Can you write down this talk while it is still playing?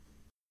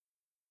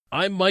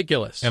I'm Mike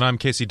Gillis. And I'm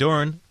Casey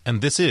Doran, and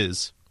this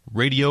is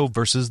Radio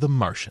vs. the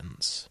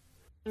Martians.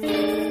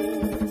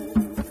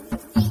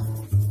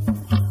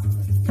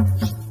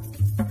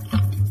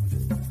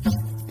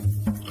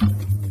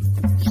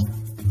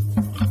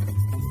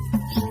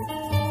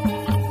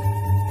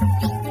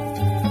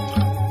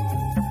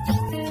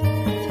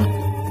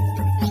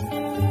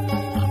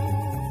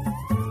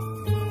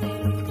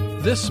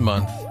 This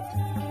month,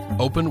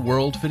 open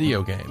world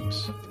video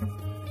games.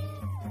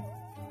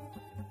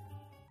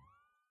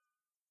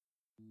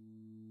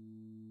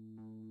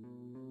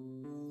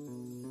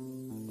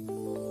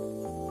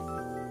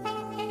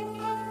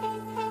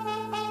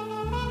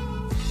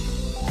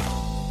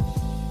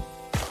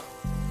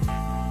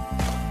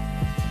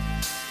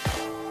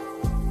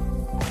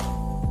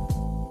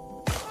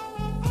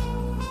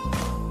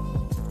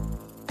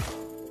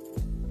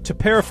 To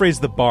paraphrase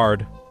the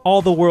Bard,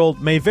 all the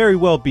world may very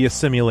well be a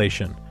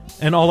simulation,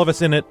 and all of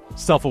us in it,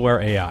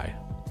 self-aware AI.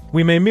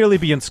 We may merely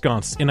be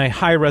ensconced in a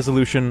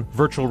high-resolution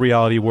virtual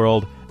reality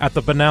world at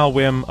the banal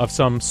whim of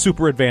some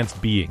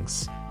super-advanced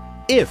beings.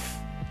 If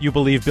you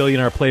believe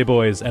billionaire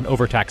playboys and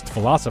overtaxed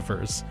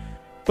philosophers.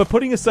 But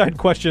putting aside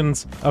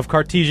questions of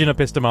Cartesian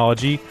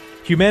epistemology,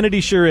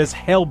 humanity sure is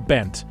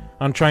hell-bent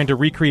on trying to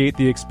recreate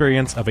the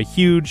experience of a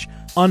huge,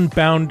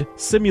 unbound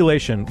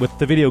simulation with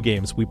the video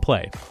games we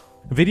play.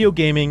 Video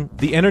gaming,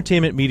 the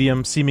entertainment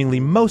medium seemingly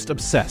most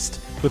obsessed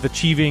with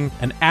achieving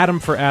an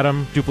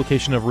atom-for-atom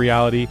duplication of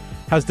reality,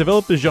 has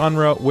developed a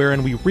genre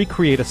wherein we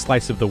recreate a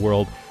slice of the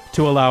world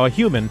to allow a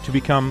human to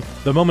become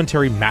the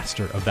momentary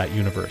master of that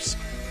universe.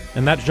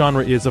 And that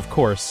genre is, of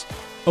course,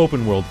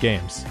 open-world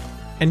games.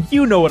 And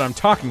you know what I'm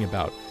talking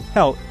about.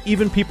 Hell,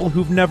 even people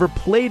who've never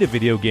played a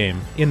video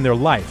game in their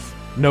life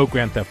know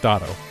Grand Theft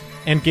Auto.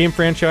 And game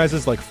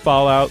franchises like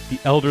Fallout, The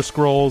Elder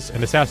Scrolls,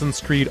 and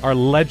Assassin's Creed are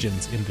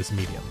legends in this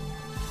medium.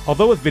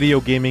 Although with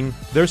video gaming,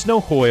 there's no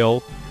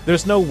Hoyle,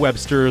 there's no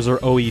Webster's or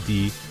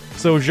OED,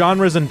 so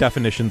genres and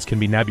definitions can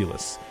be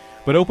nebulous.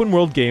 But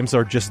open-world games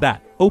are just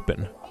that,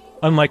 open.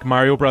 Unlike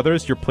Mario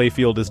Brothers, your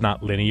playfield is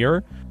not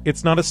linear.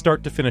 It's not a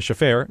start-to-finish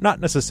affair, not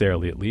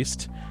necessarily at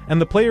least. And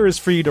the player is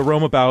free to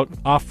roam about,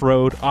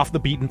 off-road, off the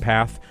beaten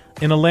path,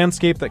 in a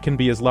landscape that can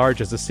be as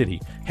large as a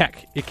city.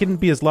 Heck, it can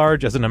be as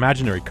large as an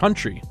imaginary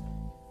country.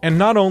 And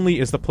not only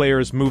is the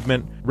player's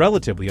movement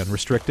relatively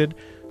unrestricted,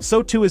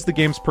 so too is the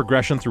game's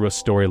progression through a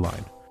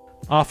storyline.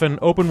 Often,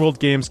 open-world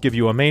games give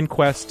you a main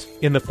quest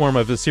in the form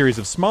of a series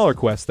of smaller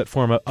quests that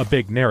form a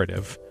big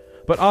narrative.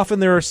 But often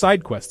there are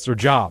side quests or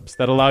jobs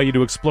that allow you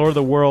to explore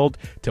the world,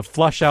 to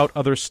flush out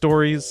other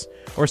stories,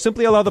 or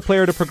simply allow the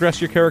player to progress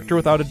your character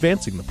without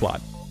advancing the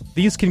plot.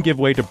 These can give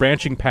way to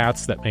branching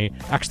paths that may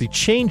actually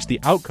change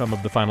the outcome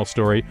of the final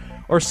story,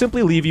 or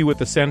simply leave you with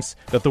the sense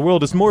that the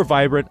world is more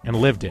vibrant and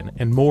lived in,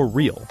 and more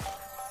real.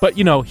 But,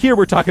 here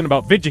we're talking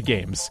about video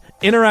games,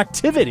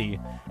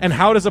 interactivity, and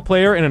how does a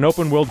player in an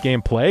open-world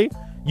game play?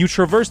 You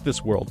traverse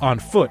this world on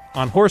foot,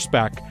 on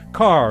horseback,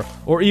 car,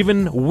 or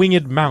even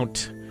winged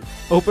mount.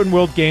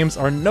 Open-world games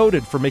are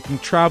noted for making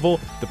travel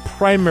the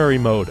primary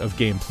mode of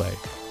gameplay.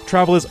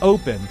 Travel is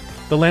open,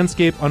 the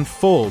landscape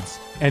unfolds,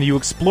 and you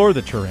explore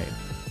the terrain.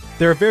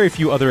 There are very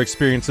few other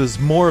experiences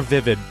more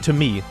vivid, to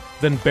me,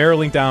 than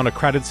barreling down a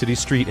crowded city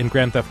street in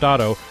Grand Theft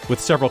Auto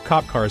with several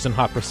cop cars in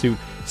hot pursuit,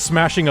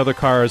 smashing other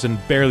cars and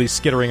barely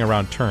skittering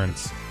around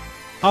turns.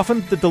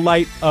 Often the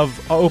delight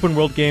of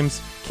open-world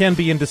games can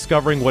be in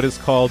discovering what is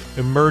called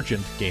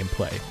emergent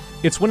gameplay.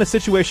 It's when a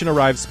situation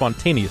arrives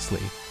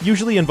spontaneously,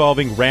 usually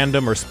involving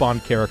random or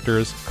spawned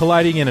characters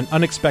colliding in an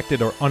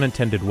unexpected or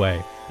unintended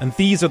way. And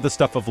these are the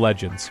stuff of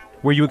Legends,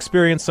 where you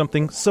experience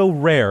something so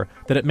rare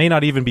that it may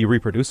not even be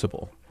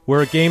reproducible,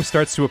 where a game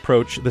starts to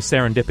approach the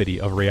serendipity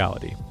of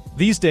reality.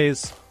 These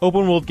days,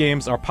 open-world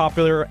games are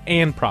popular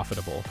and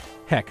profitable.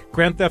 Heck,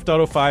 Grand Theft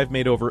Auto V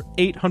made over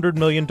 $800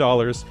 million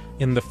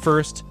in the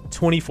first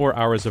 24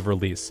 hours of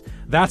release.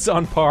 That's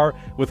on par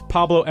with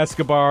Pablo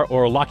Escobar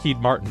or Lockheed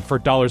Martin for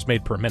dollars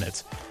made per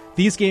minute.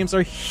 These games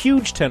are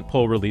huge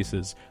tentpole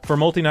releases for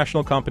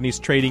multinational companies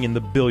trading in the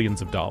billions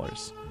of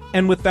dollars.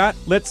 And with that,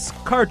 let's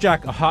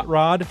carjack a hot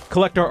rod,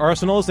 collect our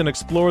arsenals, and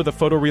explore the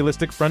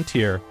photorealistic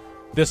frontier.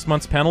 This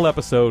month's panel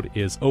episode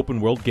is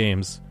Open World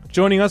Games.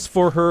 Joining us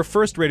for her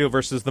first Radio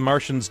vs. the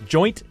Martians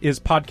joint is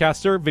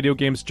podcaster, video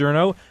games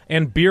journo,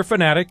 and beer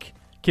fanatic,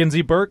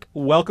 Kinsey Burke.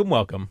 Welcome,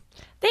 welcome.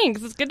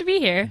 Thanks, it's good to be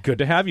here. Good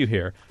to have you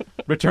here.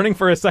 Returning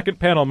for a second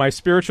panel, my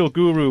spiritual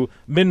guru,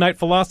 midnight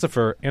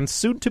philosopher, and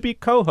soon-to-be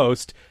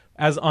co-host,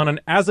 as on an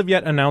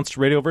as-of-yet announced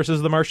Radio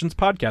vs. the Martians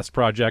podcast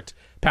project,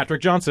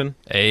 Patrick Johnson.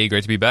 Hey,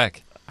 great to be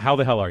back. How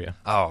the hell are you?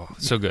 Oh,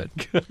 so good.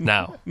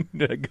 Now.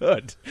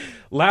 Good.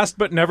 Last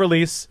but never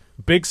least,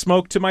 Big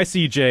Smoke to my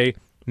CJ,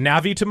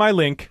 Navi to my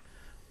Link,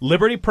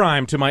 Liberty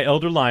Prime to my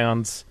Elder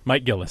Lions,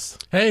 Mike Gillis.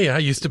 Hey, I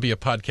used to be a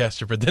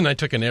podcaster, but then I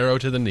took an arrow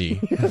to the knee.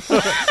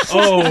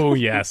 Oh,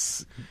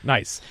 yes.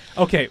 Nice.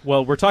 Okay,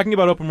 well, we're talking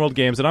about open world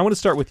games, and I want to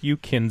start with you,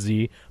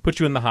 Kinsey, put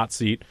you in the hot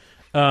seat.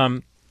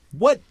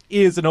 What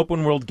is an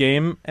open world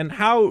game, and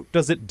how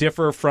does it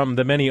differ from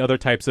the many other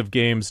types of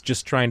games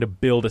just trying to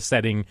build a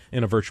setting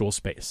in a virtual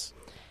space?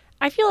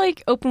 I feel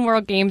like open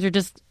world games are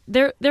just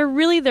they're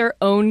really their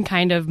own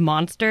kind of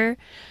monster.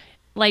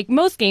 Like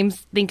most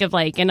games, think of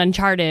like an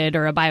Uncharted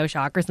or a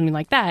BioShock or something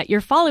like that.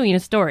 You're following a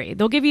story.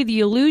 They'll give you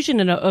the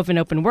illusion of an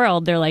open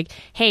world. They're like,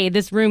 hey,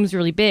 this room's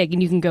really big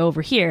and you can go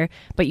over here,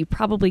 but you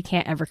probably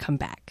can't ever come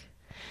back.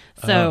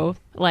 So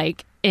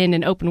like in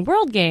an open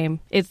world game,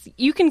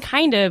 you can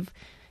kind of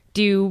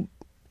do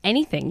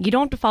anything. You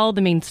don't have to follow the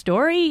main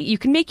story. You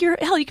can make your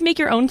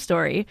own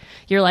story.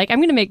 You're like, I'm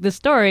going to make this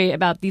story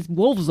about these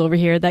wolves over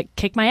here that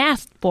kicked my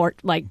ass for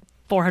like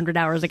 400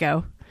 hours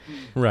ago.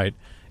 Right.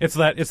 It's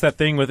that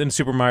thing within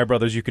Super Mario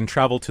Brothers. You can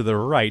travel to the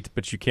right,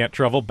 but you can't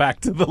travel back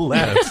to the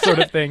left, sort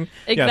of thing.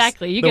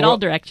 Exactly. Yes. You get all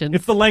directions.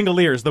 It's the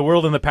Langoliers. The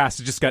world in the past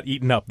has just got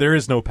eaten up. There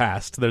is no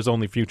past. There's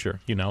only future.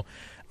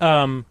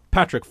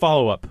 Patrick,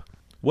 follow up.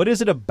 What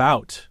is it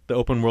about the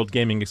open world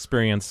gaming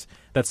experience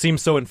that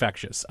seems so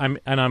infectious? I'm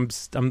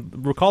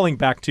recalling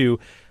back to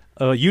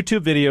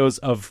YouTube videos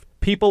of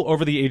people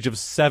over the age of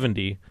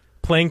 70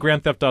 playing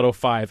Grand Theft Auto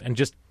 5 and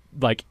just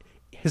like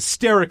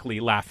hysterically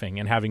laughing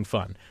and having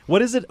fun.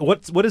 What is it?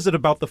 What is it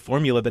about the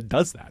formula that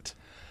does that?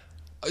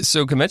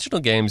 So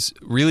conventional games,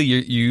 really,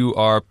 you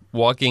are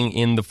walking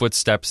in the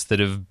footsteps that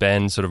have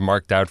been sort of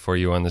marked out for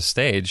you on the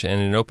stage.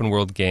 And in an open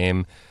world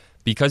game,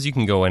 because you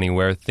can go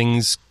anywhere,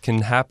 things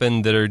can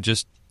happen that are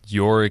just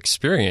your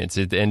experience.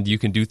 And you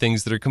can do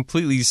things that are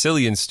completely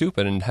silly and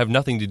stupid and have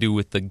nothing to do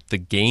with the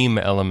game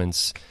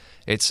elements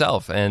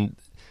itself. And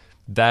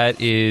that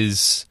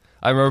is...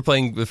 I remember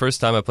playing the first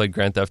time I played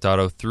Grand Theft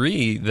Auto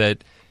 3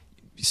 that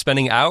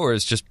spending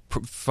hours just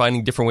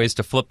finding different ways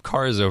to flip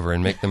cars over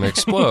and make them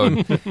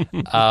explode.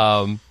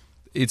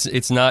 It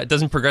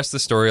doesn't progress the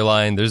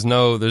storyline. There's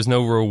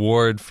no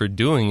reward for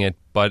doing it,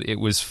 but it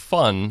was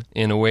fun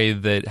in a way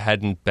that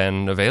hadn't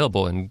been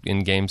available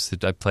in games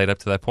that I played up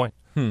to that point.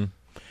 And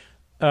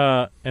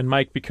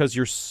Mike, because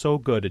you're so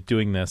good at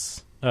doing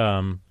this,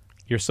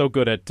 you're so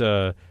good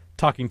at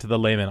talking to the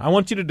layman, I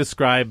want you to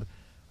describe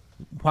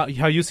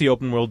how you see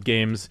open world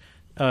games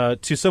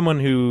to someone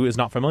who is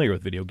not familiar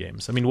with video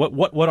games. I mean,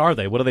 what are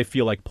they? What do they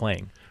feel like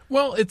playing?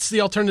 Well, it's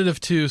the alternative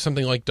to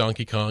something like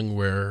Donkey Kong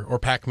or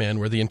Pac-Man,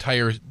 where the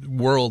entire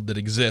world that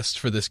exists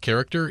for this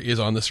character is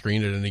on the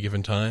screen at any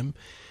given time.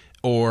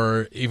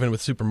 Or even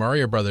with Super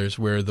Mario Brothers,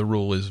 where the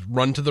rule is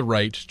run to the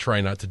right,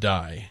 try not to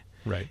die.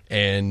 Right.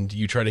 And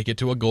you try to get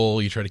to a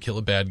goal, you try to kill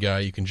a bad guy,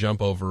 you can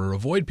jump over or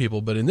avoid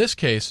people. But in this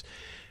case,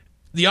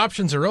 the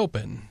options are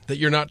open, that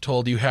you're not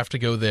told you have to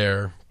go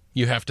there,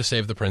 you have to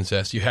save the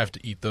princess, you have to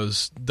eat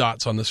those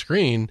dots on the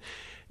screen.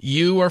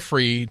 You are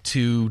free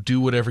to do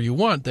whatever you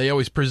want. They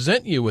always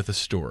present you with a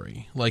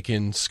story. Like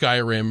in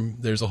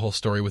Skyrim, there's a whole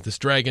story with this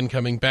dragon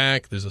coming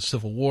back, there's a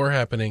civil war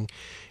happening,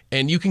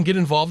 and you can get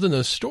involved in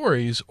those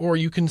stories, or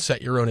you can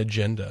set your own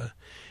agenda.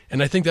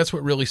 And I think that's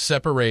what really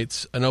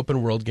separates an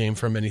open world game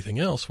from anything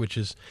else, which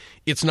is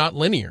it's not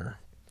linear.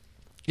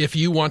 If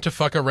you want to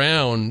fuck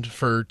around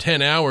for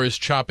 10 hours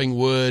chopping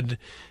wood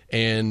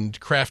and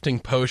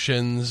crafting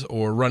potions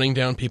or running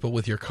down people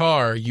with your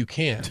car, you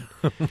can.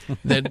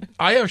 That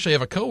I actually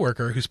have a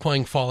coworker who's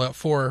playing Fallout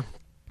 4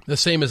 the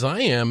same as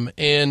I am,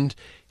 and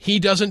he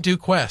doesn't do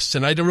quests,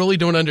 and I really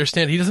don't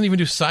understand. He doesn't even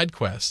do side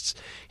quests.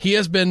 He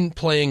has been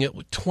playing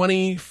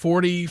 20,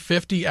 40,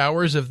 50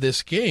 hours of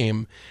this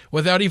game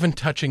without even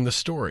touching the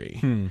story.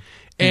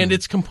 And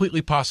it's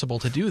completely possible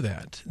to do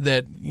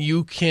that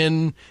you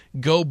can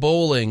go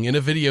bowling in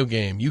a video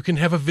game. You can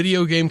have a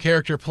video game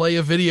character play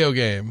a video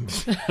game.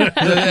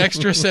 The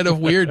extra set of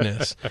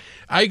weirdness.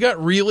 I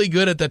got really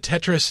good at the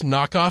Tetris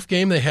knockoff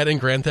game they had in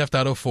Grand Theft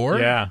Auto 4.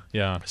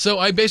 Yeah. So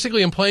I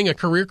basically am playing a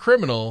career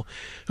criminal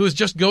who is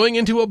just going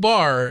into a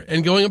bar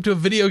and going up to a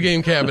video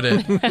game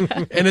cabinet.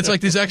 And it's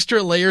like these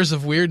extra layers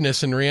of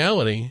weirdness in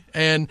reality.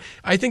 And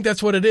I think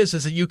that's what it is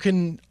that you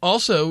can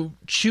also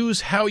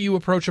choose how you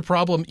approach a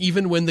problem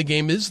even when the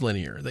game is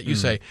linear. That you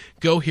say,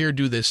 go here,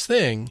 do this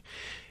thing.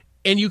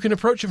 And you can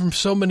approach it from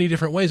so many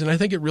different ways. And I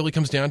think it really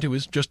comes down to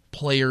is just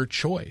player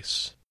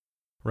choice.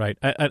 Right.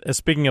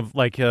 Speaking of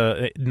like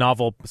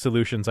novel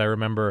solutions,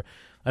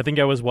 I think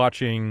I was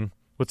watching.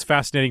 What's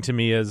fascinating to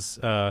me is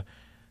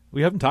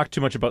we haven't talked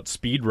too much about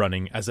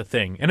speedrunning as a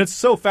thing, and it's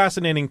so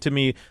fascinating to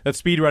me that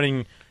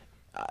speedrunning.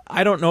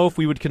 I don't know if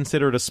we would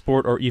consider it a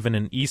sport or even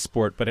an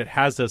e-sport, but it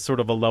has a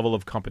sort of a level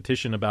of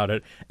competition about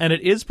it, and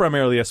it is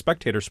primarily a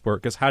spectator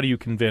sport. Because how do you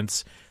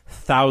convince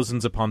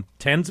thousands upon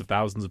tens of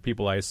thousands of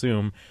people, I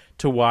assume,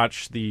 to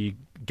watch the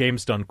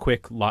Games Done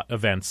Quick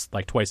events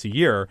like twice a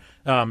year,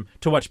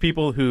 to watch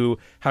people who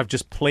have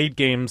just played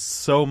games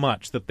so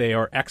much that they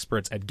are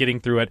experts at getting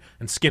through it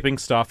and skipping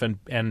stuff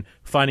and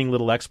finding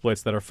little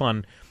exploits that are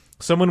fun.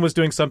 Someone was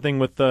doing something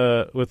with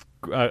one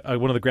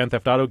of the Grand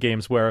Theft Auto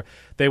games where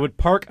they would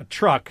park a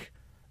truck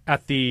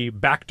at the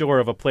back door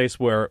of a place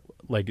where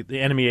like the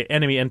enemy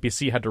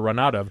NPC had to run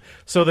out of,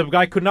 so the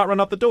guy could not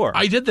run out the door.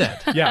 I did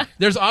that. Yeah.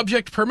 There's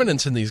object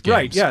permanence in these games.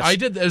 Right, yes. I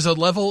did. There's a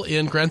level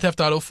in Grand Theft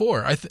Auto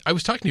 4. I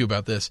was talking to you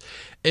about this.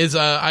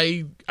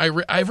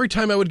 Every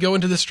time I would go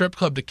into the strip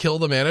club to kill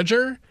the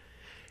manager,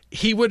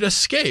 he would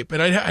escape.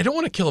 And I don't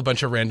want to kill a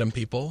bunch of random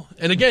people.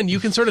 And again, you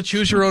can sort of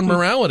choose your own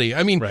morality.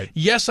 I mean, Right.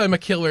 yes, I'm a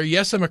killer.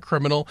 Yes, I'm a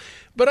criminal.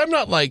 But I'm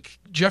not like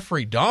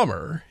Jeffrey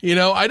Dahmer.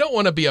 I don't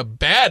want to be a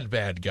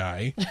bad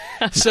guy.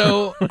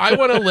 So I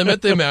want to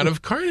limit the amount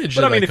of carnage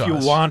But that I mean, I if you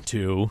cause. want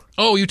to,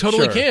 Oh, you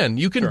totally Sure. can.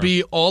 You can Sure.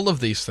 be all of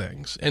these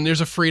things. And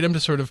there's a freedom to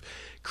sort of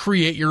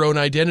create your own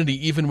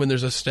identity even when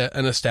there's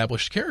an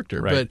established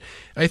character. Right. But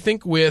I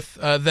think with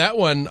that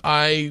one,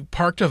 I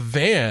parked a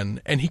van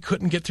and he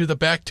couldn't get through the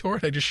back door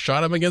and I just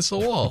shot him against the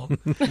wall.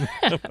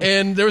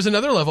 And there was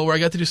another level where I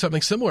got to do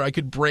something similar. I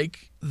could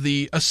break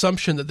the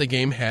assumption that the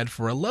game had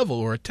for a level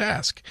or a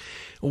task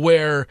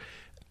where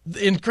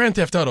in Grand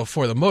Theft Auto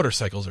 4, the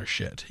motorcycles are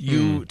shit.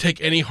 You take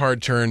any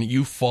hard turn,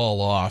 you fall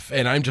off.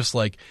 And I'm just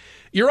like,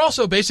 you're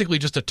also basically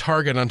just a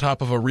target on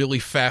top of a really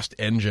fast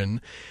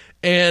engine.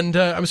 And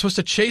I'm supposed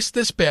to chase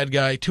this bad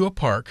guy to a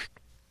park,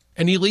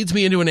 and he leads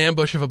me into an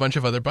ambush of a bunch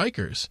of other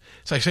bikers.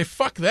 So I say,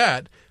 fuck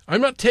that.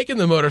 I'm not taking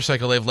the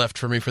motorcycle they've left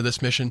for me for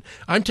this mission.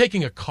 I'm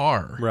taking a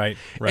car. Right.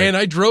 And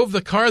I drove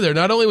the car there.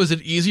 Not only was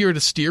it easier to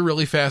steer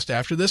really fast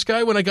after this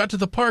guy, when I got to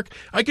the park,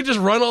 I could just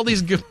run all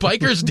these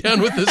bikers down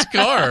with this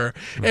car.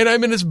 And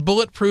I'm in this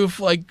bulletproof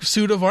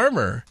suit of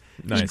armor.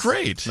 Nice. It's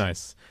great.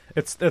 Nice.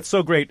 It's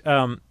so great.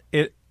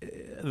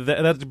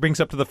 That brings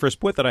up to the first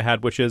point that I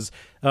had, which is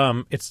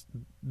it's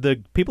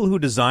the people who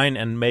design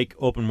and make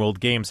open world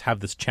games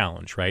have this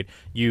challenge, right?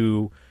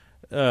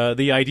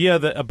 The idea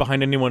that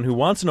behind anyone who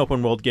wants an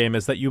open world game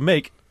is that you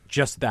make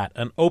just that,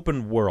 an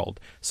open world.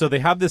 So they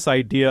have this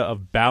idea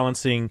of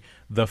balancing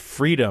the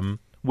freedom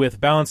with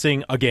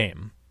balancing a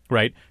game,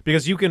 right?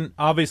 Because you can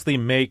obviously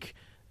make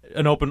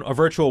a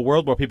virtual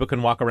world where people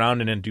can walk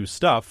around and do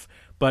stuff,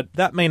 but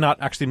that may not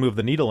actually move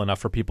the needle enough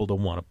for people to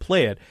want to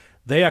play it.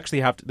 They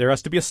actually there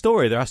has to be a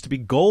story, there has to be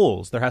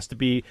goals, there has to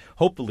be,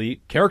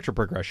 hopefully, character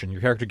progression. Your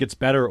character gets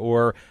better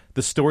or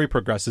the story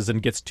progresses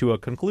and gets to a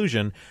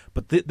conclusion.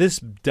 But this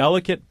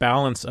delicate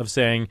balance of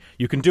saying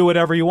you can do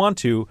whatever you want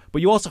to,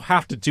 but you also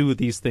have to do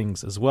these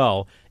things as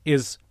well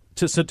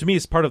to me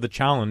is part of the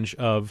challenge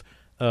of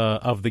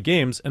the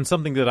games, and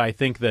something that I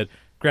think that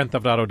Grand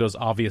Theft Auto does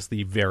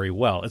obviously very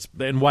well.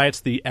 And why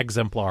it's the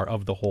exemplar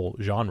of the whole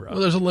genre.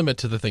 Well, there's a limit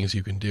to the things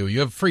you can do.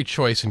 You have free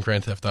choice in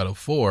Grand Theft Auto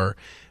 4,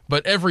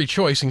 but every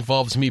choice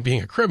involves me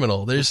being a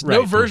criminal. There's no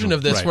Right. version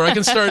of this Right. where I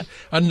can start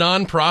a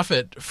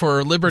non-profit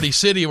for Liberty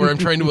City where I'm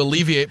trying to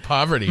alleviate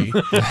poverty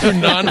through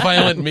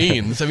non-violent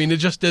means. I mean, it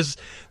just is.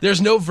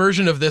 There's no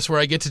version of this where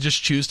I get to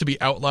just choose to be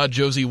outlaw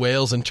Josie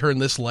Wales and turn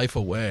this life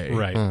away.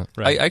 Right. I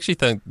Right. actually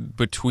think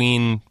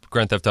between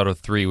Grand Theft Auto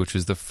 3, which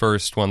was the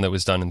first one that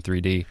was done in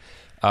 3D,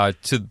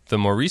 to the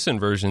more recent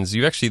versions,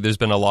 there's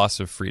been a loss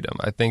of freedom.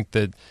 I think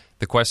that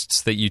the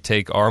quests that you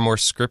take are more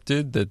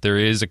scripted, that there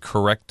is a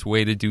correct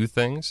way to do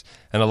things,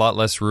 and a lot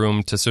less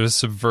room to sort of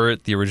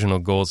subvert the original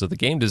goals of the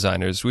game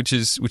designers, which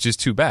is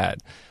too bad.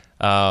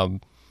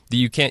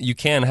 You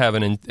can have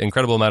an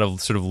incredible amount of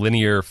sort of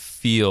linear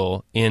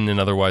feel in an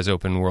otherwise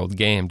open world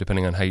game,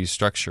 depending on how you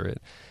structure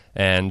it,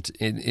 and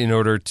in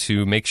order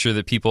to make sure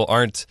that people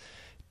aren't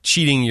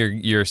cheating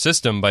your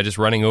system by just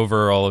running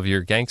over all of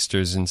your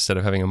gangsters instead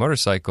of having a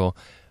motorcycle,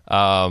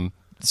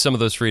 some of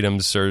those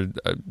freedoms are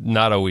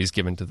not always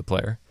given to the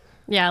player.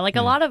 Yeah, like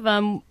a lot of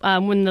them,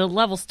 when the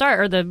level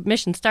or the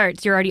mission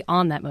starts, you're already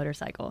on that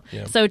motorcycle.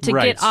 Yeah. So to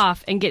Right. get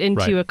off and get into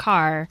Right. a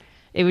car,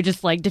 it would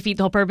just defeat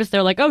the whole purpose.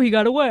 They're like, oh, he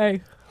got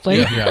away.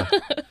 Like, Yeah.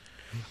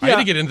 I had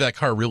to get into that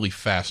car really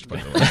fast,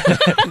 by the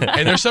way.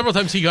 And there's several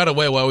times he got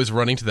away while I was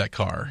running to that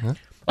car.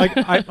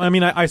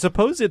 I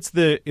suppose it's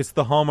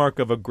the hallmark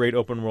of a great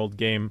open world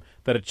game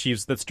that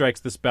strikes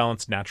this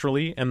balance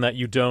naturally, and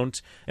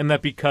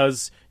that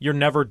because you're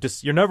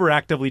never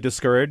actively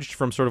discouraged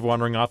from sort of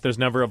wandering off. There's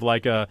never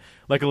like a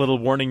little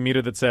warning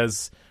meter that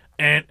says,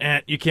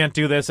 you can't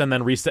do this, and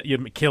then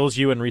kills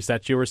you and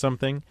resets you or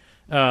something.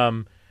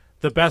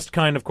 The best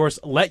kind, of course,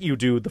 let you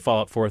do the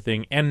Fallout 4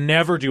 thing and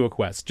never do a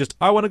quest. Just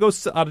I want to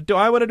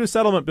do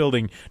settlement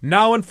building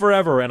now and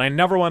forever, and I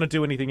never want to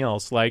do anything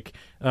else.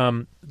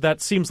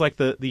 That seems like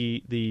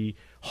the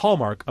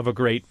hallmark of a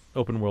great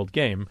open world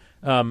game.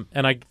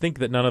 And I think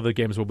that none of the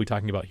games we'll be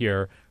talking about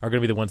here are going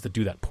to be the ones that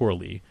do that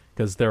poorly,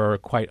 because there are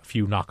quite a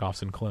few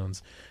knockoffs and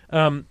clones.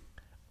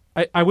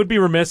 I would be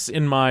remiss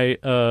in my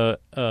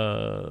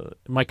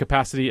my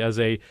capacity as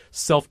a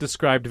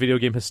self-described video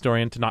game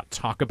historian to not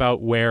talk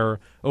about where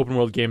open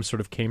world games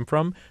sort of came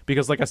from,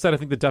 because like I said, I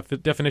think the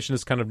definition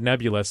is kind of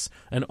nebulous,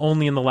 and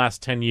only in the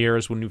last 10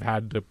 years, when we've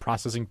had the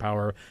processing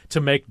power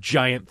to make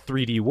giant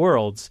 3D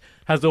worlds,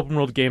 has open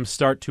world games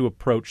start to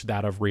approach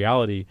that of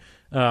reality.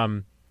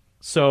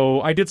 So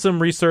I did some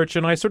research,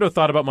 and I sort of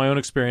thought about my own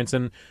experience,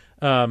 and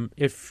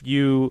if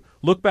you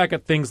look back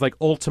at things like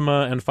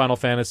Ultima and Final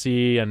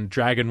Fantasy and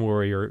Dragon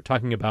Warrior,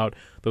 talking about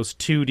those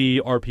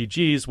 2D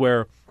RPGs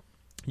where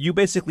you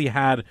basically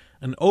had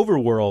an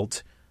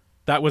overworld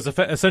that was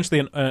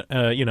essentially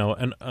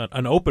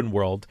an open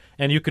world,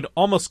 and you could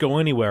almost go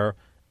anywhere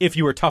if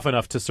you were tough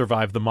enough to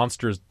survive the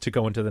monsters to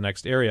go into the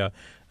next area.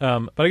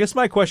 But I guess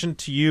my question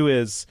to you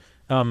is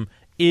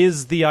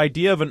is the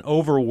idea of an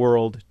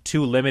overworld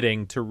too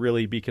limiting to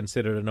really be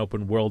considered an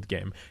open world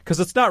game? Because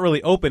it's not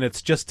really open;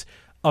 it's just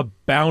a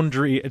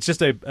boundary. It's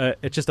just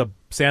a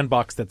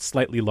sandbox that's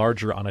slightly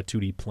larger on a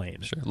 2D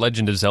plane. Sure.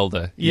 Legend of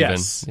Zelda.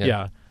 Yes, even.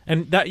 yeah.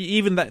 And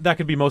that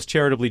could be most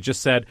charitably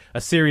just said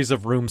a series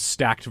of rooms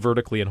stacked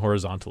vertically and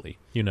horizontally.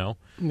 You know,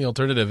 And the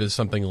alternative is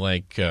something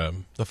like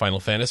the Final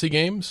Fantasy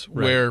games,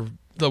 where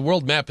the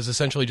world map is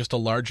essentially just a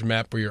large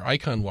map where your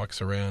icon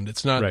walks around.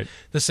 It's not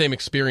the same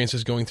experience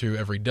as going through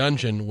every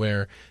dungeon,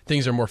 where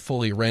things are more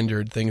fully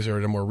rendered, things are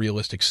at a more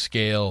realistic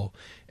scale.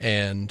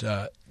 And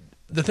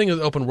the thing that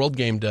the open world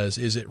game does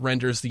is it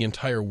renders the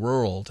entire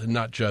world and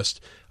not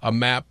just a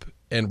map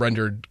and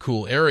rendered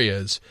cool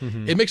areas.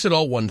 It makes it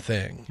all one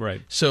thing. Right.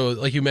 So,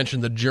 like you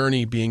mentioned, the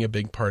journey being a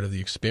big part of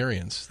the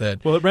experience.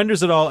 Well, it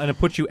renders it all, and it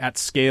puts you at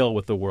scale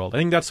with the world. I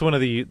think that's one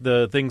of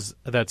the things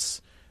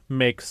that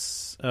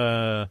makes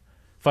Final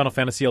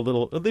Fantasy a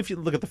little. If you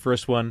look at the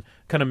first one,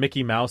 kind of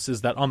Mickey Mouse,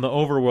 is that on the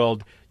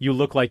overworld you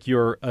look like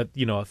you're a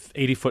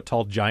 80-foot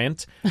tall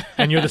giant,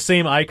 and you're the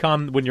same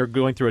icon when you're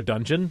going through a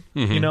dungeon.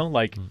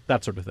 Like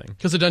that sort of thing.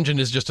 Because the dungeon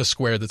is just a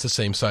square that's the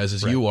same size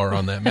as you are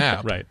on that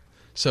map. Right.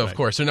 So, of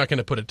course, they're not going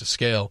to put it to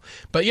scale.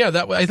 But, yeah,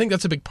 I think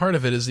that's a big part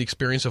of it, is the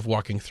experience of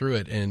walking through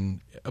it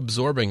and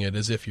absorbing it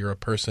as if you're a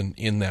person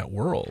in that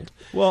world.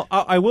 Well,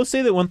 I will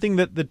say that one thing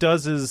that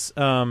does is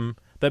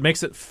that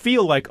makes it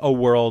feel like a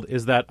world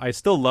is that I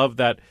still love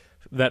that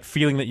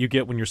feeling that you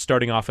get when you're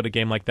starting off at a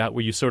game like that,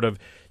 where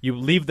you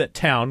leave that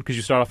town, because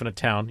you start off in a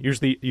town.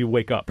 Usually you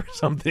wake up or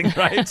something,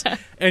 right?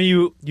 And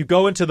you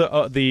go into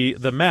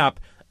the map,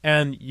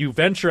 and you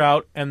venture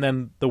out, and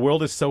then the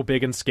world is so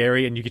big and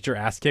scary, and you get your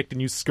ass kicked, and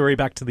you scurry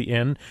back to the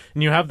inn,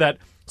 and you have that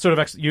sort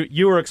of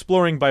you are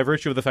exploring by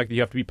virtue of the fact that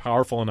you have to be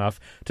powerful enough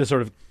to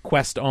sort of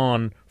quest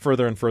on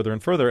further and further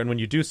and further, and when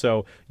you do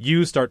so,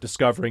 you start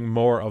discovering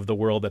more of the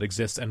world that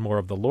exists and more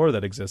of the lore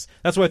that exists.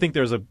 That's why I think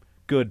there's a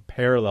good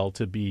parallel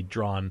to be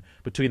drawn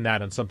between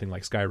that and something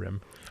like Skyrim.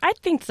 I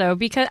think so,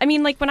 because I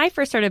mean, like when I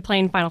first started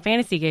playing Final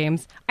Fantasy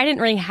games, I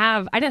didn't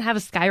have a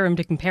Skyrim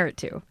to compare it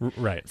to.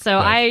 Right. So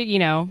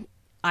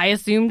I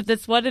assumed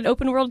that's what an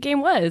open world game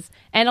was.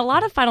 And a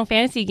lot of Final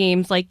Fantasy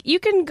games, like, you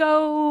can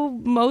go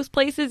most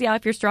places,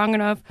 if you're strong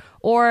enough,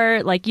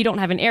 or, like, you don't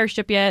have an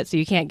airship yet, so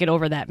you can't get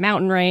over that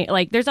mountain, right?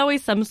 Like, there's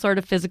always some sort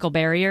of physical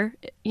barrier,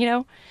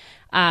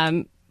 But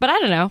I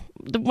don't know.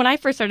 When I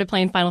first started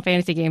playing Final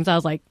Fantasy games, I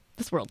was like,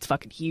 this world's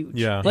fucking huge.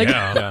 Yeah. Like,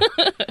 yeah.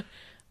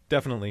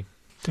 Definitely.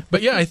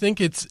 But yeah, I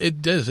think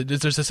it does.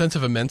 There's a sense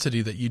of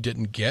immensity that you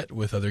didn't get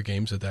with other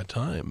games at that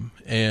time.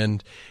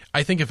 And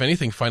I think, if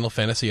anything, Final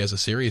Fantasy as a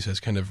series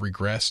has kind of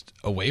regressed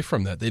away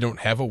from that. They don't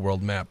have a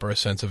world map or a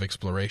sense of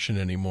exploration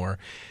anymore.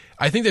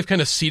 I think they've kind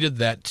of ceded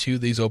that to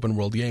these open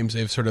world games.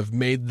 They've sort of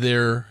made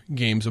their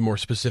games a more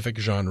specific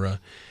genre.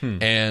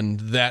 And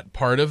that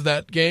part of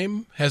that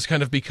game has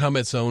kind of become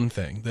its own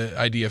thing, the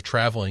idea of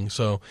traveling.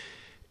 So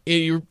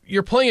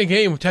you're playing a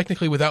game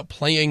technically without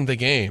playing the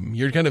game.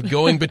 You're kind of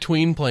going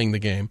between playing the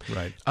game.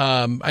 Right.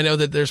 I know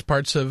that there's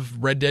parts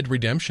of Red Dead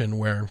Redemption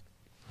where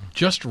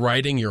just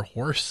riding your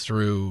horse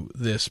through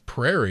this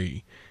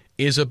prairie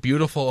is a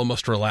beautiful,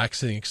 almost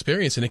relaxing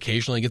experience, and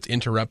occasionally gets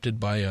interrupted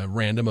by a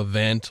random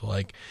event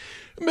like,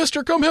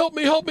 "Mister, come help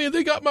me,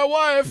 they got my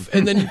wife."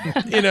 And then,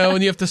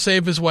 and you have to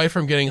save his wife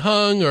from getting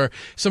hung, or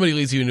somebody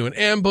leads you into an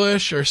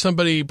ambush, or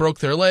somebody broke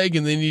their leg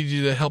and they need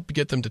you to help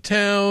get them to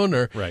town,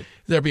 or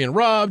they're being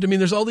robbed. I mean,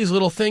 there's all these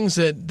little things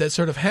that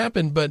sort of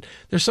happen, but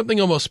there's something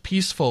almost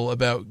peaceful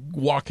about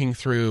walking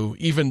through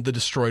even the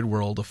destroyed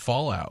world of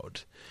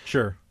Fallout.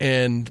 Sure.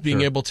 And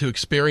being able to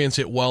experience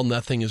it while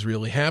nothing is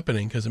really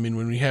happening. Because, I mean,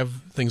 when we have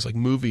things like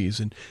movies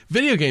and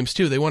video games,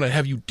 too, they want to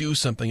have you do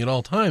something at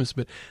all times.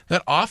 But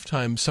that off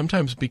time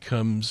sometimes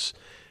becomes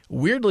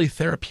weirdly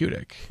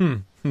therapeutic.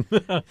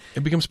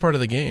 It becomes part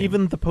of the game.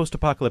 Even the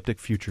post-apocalyptic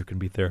future can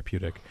be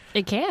therapeutic.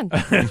 it can.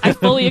 I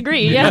fully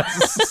agree, yeah.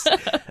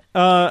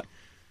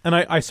 And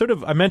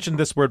I mentioned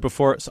this word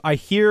before. So I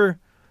hear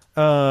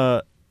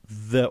the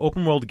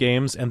open world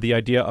games and the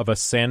idea of a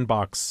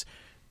sandbox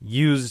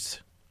used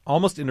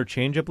almost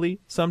interchangeably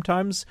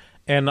sometimes.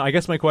 And I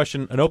guess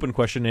an open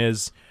question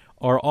is,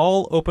 are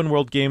all open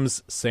world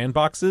games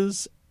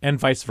sandboxes, and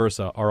vice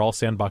versa? Are all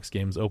sandbox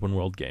games open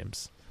world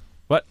games?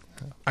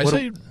 I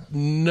say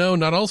no,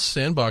 not all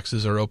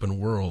sandboxes are open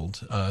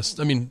world. I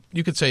mean,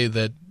 you could say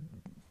that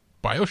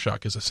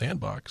BioShock is a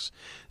sandbox.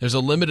 There's a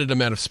limited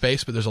amount of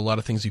space, but there's a lot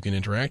of things you can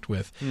interact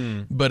with.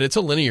 But it's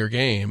a linear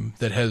game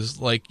that has,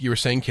 like you were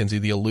saying, Kinsey,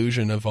 the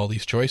illusion of all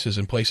these choices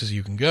and places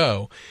you can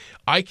go.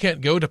 I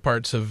can't go to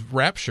parts of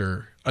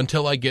Rapture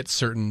until I get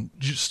certain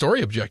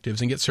story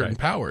objectives and get certain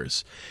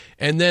powers.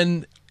 And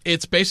then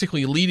it's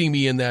basically leading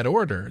me in that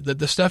order, that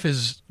the stuff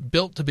is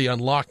built to be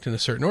unlocked in a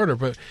certain order.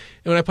 But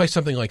when I play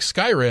something like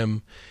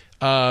Skyrim,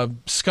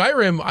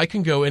 I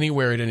can go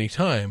anywhere at any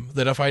time.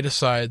 That if I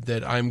decide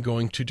that I'm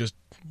going to just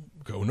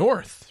go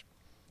north,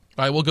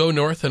 I will go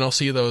north and I'll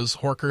see those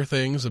Horker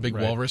things, the big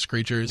walrus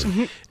creatures,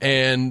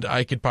 and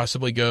I could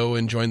possibly go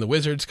and join the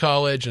Wizards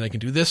College, and I can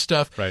do this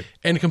stuff,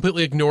 and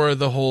completely ignore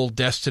the whole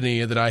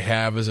destiny that I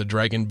have as a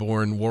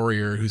dragonborn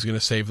warrior who's going to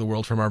save the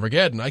world from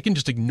Armageddon. I can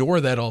just ignore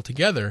that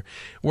altogether,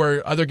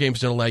 where other games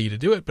don't allow you to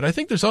do it. But I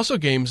think there's also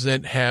games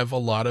that have a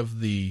lot of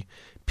the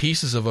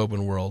pieces of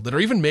open world that are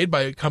even made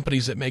by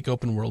companies that make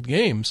open world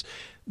games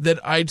that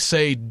I'd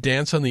say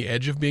dance on the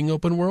edge of being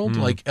open world,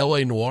 like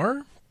L.A.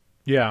 Noire.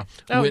 Yeah.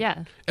 Oh,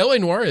 yeah. L.A.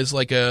 Noire is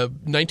like a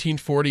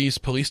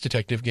 1940s police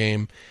detective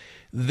game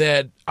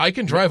that I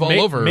can drive all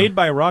over. Made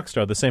by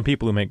Rockstar, the same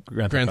people who make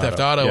Grand Theft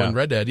Auto and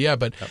Red Dead,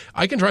 but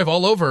I can drive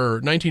all over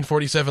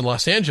 1947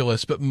 Los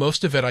Angeles, but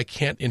most of it I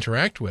can't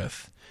interact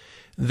with.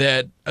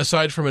 That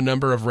aside from a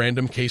number of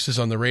random cases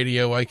on the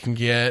radio I can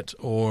get,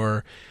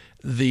 or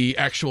the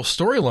actual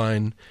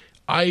storyline,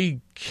 I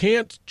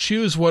can't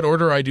choose what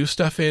order I do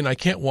stuff in. I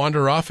can't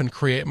wander off and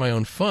create my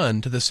own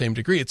fun to the same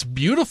degree. It's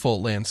beautiful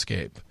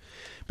landscape.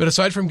 But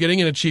aside from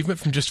getting an achievement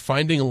from just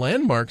finding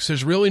landmarks,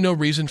 there's really no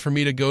reason for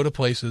me to go to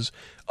places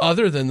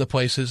other than the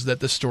places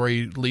that the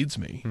story leads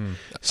me.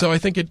 So I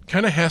think it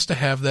kind of has to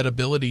have that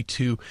ability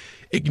to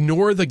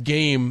ignore the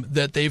game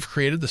that they've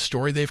created, the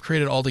story they've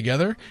created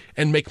altogether,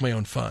 and make my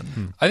own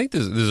fun. I think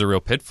there's a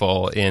real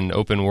pitfall in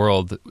open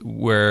world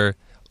where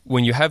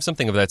when you have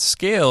something of that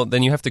scale,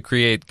 then you have to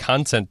create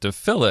content to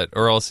fill it,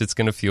 or else it's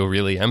going to feel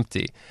really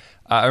empty.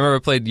 I remember I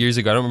played years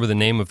ago, I don't remember the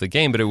name of the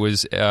game, but it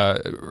was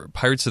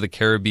Pirates of the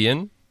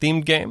Caribbean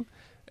themed game.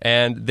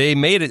 And they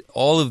made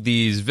all of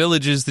these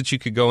villages that you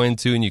could go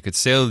into, and you could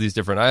sail to these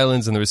different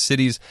islands, and there were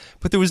cities,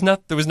 but there was no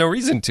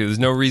reason to. There's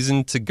no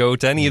reason to go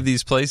to any of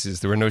these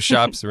places. There were no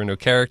shops, there were no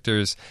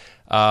characters.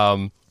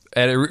 And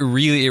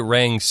it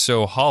rang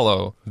so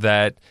hollow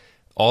that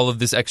all of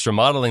this extra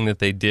modeling that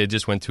they did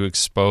just went to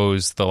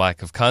expose the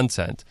lack of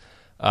content.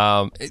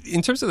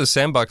 In terms of the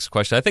sandbox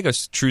question, I think a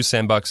true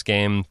sandbox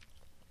game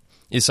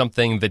is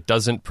something that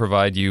doesn't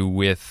provide you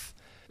with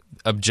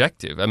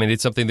objective. I mean,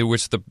 it's something that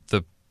which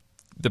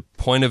the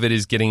point of it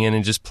is getting in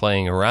and just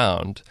playing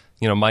around.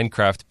 You know,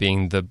 Minecraft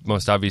being the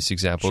most obvious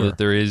example. That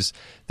there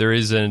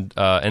is an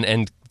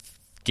end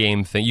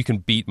game thing. You can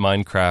beat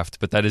Minecraft,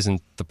 but that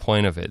isn't the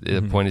point of it.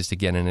 The point is to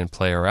get in and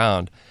play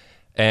around.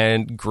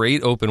 And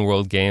great open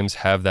world games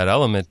have that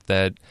element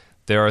that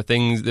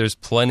there's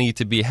plenty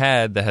to be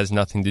had that has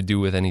nothing to do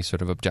with any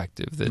sort of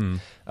objective.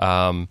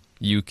 That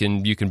you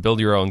can build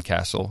your own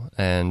castle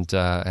and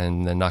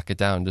then knock it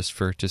down just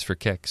for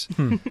kicks.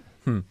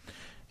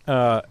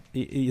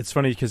 It's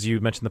funny because you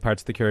mentioned the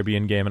Pirates of the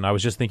Caribbean game, and I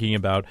was just thinking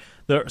about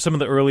some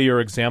of the earlier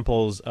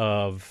examples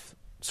of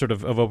sort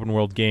of open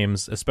world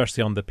games,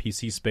 especially on the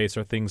PC space,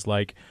 are things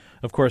like,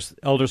 of course,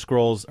 Elder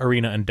Scrolls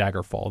Arena and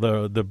Daggerfall,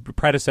 the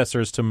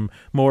predecessors to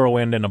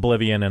Morrowind and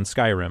Oblivion and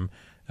Skyrim.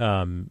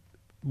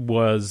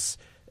 Was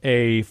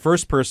a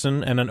first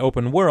person and an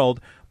open world,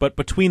 but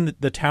between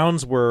the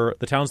towns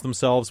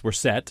themselves were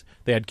set.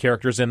 They had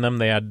characters in them,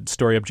 they had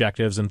story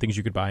objectives and things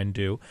you could buy and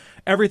do.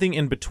 Everything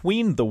in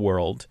between the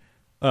world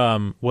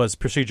was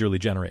procedurally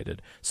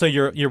generated. So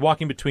you're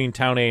walking between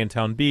town A and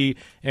town B,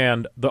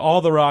 and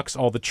all the rocks,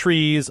 all the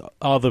trees,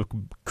 all the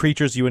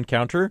creatures you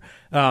encounter.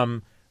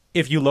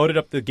 If you loaded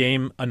up the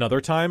game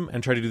another time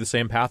and tried to do the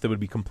same path, it would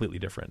be completely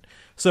different.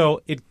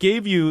 So it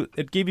gave you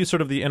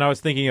sort of and I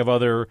was thinking of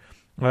other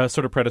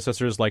sort of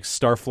predecessors, like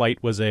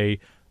Starflight was a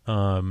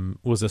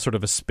sort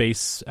of a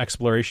space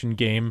exploration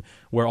game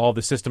where all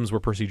the systems were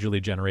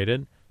procedurally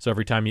generated. So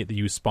every time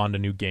you spawned a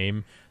new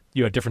game,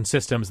 you had different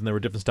systems and there were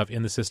different stuff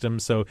in the system.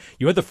 So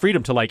you had the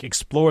freedom to like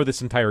explore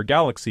this entire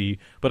galaxy,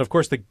 but of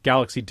course the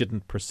galaxy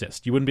didn't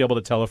persist. You wouldn't be able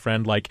to tell a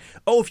friend like,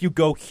 oh, if you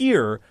go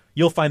here,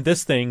 you'll find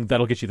this thing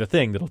that'll get you the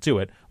thing that'll do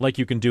it, like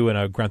you can do in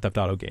a Grand Theft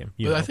Auto game.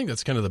 But I think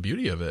that's kind of the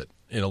beauty of it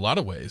in a lot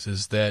of ways,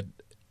 is that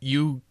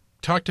you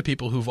talk to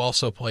people who've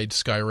also played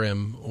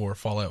Skyrim or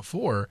Fallout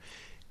 4,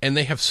 and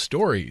they have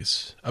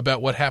stories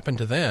about what happened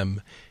to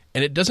them,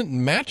 and it doesn't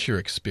match your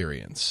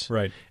experience.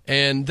 Right.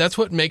 And that's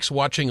what makes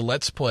watching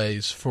Let's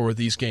Plays for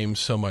these games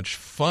so much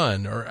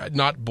fun, or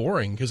not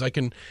boring, because I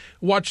can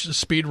watch a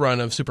speed run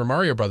of Super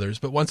Mario Brothers,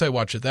 but once I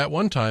watch it that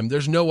one time,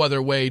 there's no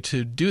other way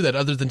to do that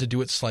other than to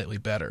do it slightly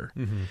better.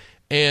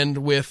 And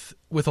with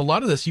a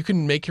lot of this, you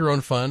can make your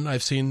own fun.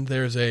 I've seen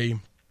there's a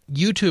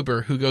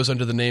YouTuber who goes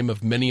under the name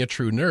of Many a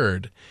True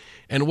Nerd,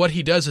 and what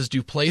he does is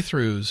do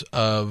playthroughs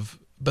of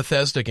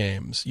Bethesda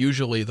games,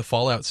 usually the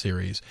Fallout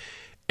series,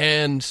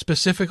 and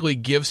specifically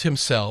gives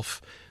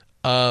himself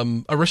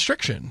a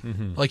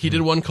restriction. Like he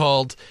did one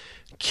called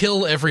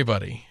Kill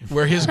Everybody,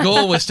 where his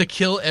goal was to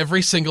kill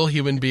every single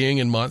human being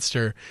and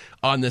monster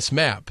on this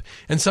map.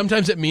 And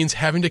sometimes it means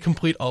having to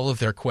complete all of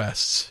their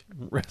quests.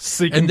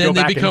 So and then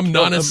they become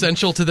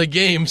non-essential to the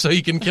game, so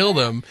you can kill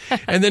them.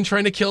 And then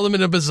trying to kill them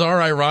in a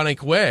bizarre,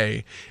 ironic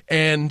way.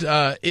 And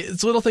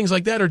it's little things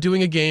like that, or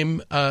doing a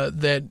game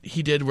that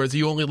he did where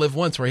you only live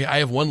once, where I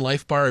have one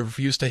life bar, I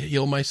refuse to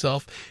heal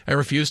myself, I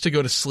refuse to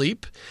go to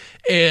sleep.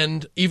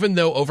 And even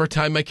though over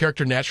time my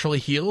character naturally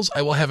heals,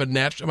 I will have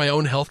my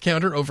own health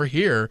counter over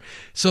here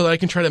so that I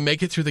can try to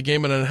make it through the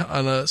game on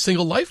a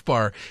single life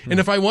bar. And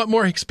if I want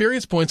more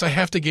experience points, I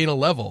have to gain a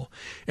level.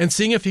 And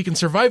seeing if he can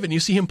survive it, and you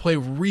see him play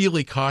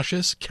really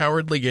cautious,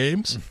 cowardly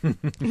games.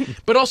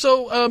 But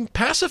also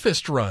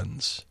pacifist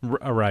runs.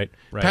 Right.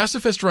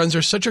 Pacifist runs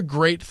are such a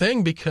great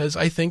thing because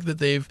I think that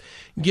they've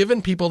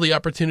given people the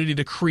opportunity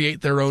to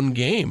create their own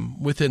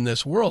game within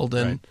this world.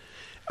 And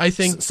I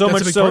think so that's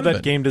much a big so part of that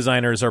it. game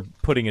designers are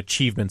putting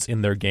achievements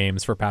in their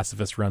games for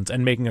pacifist runs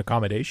and making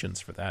accommodations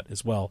for that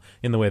as well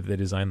in the way that they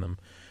design them.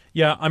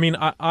 Yeah, I mean,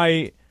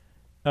 I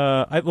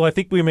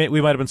think we might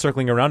have been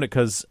circling around it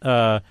because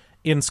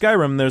in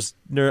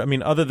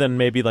Skyrim, other than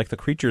maybe like the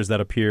creatures that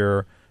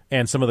appear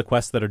and some of the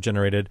quests that are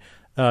generated,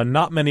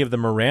 not many of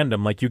them are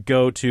random. Like you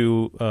go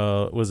to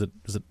was it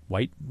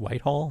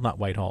Whitehall? Not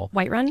Whitehall.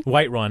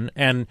 Whiterun,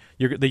 and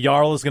the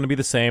Jarl is going to be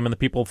the same, and the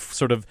people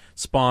sort of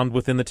spawned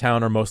within the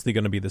town are mostly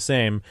going to be the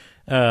same.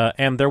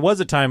 And there was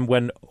a time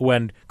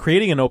when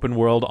creating an open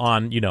world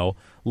on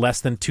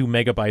less than 2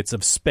 megabytes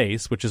of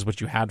space, which is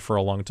what you had for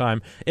a long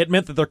time, it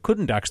meant that there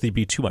couldn't actually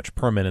be too much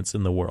permanence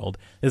in the world.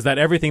 Is that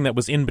everything that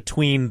was in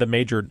between the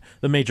major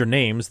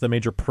names, the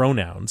major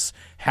pronouns,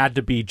 had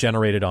to be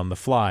generated on the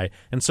fly,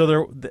 and so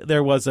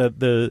there was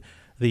the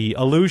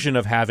illusion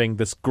of having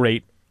this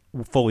great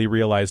fully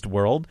realized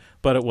world,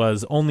 but it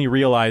was only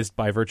realized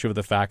by virtue of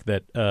the fact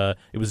that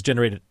it was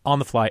generated on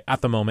the fly at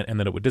the moment, and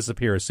that it would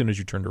disappear as soon as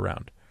you turned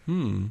around.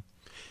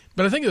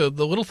 But I think the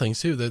little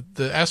things too,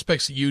 the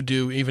aspects that you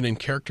do even in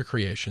character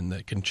creation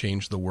that can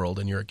change the world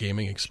and your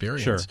gaming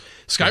experience. Sure.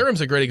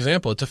 Skyrim's a great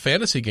example. It's a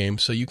fantasy game,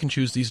 so you can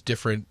choose these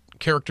different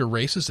character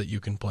races that you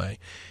can play.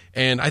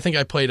 And I think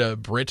I played a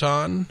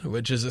Briton,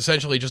 which is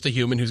essentially just a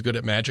human who's good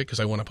at magic because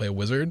I want to play a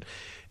wizard.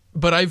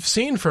 But I've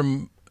seen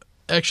from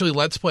actually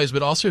Let's Plays,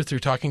 but also through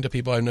talking to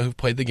people I know who've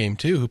played the game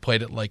too, who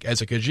played it like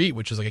as a Khajiit,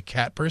 which is like a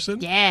cat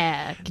person.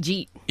 Yeah,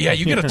 Khajiit. Yeah,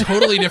 you get a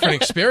totally different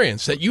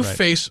experience that you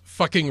face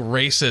fucking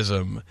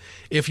racism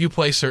if you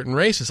play certain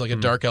races, like a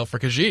dark elf or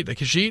Khajiit. A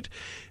Khajiit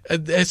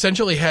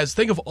essentially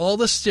think of all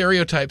the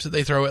stereotypes that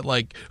they throw at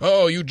like,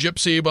 oh, you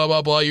gypsy, blah,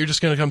 blah, blah, you're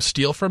just going to come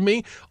steal from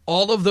me.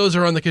 All of those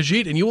are on the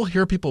Khajiit, and you will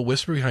hear people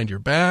whisper behind your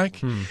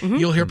back.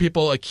 You'll hear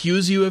people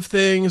accuse you of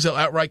things. They'll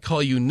outright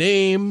call you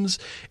names.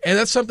 And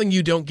that's something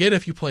you don't get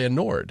if you play a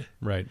Nord.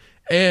 Right.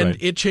 And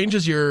it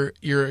changes your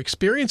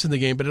experience in the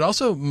game, but it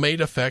also may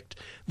affect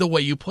the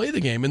way you play the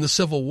game. In the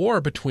Civil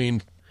War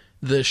between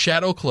the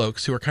Shadow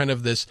Cloaks, who are kind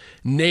of this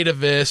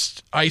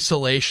nativist,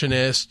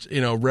 isolationist,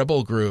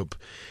 rebel group,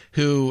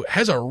 who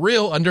has a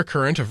real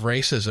undercurrent of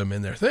racism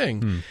in their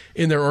thing,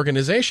 in their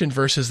organization,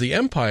 versus the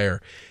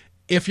Empire.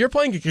 If you're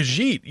playing a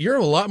Khajiit, you're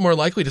a lot more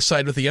likely to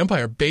side with the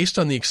Empire based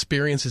on the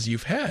experiences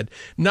you've had.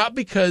 Not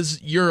because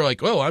you're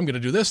like, oh, I'm going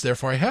to do this,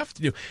 therefore I have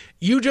to do.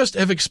 You just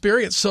have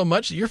experienced so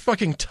much that you're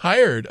fucking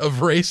tired of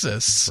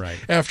racists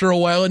after a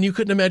while, and you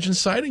couldn't imagine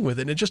siding with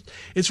it. And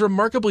it's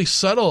remarkably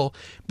subtle,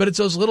 but it's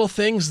those little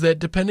things that,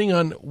 depending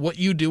on what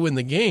you do in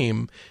the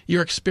game,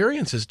 your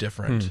experience is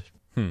different.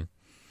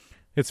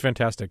 It's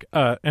fantastic.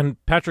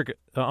 And Patrick,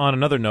 on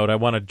another note, I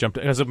want to jump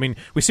to, because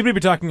we seem to be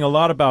talking a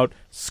lot about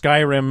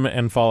Skyrim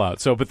and Fallout.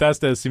 So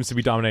Bethesda seems to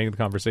be dominating the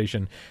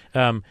conversation.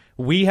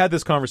 We had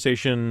this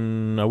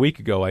conversation a week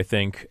ago, I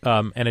think,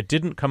 and it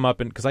didn't come up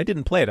because I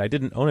didn't play it. I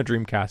didn't own a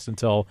Dreamcast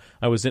until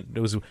it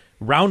was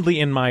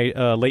roundly in my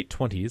late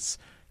 20s,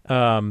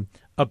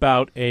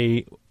 about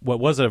what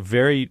was a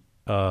very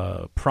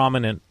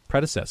prominent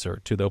predecessor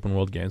to the open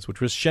world games,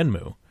 which was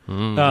Shenmue.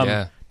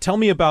 Tell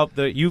me about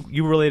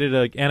you related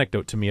an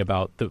anecdote to me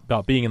about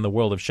being in the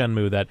world of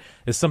Shenmue that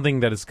is something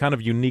that is kind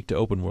of unique to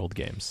open world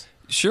games.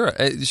 Sure.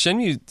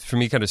 Shenmue, for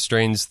me, kind of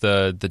strains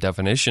the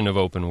definition of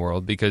open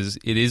world, because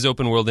it is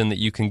open world in that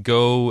you can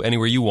go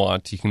anywhere you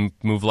want. You can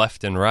move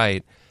left and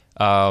right.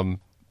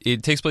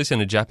 It takes place in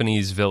a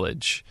Japanese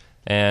village,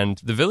 and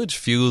the village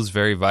feels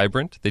very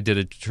vibrant. They did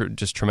a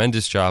just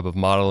tremendous job of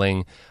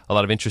modeling a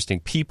lot of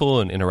interesting people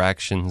and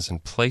interactions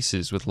and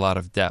places with a lot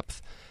of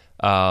depth.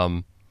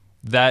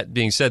 That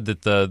being said,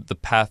 that the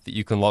path that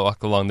you can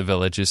walk along the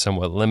village is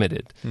somewhat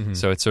limited,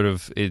 so it's sort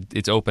of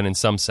it's open in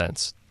some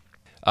sense.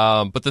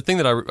 But the thing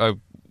that I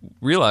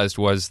realized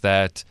was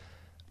that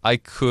I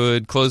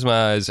could close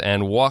my eyes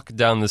and walk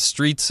down the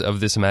streets of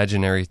this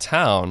imaginary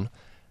town,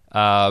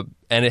 and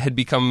it had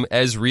become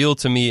as real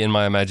to me in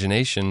my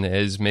imagination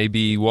as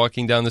maybe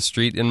walking down the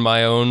street in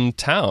my own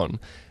town.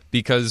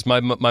 Because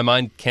my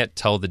mind can't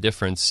tell the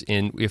difference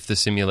in if the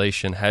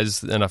simulation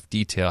has enough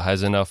detail,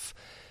 has enough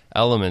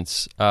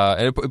elements,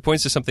 and it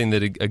points to something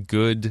that a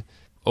good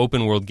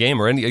open world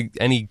game, or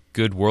any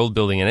good world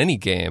building in any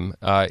game,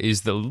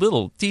 is the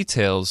little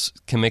details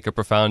can make a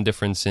profound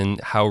difference in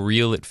how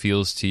real it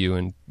feels to you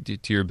and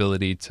to your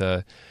ability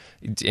to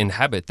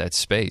inhabit that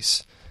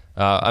space.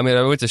 I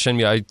went to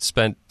Shenmue. I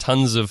spent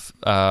tons of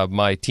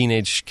my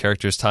teenage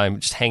character's time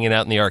just hanging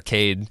out in the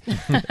arcade,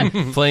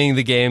 playing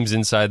the games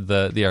inside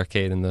the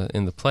arcade in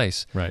the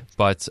place. Right.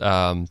 But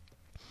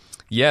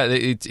Yeah,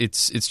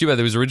 it's too bad.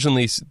 There was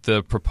originally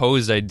the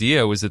proposed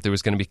idea was that there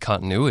was going to be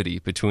continuity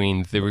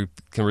between they were going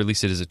to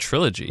release it as a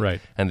trilogy, Right.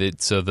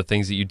 And so the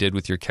things that you did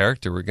with your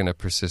character were going to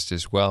persist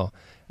as well.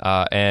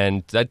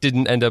 And that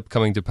didn't end up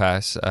coming to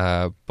pass,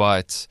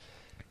 but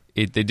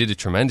they did a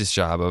tremendous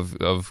job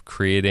of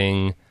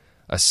creating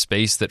a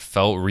space that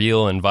felt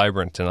real and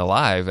vibrant and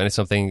alive. And it's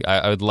something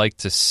I would like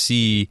to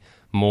see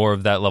more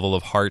of that level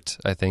of heart,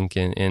 I think,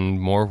 in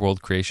more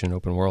world creation,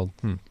 open world.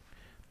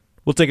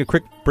 We'll take a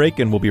quick break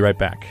and we'll be right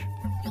back.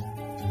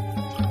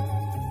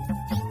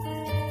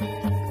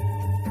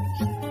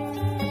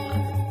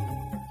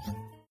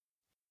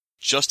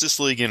 Justice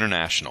League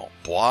International,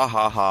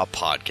 Bwahaha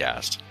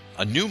Podcast,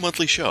 a new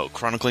monthly show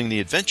chronicling the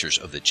adventures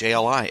of the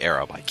JLI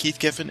era by Keith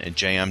Giffen and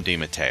J.M.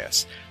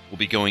 DeMatteis. We'll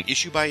be going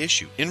issue by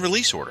issue in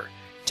release order,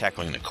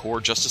 tackling the core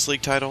Justice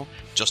League title,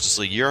 Justice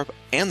League Europe,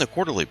 and the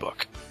quarterly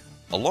book.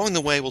 Along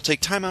the way, we'll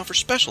take time out for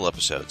special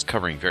episodes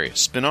covering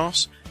various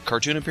spin-offs,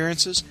 cartoon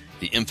appearances,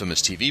 the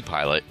infamous TV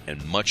pilot,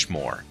 and much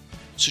more.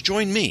 So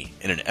join me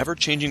in an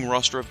ever-changing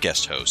roster of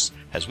guest hosts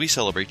as we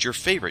celebrate your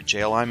favorite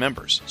JLI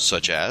members,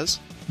 such as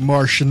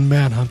Martian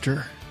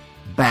Manhunter,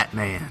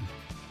 Batman,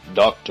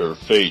 Dr.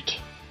 Fate,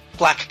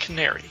 Black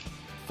Canary,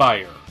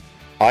 Fire,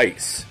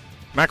 Ice,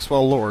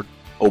 Maxwell Lord,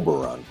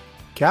 Oberon,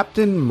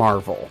 Captain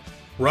Marvel,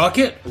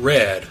 Rocket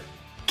Red,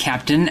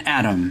 Captain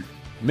Atom,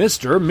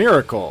 Mr.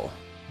 Miracle,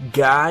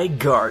 Guy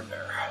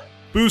Gardner,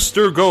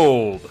 Booster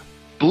Gold,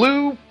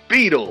 Blue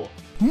Beetle,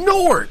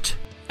 Nort,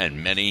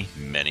 and many,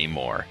 many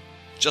more.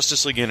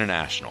 Justice League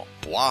International,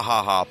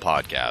 Bwahaha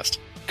Podcast,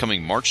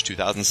 coming March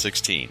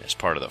 2016 as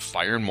part of the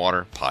Fire and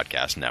Water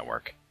Podcast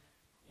Network.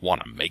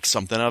 Want to make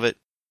something of it?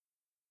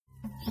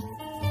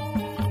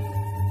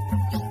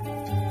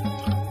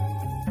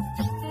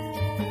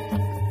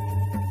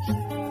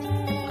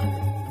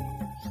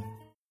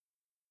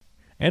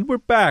 And we're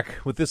back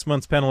with this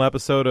month's panel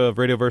episode of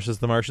Radio vs.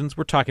 the Martians.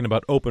 We're talking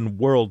about open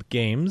world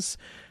games.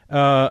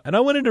 And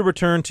I wanted to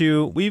return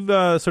to, we've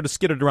sort of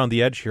skidded around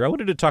the edge here. I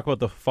wanted to talk about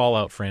the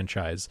Fallout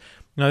franchise.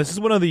 Now, this is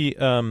one of the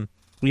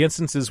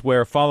instances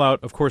where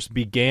Fallout, of course,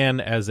 began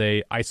as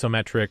a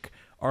isometric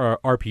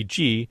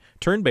RPG,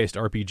 turn-based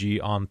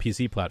RPG on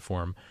PC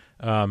platform.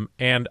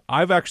 And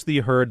I've actually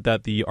heard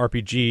that the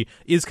RPG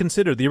is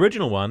considered, the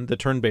original one, the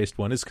turn-based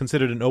one, is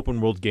considered an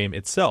open world game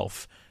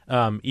itself,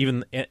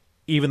 even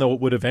though it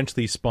would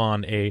eventually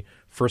spawn a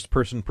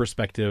first-person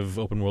perspective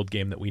open-world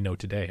game that we know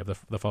today of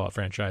the Fallout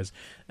franchise.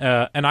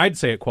 And I'd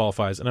say it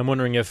qualifies, and I'm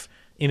wondering if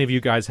any of you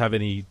guys have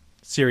any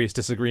serious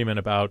disagreement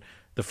about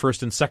the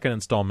first and second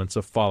installments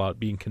of Fallout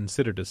being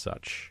considered as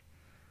such.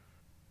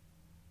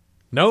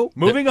 No?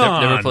 Moving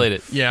on. Never played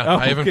it. Yeah,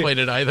 I haven't played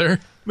it either. I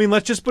mean,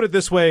 let's just put it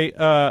this way.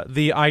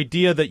 The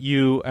idea that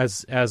you,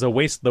 as the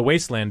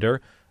Wastelander,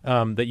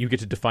 that you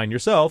get to define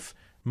yourself,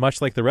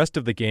 much like the rest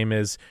of the game,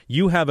 is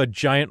you have a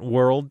giant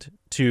world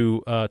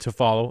to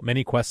follow,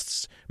 many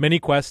quests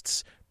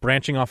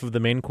branching off of the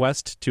main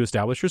quest to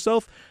establish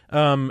yourself,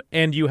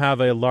 and you have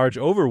a large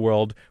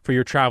overworld for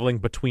your traveling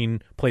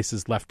between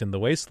places left in the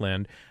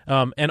wasteland,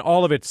 and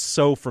all of it's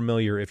so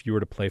familiar if you were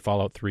to play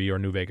Fallout 3 or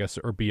New Vegas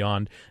or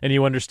beyond, and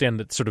you understand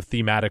that sort of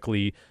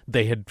thematically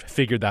they had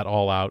figured that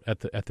all out at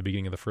the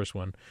beginning of the first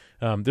one.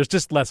 There's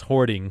just less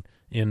hoarding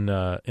in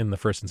the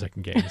first and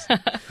second games.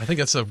 I think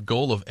that's a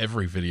goal of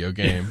every video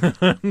game.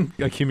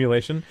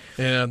 Accumulation.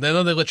 And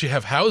then they let you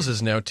have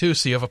houses now, too,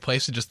 so you have a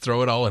place to just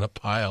throw it all in a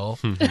pile.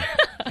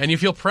 And you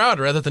feel proud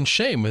rather than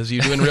shame, as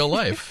you do in real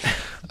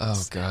life.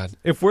 Oh, God.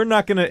 If we're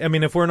not going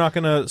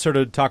to sort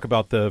of talk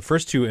about the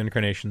first two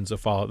incarnations of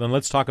Fallout, then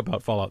let's talk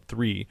about Fallout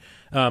 3.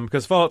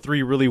 Because Fallout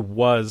 3 really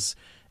was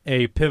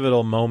a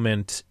pivotal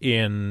moment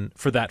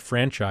for that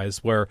franchise,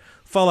 where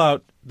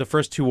Fallout, the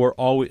first two,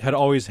 had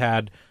always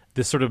had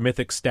this sort of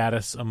mythic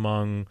status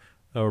among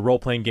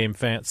role-playing game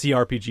fans,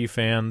 CRPG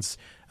fans,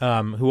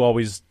 who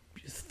always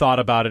thought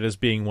about it as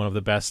being one of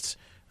the best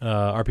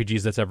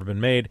RPGs that's ever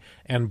been made,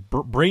 and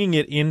bringing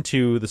it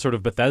into the sort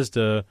of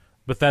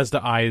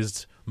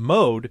Bethesda-ized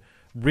mode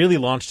really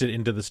launched it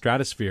into the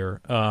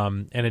stratosphere,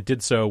 and it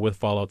did so with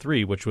Fallout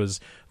 3, which was,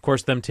 of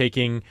course, them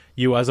taking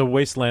you as a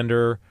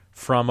Wastelander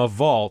from a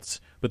vault,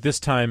 but this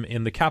time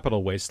in the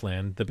capital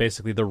wasteland,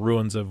 basically the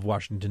ruins of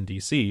Washington,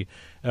 D.C.,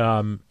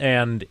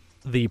 and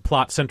the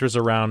plot centers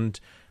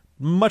around,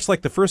 much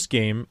like the first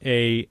game,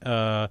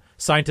 a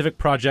scientific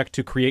project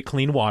to create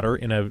clean water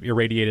in an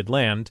irradiated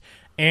land,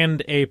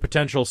 and a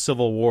potential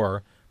civil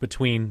war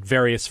between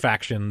various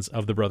factions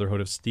of the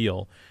Brotherhood of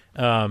Steel.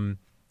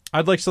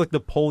 I'd like to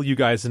poll you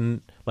guys,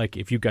 and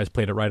if you guys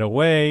played it right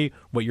away,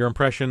 what your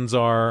impressions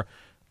are.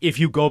 If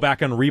you go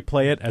back and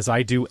replay it, as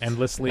I do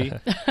endlessly.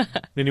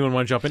 Anyone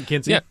want to jump in?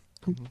 Kinsey? Yeah.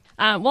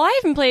 Well, I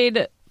haven't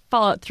played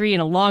Fallout 3 in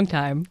a long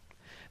time,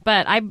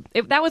 but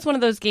that was one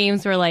of those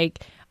games where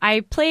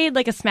I played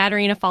a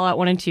smattering of Fallout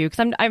 1 and 2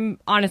 because I'm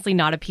honestly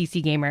not a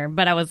PC gamer,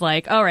 but I was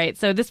like, all right,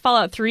 so this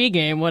Fallout 3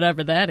 game,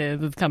 whatever that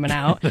is coming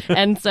out,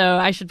 and so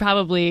I should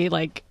probably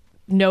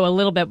know a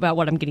little bit about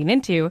what I'm getting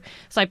into.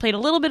 So I played a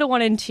little bit of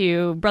 1 and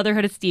 2,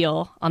 Brotherhood of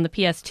Steel on the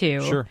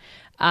PS2. Sure.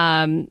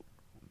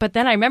 But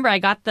then I remember I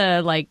got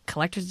the like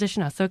collector's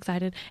edition. I was so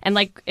excited. And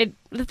like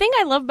the thing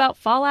I love about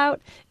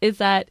Fallout is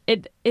that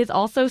it is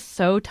also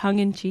so tongue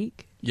in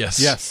cheek.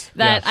 Yes.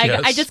 That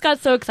yes. I just got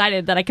so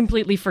excited that I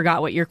completely forgot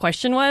what your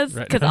question was.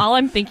 Because all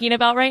I'm thinking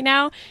about right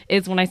now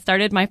is when I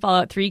started my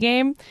Fallout 3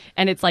 game,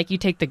 and it's like you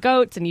take the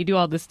goats and you do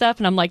all this stuff,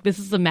 and I'm like, this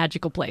is a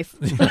magical place.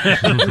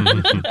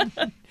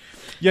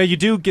 Yeah, you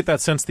do get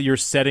that sense that you're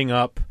setting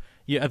up.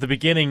 At the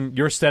beginning,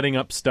 you're setting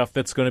up stuff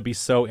that's going to be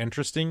so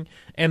interesting,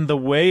 and the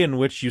way in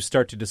which you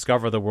start to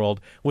discover the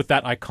world with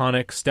that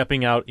iconic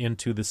stepping out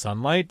into the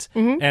sunlight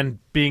and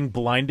being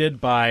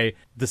blinded by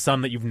the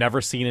sun that you've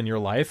never seen in your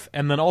life,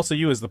 and then also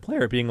you as the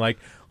player being like,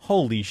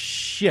 holy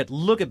shit,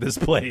 look at this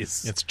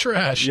place. It's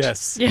trashed.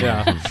 Yes.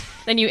 Yeah.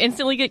 Then you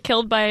instantly get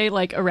killed by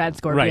like a rad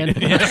scorpion. Right.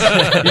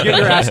 You get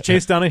your ass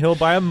chased down a hill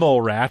by a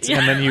mole rat,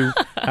 and then you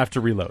have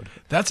to reload.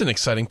 That's an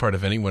exciting part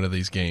of any one of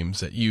these games,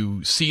 that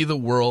you see the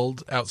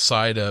world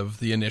outside of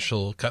the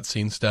initial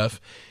cutscene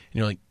stuff, and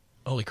you're like,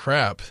 holy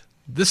crap,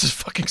 this is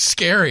fucking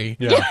scary.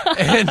 Yeah.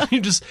 And you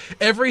just,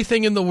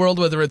 everything in the world,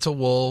 whether it's a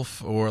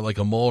wolf or like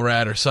a mole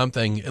rat or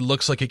something, it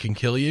looks like it can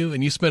kill you,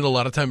 and you spend a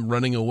lot of time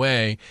running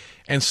away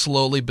and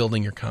slowly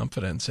building your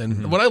confidence.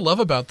 And what I love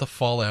about the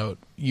Fallout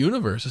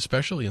universe,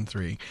 especially in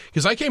 3,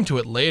 because I came to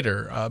it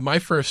later, my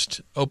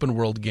first open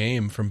world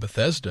game from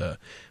Bethesda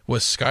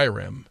was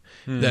Skyrim.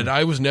 That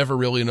I was never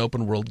really an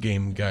open world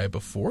game guy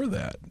before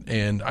that,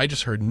 and I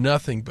just heard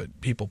nothing but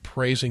people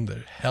praising the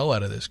hell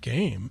out of this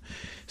game.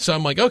 So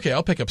I'm like, okay,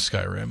 I'll pick up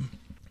Skyrim.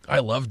 I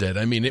loved it.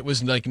 I mean, it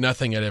was like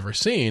nothing I'd ever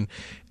seen,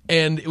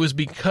 and it was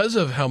because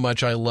of how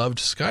much I loved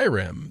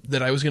Skyrim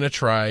that I was going to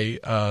try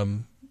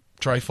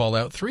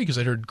Fallout 3, because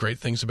I'd heard great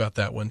things about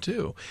that one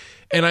too,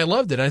 and I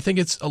loved it. I think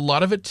it's a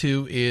lot of it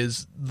too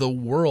is the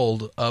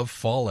world of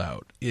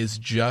Fallout is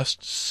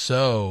just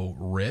so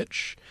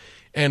rich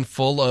and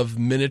full of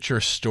miniature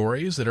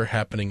stories that are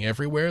happening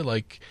everywhere.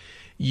 Like,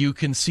 you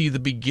can see the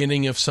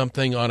beginning of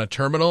something on a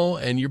terminal,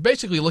 and you're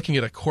basically looking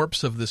at a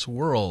corpse of this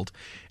world.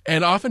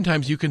 And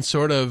oftentimes you can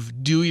sort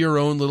of do your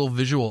own little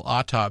visual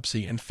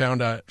autopsy and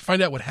find out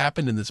what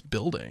happened in this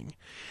building.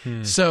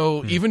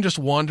 So even just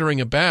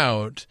wandering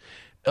about,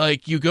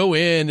 like, you go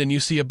in and you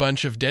see a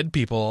bunch of dead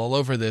people all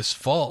over this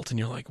vault, and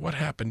you're like, what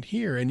happened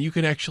here? And you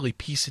can actually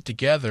piece it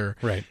together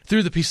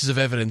through the pieces of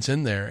evidence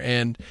in there.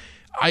 And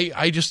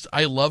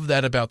I love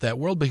that about that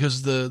world,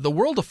 because the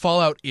world of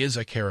Fallout is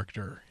a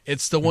character.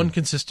 It's the one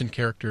consistent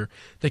character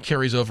that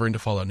carries over into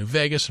Fallout New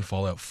Vegas and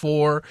Fallout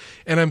 4.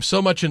 And I'm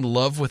so much in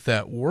love with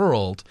that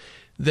world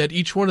that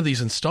each one of these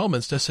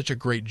installments does such a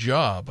great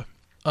job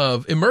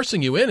of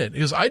immersing you in it,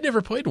 because I'd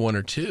never played 1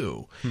 or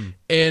 2.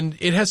 And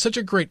it has such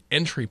a great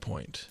entry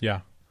point.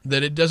 Yeah.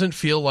 That it doesn't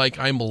feel like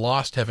I'm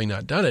lost having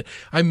not done it.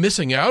 I'm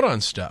missing out on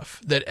stuff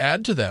that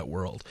add to that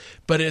world,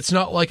 but it's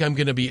not like I'm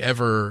going to be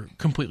ever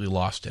completely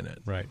lost in it.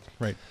 Right.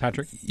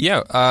 Patrick?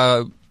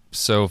 Yeah,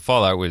 so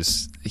Fallout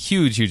was a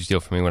huge, huge deal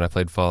for me when I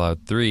played Fallout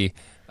 3,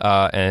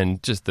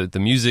 and just the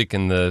music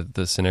and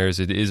the scenarios,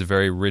 it is a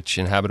very rich,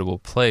 inhabitable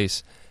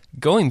place.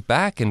 Going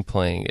back and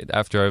playing it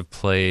after I've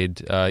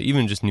played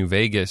even just New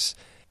Vegas,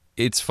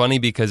 it's funny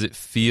because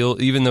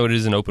even though it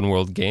is an open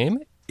world game,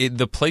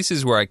 the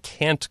places where I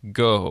can't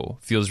go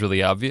feels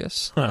really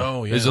obvious.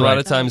 Oh, yeah. There's a lot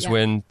of times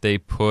when they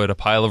put a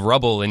pile of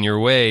rubble in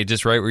your way,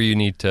 just right where you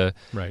need to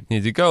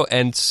go.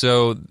 And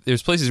so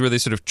there's places where they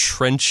sort of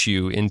trench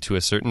you into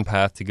a certain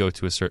path to go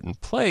to a certain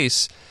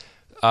place,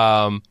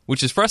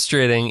 which is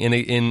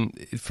frustrating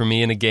for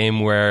me in a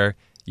game where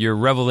you're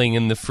reveling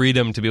in the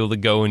freedom to be able to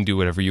go and do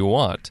whatever you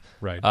want.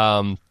 Right.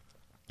 One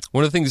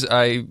of the things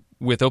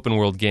with open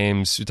world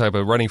games, you talk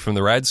about running from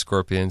the rad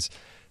scorpions,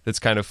 that's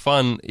kind of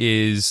fun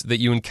is that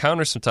you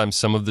encounter sometimes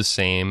some of the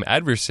same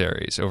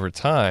adversaries over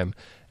time.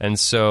 And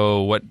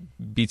so what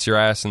beats your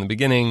ass in the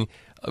beginning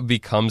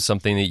becomes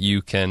something that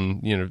you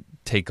can,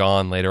 take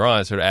on later on.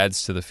 It sort of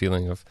adds to the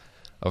feeling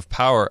of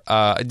power.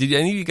 Did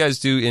any of you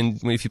guys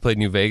if you played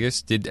New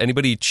Vegas, did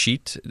anybody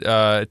cheat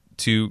run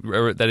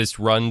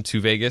to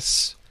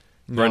Vegas?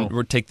 No.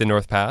 Or take the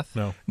North Path?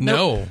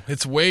 No,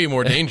 it's way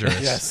more dangerous.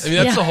 Yes. I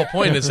mean, that's the whole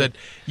point, is that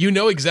you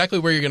know exactly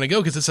where you're going to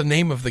go because it's the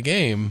name of the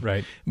game.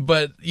 Right.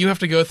 But you have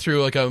to go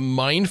through like a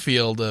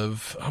minefield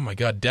of, oh my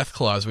God, death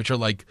claws, which are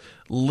like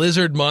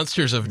lizard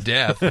monsters of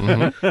death.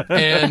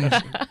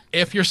 And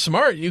if you're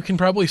smart, you can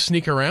probably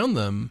sneak around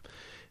them.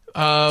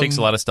 Takes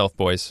a lot of stealth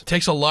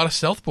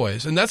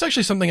boys. And that's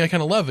actually something I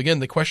kind of love. Again,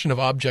 the question of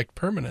object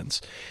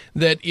permanence.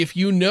 That if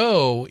you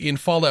know in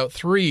Fallout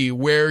 3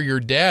 where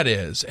your dad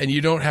is and you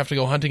don't have to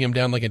go hunting him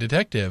down like a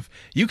detective,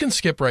 you can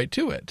skip right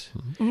to it.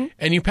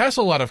 And you pass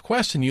a lot of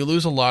quests and you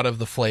lose a lot of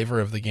the flavor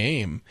of the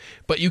game.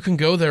 But you can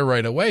go there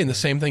right away. And the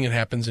same thing that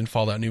happens in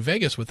Fallout New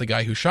Vegas with the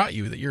guy who shot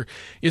you.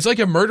 It's like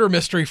a murder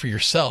mystery for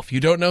yourself. You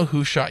don't know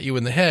who shot you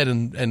in the head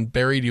and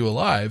buried you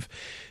alive.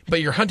 But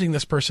you're hunting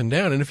this person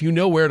down, and if you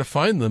know where to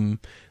find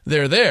them,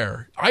 they're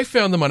there. I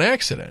found them on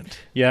accident.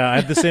 Yeah, I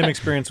had the same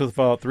experience with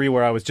Fallout 3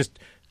 where I was just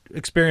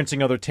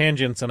experiencing other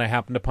tangents, and I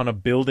happened upon a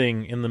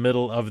building in the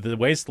middle of the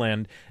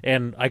wasteland,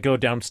 and I go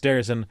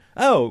downstairs, and,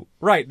 oh,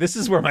 right, this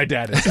is where my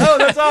dad is. Oh,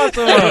 that's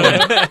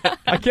awesome!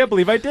 I can't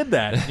believe I did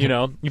that. You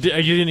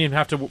didn't even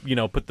have to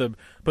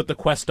put the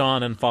quest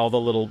on and follow the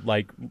little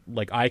like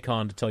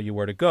icon to tell you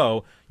where to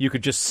go. You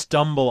could just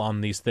stumble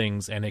on these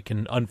things and it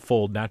can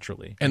unfold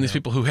naturally. And these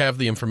people who have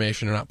the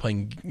information are not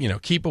playing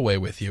keep away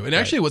with you. And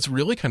actually, what's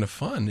really kind of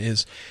fun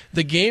is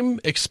the game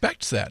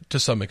expects that to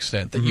some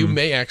extent, that you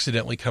may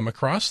accidentally come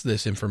across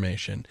this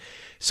information.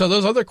 So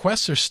those other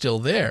quests are still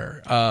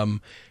there.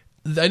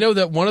 I know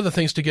that one of the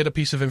things to get a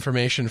piece of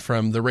information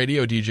from the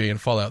radio DJ in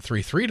Fallout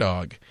 3 Three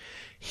Dog,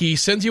 he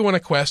sends you on a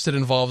quest that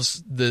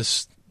involves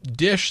this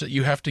dish that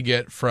you have to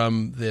get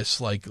from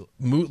this like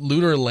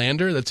lunar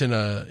lander that's in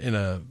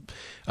a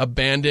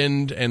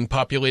abandoned and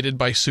populated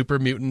by super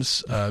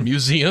mutants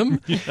museum.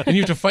 And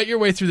you have to fight your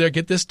way through there,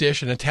 get this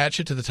dish, and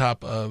attach it to the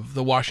top of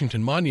the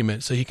Washington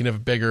Monument so he can have a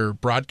bigger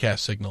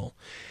broadcast signal.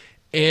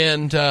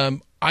 And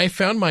I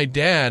found my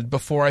dad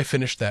before I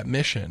finished that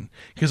mission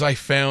because I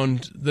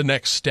found the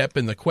next step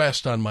in the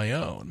quest on my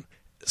own.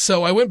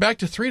 So I went back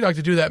to Three Dog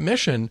to do that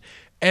mission,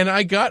 and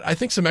I got, I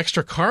think, some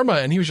extra karma,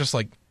 and he was just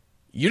like,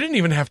 you didn't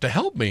even have to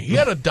help me. He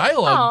had a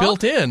dialogue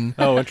built in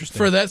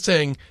for that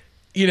saying,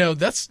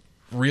 that's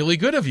really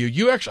good of you.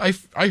 You actually,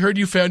 I heard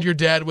you found your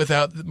dad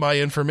without my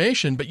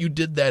information, but you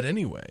did that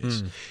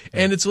anyways.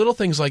 And it's little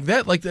things like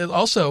that. Like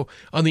also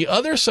on the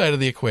other side of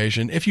the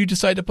equation, if you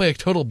decide to play a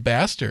total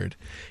bastard,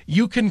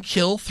 you can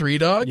kill Three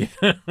Dog,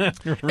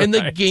 and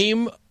the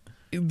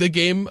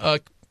game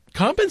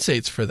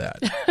compensates for that.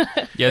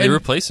 They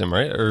replace him,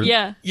 right?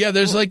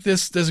 There's like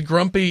this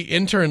grumpy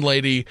intern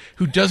lady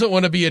who doesn't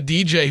want to be a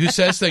DJ who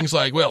says things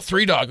like, well,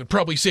 Three Dog would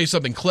probably say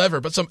something clever,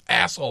 but some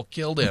asshole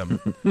killed him.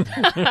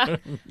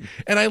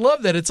 And I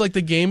love that. It's like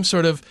the game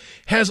sort of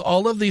has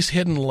all of these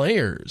hidden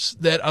layers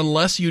that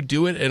unless you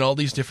do it in all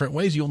these different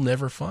ways, you'll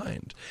never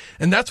find.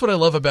 And that's what I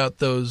love about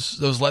those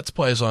Let's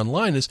Plays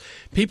online is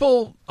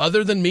people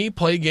other than me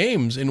play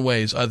games in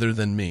ways other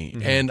than me.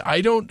 And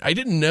I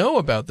didn't know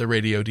about the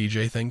radio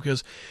DJ thing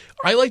because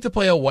I like to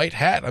play a white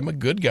hat. I'm a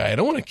good guy. I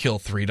don't want to kill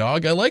Three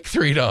Dog. I like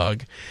Three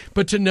Dog.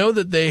 But to know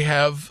that they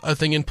have a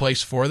thing in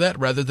place for that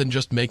rather than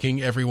just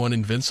making everyone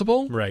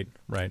invincible. Right.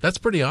 That's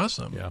pretty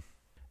awesome. Yeah.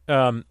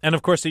 And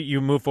of course,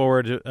 you move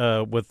forward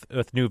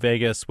with New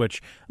Vegas,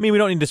 which, I mean, we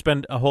don't need to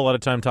spend a whole lot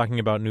of time talking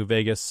about New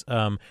Vegas,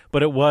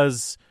 but it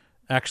was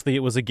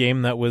a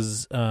game that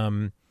was,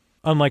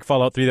 unlike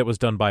Fallout 3 that was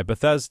done by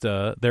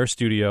Bethesda, their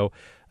studio,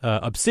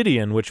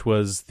 Obsidian, which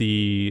was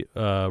the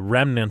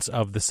remnants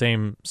of the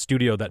same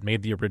studio that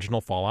made the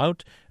original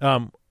Fallout,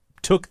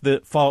 took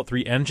the Fallout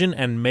 3 engine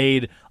and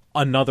made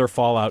another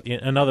Fallout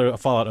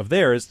of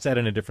theirs set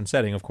in a different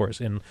setting, of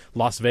course, in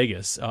Las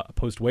Vegas,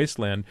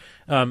 post-Wasteland.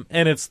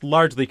 And it's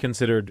largely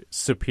considered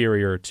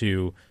superior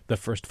to the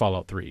first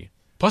Fallout 3.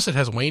 Plus, it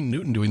has Wayne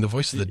Newton doing the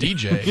voice of the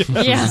DJ,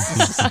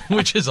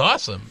 which is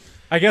awesome.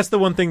 I guess the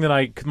one thing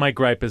that my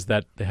gripe is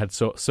that they had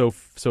so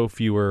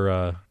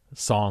fewer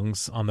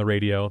songs on the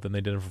radio than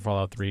they did for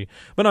Fallout 3.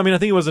 But I mean, I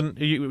think it wasn't.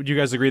 You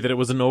guys agree that it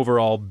was an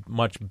overall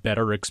much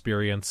better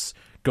experience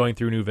going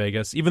through New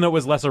Vegas, even though it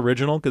was less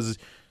original because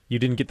you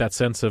didn't get that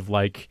sense of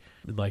like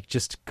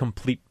just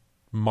complete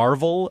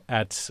marvel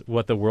at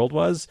what the world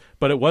was.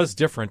 But it was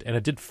different, and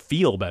it did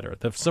feel better.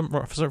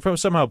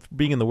 Somehow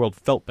being in the world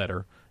felt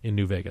better in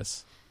New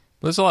Vegas.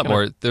 There's a lot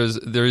more.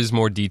 There is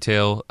more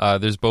detail.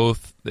 There's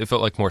both. It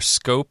felt like more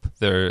scope.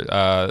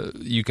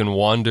 You can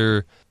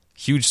wander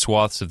huge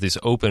swaths of this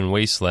open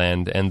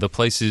wasteland, and the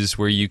places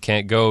where you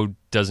can't go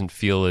doesn't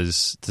feel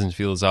as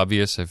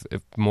obvious. If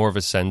more of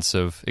a sense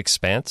of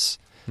expanse.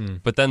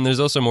 But then there's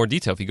also more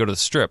detail. If you go to the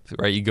Strip,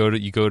 right? You go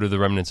to the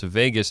remnants of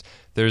Vegas.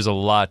 There's a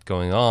lot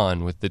going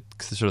on with the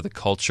sort of the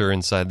culture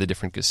inside the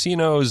different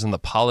casinos and the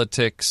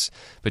politics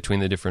between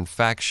the different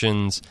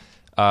factions.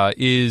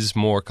 Is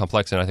more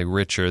complex and I think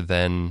richer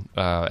than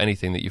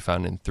anything that you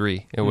found in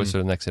 3. It was sort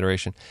of the next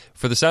iteration.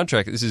 For the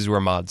soundtrack, this is where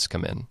mods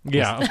come in.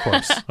 Yeah, of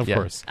course. Of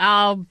course.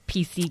 Oh,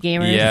 PC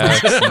gamers.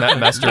 Yeah,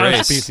 Master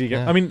Race. PC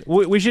game. I mean,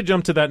 we should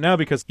jump to that now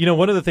because,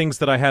 one of the things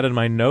that I had in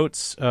my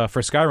notes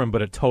for Skyrim,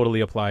 but it totally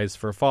applies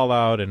for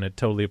Fallout and it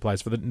totally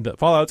applies for the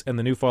Fallouts and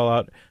the new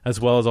Fallout, as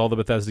well as all the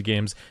Bethesda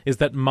games, is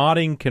that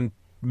modding can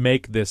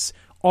make this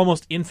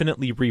almost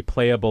infinitely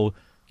replayable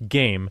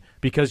game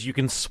because you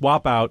can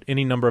swap out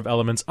any number of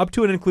elements up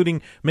to and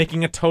including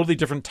making a totally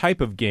different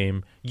type of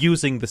game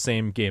using the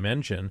same game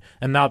engine.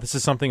 And now this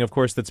is something, of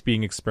course, that's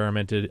being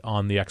experimented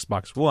on the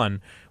Xbox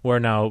One, where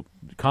now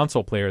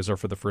console players are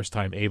for the first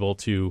time able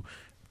to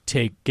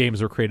take games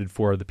that were created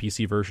for the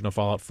PC version of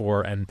Fallout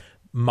 4 and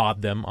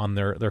mod them on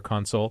their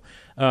console.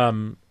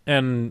 And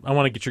I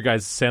want to get your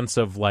guys' sense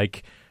of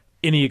like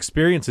any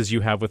experiences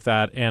you have with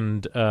that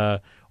and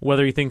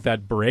whether you think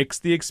that breaks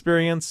the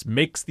experience,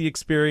 makes the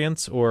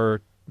experience,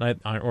 or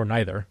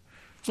neither.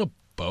 Well,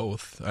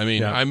 both. I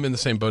mean, I'm in the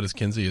same boat as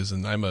Kinsey is,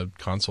 and I'm a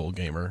console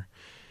gamer.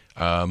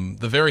 The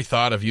very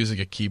thought of using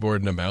a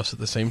keyboard and a mouse at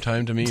the same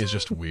time to me is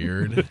just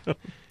weird.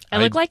 I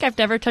look like I've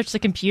never touched a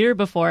computer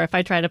before if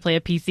I try to play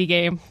a PC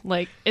game.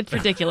 Like, it's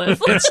ridiculous.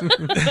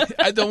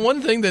 The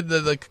one thing that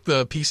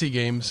the PC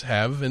games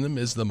have in them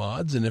is the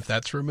mods, and if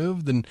that's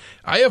removed, then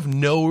I have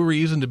no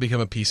reason to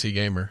become a PC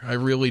gamer. I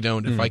really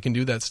don't, if I can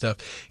do that stuff.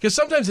 Because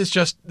sometimes it's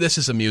just, this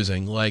is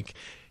amusing. Like,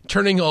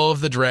 turning all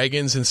of the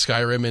dragons in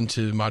Skyrim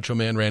into Macho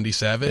Man Randy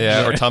Savage.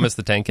 Yeah, or Thomas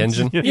the Tank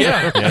Engine.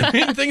 Yeah. I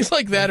mean, things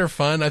like that are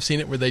fun. I've seen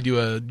it where they do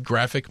a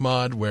graphic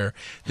mod where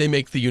they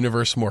make the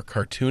universe more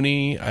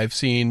cartoony. I've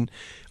seen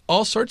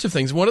all sorts of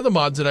things. One of the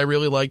mods that I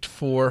really liked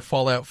for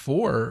Fallout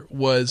 4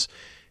 was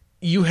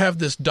you have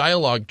this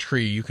dialogue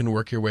tree you can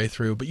work your way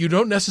through, but you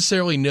don't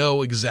necessarily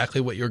know exactly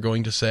what you're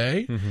going to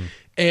say. Mm-hmm.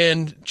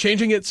 And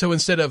changing it so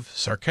instead of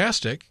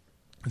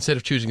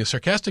choosing a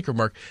sarcastic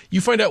remark,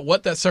 you find out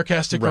what that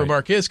sarcastic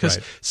remark is. Because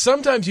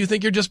sometimes you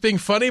think you're just being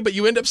funny, but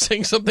you end up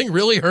saying something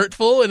really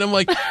hurtful. And I'm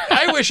like,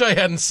 I wish I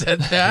hadn't said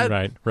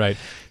that. Right.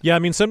 Yeah, I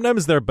mean,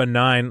 sometimes they're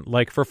benign.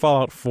 Like for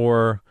Fallout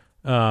 4,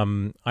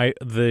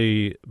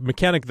 the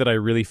mechanic that I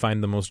really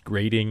find the most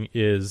grating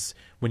is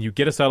when you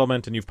get a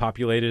settlement and you've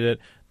populated it,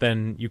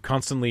 then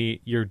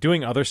you're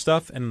doing other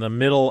stuff, and in the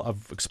middle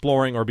of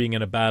exploring or being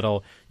in a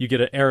battle, you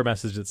get an error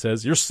message that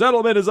says, your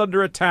settlement is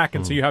under attack.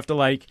 And so you have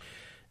to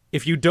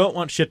if you don't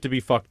want shit to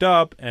be fucked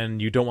up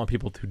and you don't want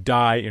people to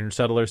die and your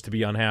settlers to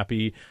be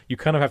unhappy, you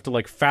kind of have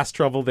to fast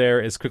travel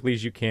there as quickly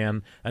as you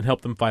can and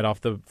help them fight off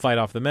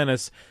the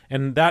menace.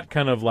 And that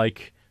kind of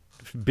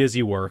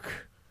busy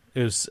work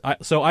is.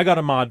 So I got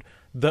a mod.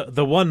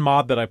 The one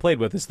mod that I played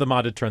with is the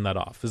mod to turn that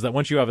off. Is that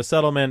once you have a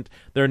settlement,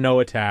 there are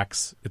no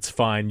attacks. It's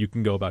fine. You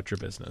can go about your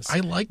business. I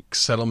like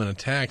settlement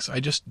attacks.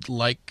 I just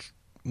like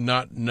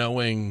not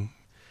knowing.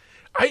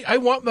 I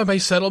want my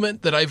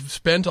settlement that I've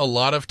spent a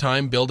lot of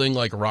time building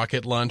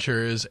rocket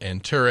launchers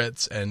and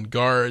turrets and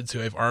guards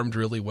who I've armed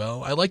really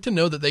well. I like to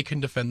know that they can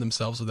defend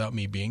themselves without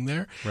me being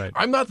there. Right.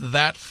 I'm not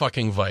that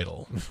fucking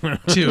vital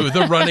to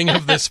the running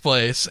of this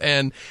place.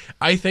 And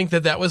I think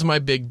that was my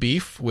big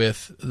beef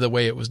with the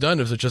way it was done.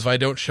 It was just if I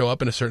don't show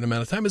up in a certain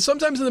amount of time, it's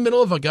sometimes in the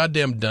middle of a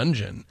goddamn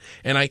dungeon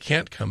and I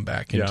can't come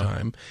back in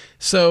time.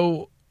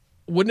 So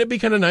wouldn't it be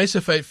kind of nice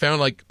if I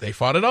found they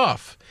fought it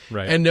off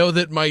and know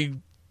that my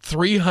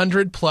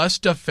 300 plus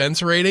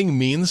defense rating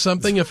means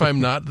something if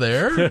I'm not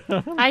there?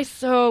 I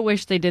so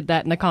wish they did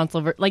that in the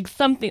console.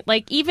 Something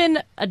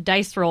even a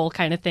dice roll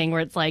kind of thing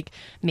where it's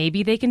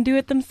maybe they can do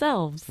it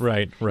themselves.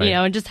 Right.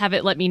 And just have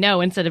it let me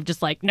know instead of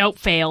just nope,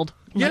 failed.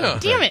 Yeah.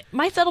 Damn it.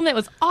 My settlement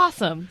was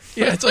awesome.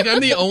 Yeah, it's I'm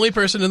the only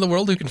person in the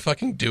world who can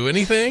fucking do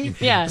anything.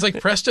 Yeah. It's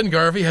Preston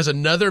Garvey has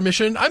another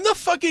mission. I'm the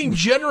fucking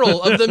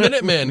general of the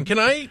Minutemen. Can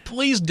I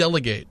please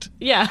delegate?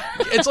 Yeah.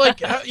 It's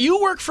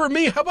you work for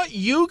me. How about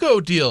you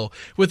go deal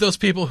with those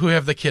people who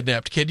have the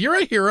kidnapped kid? You're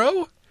a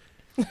hero.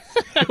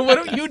 Why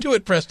don't you do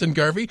it, Preston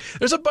Garvey?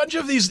 There's a bunch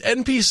of these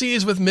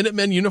NPCs with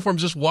Minutemen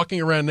uniforms just walking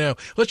around now.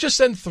 Let's just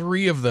send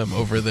 3 of them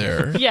over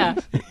there. Yeah.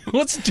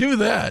 Let's do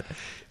that.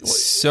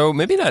 So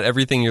maybe not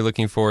everything you're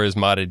looking for is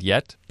modded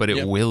yet, but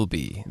it will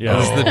be. Yeah.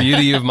 That's the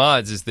beauty of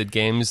mods, is that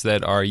games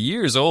that are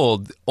years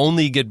old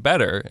only get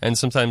better, and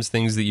sometimes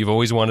things that you've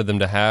always wanted them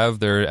to have,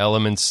 there are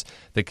elements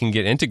that can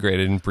get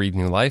integrated and breathe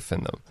new life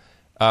in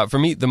them. For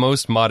me, the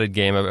most modded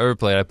game I've ever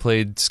played, I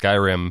played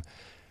Skyrim.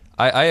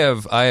 I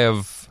have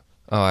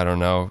I don't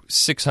know,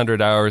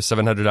 600 hours,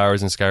 700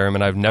 hours in Skyrim,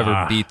 and I've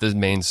never beat the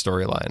main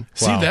storyline.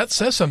 See, that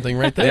says something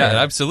right there.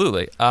 Yeah,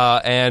 absolutely.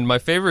 And my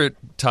favorite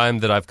time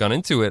that I've gone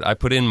into it, I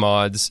put in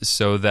mods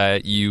so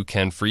that you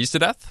can freeze to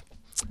death.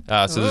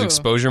 So there's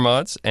exposure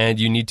mods, and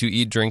you need to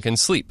eat, drink, and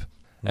sleep.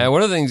 And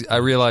one of the things I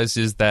realized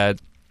is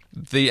that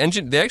they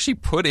actually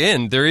put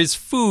in, there is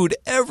food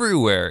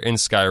everywhere in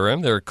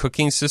Skyrim. There are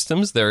cooking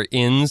systems, there are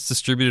inns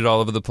distributed all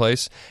over the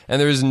place,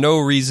 and there is no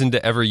reason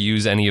to ever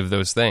use any of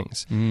those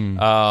things.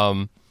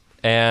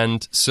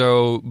 And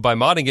so by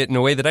modding it in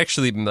a way that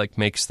actually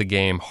makes the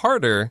game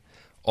harder,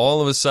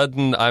 all of a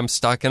sudden I'm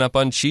stocking up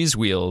on cheese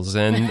wheels,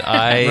 and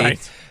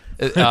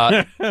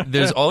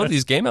there's all of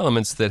these game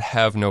elements that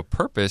have no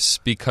purpose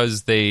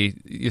because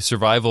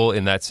survival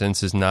in that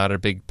sense is not a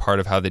big part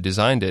of how they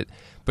designed it.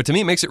 But to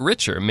me, it makes it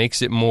richer,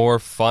 makes it more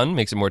fun,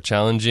 makes it more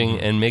challenging,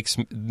 and makes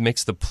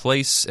the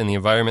place and the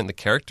environment and the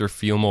character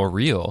feel more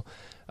real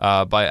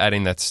by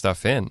adding that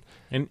stuff in.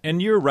 And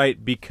you're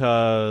right,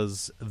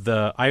 because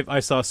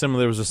I saw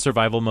there was a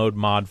survival mode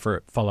mod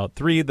for Fallout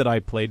 3 that I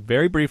played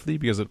very briefly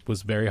because it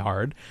was very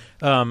hard.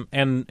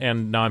 And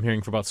now I'm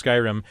hearing about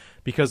Skyrim,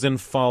 because in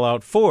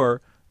Fallout 4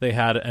 they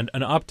had an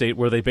update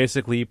where they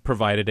basically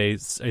provided a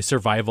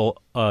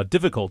survival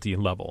difficulty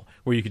level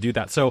where you could do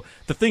that. So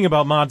the thing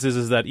about mods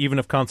is that even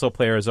if console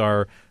players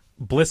are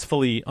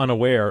blissfully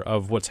unaware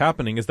of what's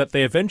happening, is that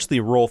they eventually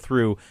roll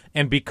through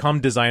and become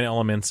design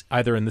elements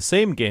either in the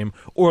same game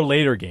or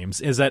later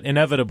games. Is that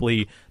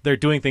inevitably they're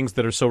doing things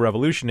that are so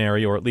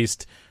revolutionary, or at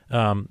least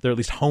they're at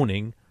least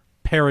honing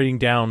paring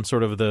down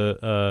sort of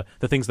the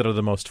things that are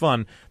the most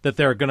fun, that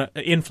they're going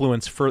to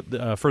influence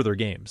further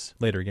games,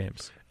 later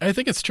games. I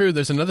think it's true.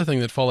 There's another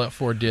thing that Fallout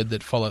 4 did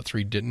that Fallout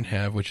 3 didn't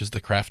have, which is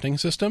the crafting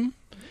system.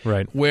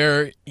 Right.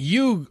 Where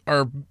you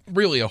are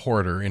really a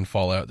hoarder in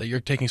Fallout, that you're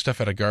taking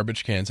stuff out of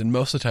garbage cans, and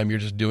most of the time you're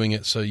just doing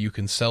it so you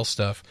can sell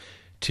stuff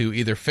to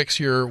either fix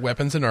your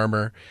weapons and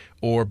armor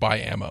or buy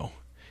ammo.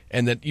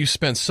 And that you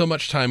spend so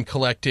much time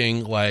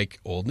collecting, like,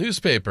 old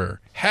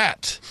newspaper,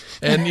 hat,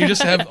 and you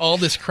just have all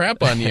this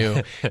crap on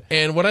you.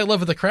 And what I love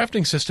with the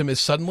crafting system is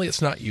suddenly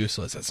it's not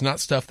useless. It's not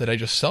stuff that I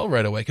just sell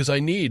right away because I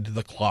need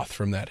the cloth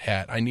from that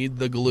hat. I need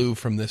the glue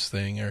from this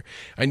thing, or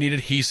I need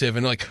adhesive.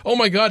 And like, oh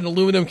my God, an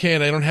aluminum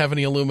can. I don't have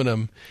any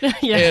aluminum.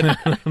 Yeah.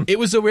 And it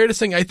was the weirdest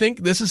thing. I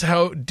think this is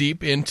how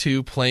deep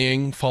into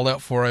playing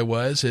Fallout 4 I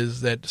was,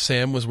 is that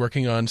Sam was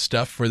working on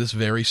stuff for this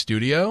very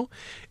studio.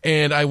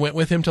 And I went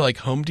with him to like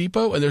Home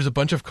Depot, and there's a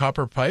bunch of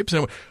copper pipes, and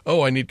I went,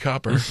 oh, I need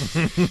copper.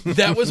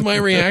 That was my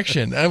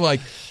reaction. I'm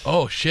like,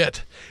 oh,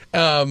 shit.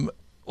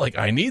 Like,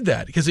 I need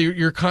that, because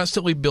you're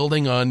constantly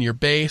building on your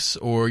base,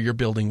 or you're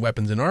building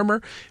weapons and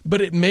armor,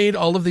 but it made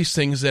all of these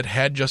things that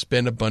had just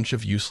been a bunch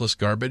of useless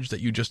garbage that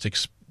you just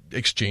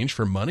exchange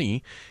for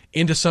money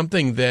into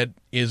something that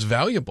is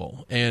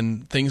valuable,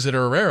 and things that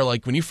are rare.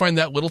 Like when you find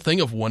that little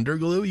thing of Wonder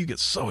Glue, you get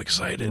so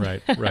excited.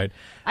 Right.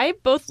 I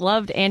both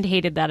loved and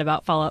hated that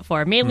about Fallout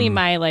 4. Mainly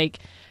my like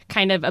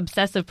kind of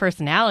obsessive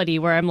personality,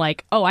 where I'm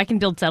like, oh, I can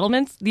build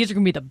settlements. These are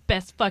going to be the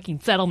best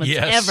fucking settlements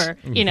ever,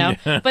 you know?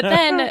 But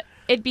then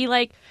it'd be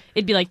like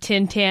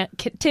tin can,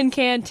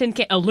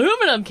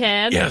 aluminum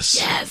can.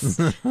 Yes.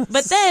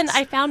 But then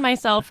I found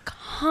myself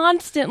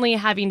constantly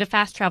having to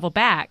fast travel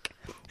back,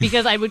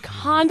 because I would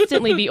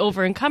constantly be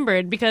over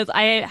encumbered, because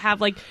I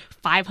have like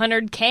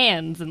 500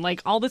 cans and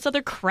like all this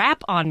other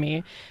crap on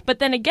me. But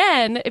then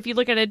again, if you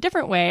look at it a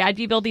different way, I'd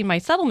be building my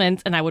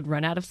settlements and I would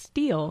run out of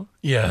steel.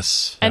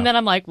 Yes. And then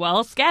I'm like,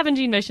 well,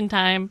 scavenging mission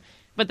time.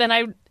 But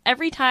then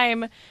every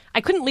time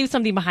I couldn't leave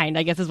something behind,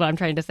 I guess is what I'm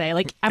trying to say.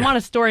 Like, I'm on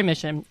a story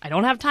mission. I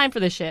don't have time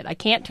for this shit. I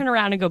can't turn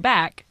around and go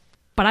back.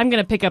 But I'm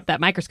going to pick up that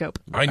microscope.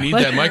 I need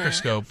that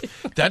microscope.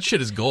 That shit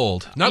is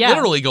gold. Not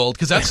literally gold,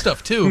 because that's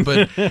stuff too,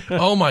 but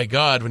oh my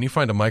God, when you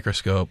find a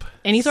microscope.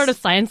 Any sort of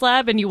science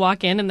lab and you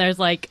walk in and there's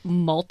like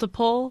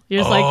multiple,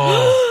 you're just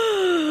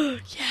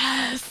like,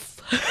 yes.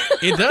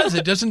 It does.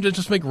 It doesn't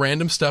just make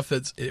random stuff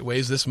it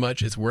weighs this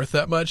much, it's worth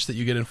that much, that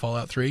you get in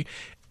Fallout 3.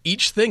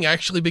 Each thing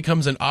actually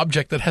becomes an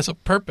object that has a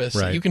purpose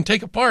that you can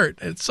take apart.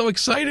 It's so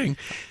exciting.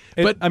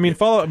 But I mean,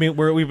 Fallout. I mean,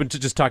 we've been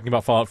just talking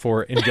about Fallout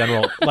 4 in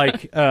general,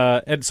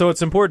 and so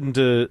it's important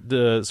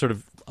to sort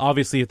of,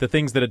 obviously, the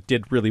things that it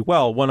did really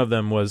well. One of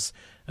them was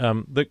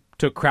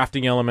took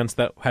crafting elements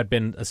that had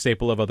been a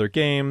staple of other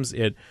games.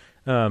 It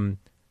kind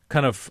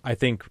of, I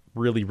think,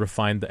 really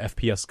refined the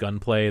FPS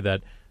gunplay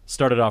that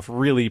started off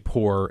really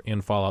poor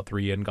in Fallout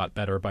 3 and got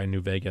better by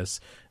New Vegas.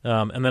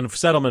 And then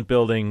settlement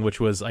building, which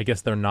was, I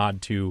guess, their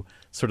nod to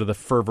sort of the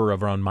fervor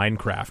of around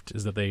Minecraft,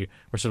 is that they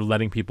were sort of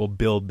letting people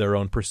build their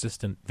own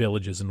persistent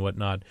villages and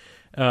whatnot.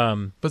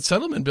 But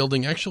settlement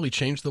building actually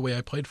changed the way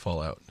I played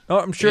Fallout. Oh,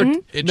 I'm sure.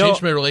 It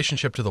changed my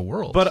relationship to the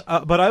world. But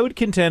I would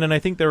contend, and I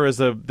think there was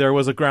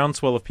a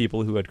groundswell of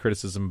people who had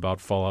criticism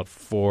about Fallout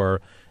 4,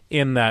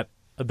 in that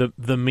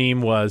the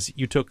meme was,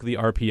 you took the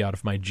RP out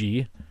of my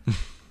G.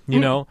 You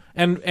know,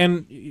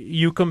 and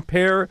you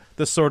compare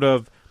the sort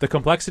of the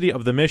complexity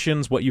of the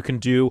missions, what you can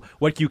do,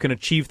 what you can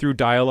achieve through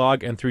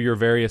dialogue and through your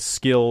various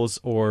skills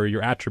or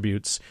your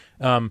attributes,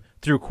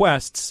 through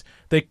quests.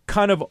 They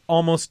kind of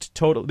almost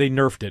they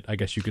nerfed it, I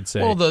guess you could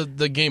say. Well,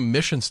 the game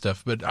mission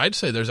stuff, but I'd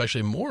say there's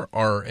actually more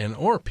R and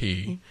or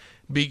P.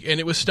 And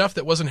it was stuff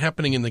that wasn't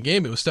happening in the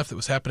game. It was stuff that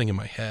was happening in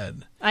my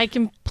head. I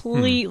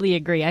completely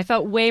agree. I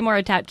felt way more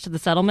attached to the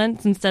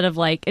settlements, instead of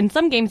like, in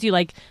some games you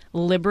like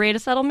liberate a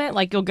settlement.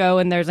 Like you'll go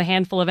and there's a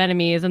handful of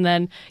enemies and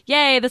then,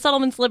 yay, the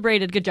settlement's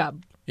liberated. Good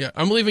job. Yeah,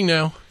 I'm leaving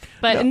now.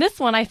 But in this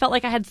one, I felt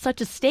like I had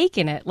such a stake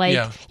in it.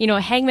 Like, you know,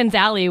 Hangman's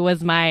Alley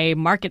was my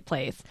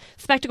marketplace.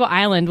 Spectacle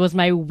Island was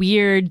my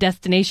weird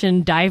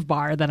destination dive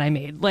bar that I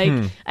made.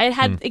 Like,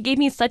 it gave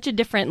me such a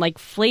different, like,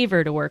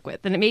 flavor to work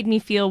with, and it made me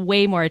feel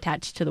way more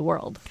attached to the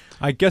world.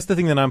 I guess the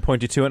thing that I'm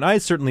pointing to, and I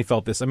certainly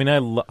felt this. I mean,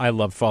 I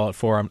love Fallout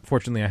 4.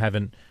 Unfortunately, I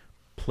haven't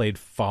played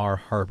Far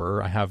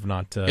Harbor. I have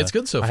not. It's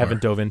good so far. I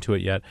haven't dove into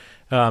it yet.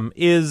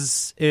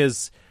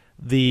 Is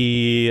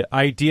the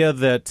idea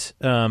that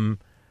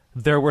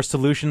there were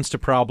solutions to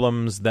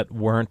problems that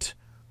weren't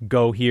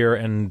go here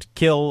and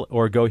kill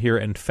or go here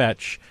and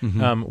fetch.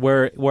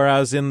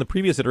 Whereas in the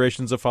previous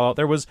iterations of Fallout,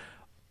 there was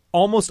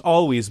almost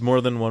always more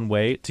than one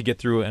way to get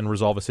through and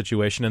resolve a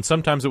situation. And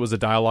sometimes it was a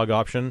dialogue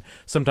option.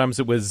 Sometimes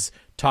it was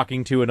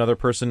talking to another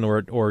person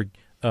or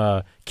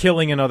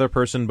killing another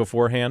person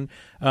beforehand.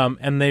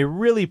 And they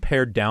really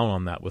pared down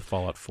on that with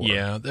Fallout 4.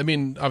 Yeah, I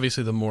mean,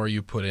 obviously the more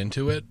you put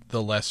into it,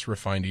 the less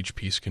refined each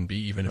piece can be,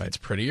 even if it's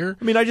prettier.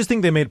 I mean, I just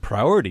think they made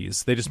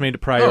priorities. They just made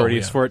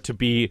priorities for it to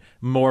be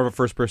more of a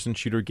first-person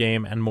shooter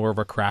game and more of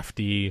a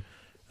crafty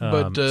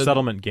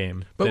settlement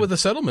game. But with the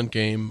settlement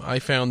game, I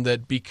found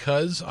that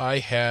because I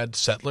had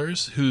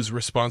settlers whose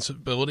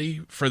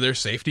responsibility for their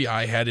safety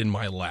I had in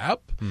my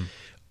lap,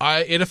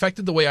 it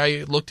affected the way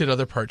I looked at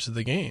other parts of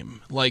the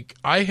game. Like,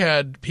 I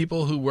had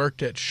people who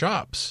worked at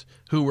shops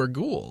who were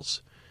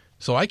ghouls.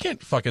 So I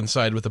can't fucking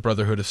side with the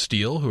Brotherhood of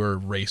Steel, who are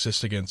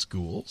racist against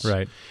ghouls.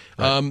 Right.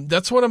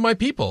 That's one of my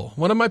people.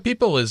 One of my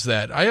people is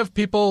that. I have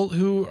people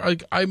who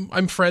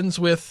I'm friends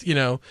with,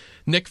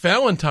 Nick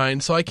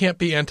Valentine, so I can't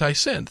be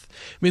anti-synth.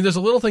 I mean, there's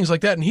little things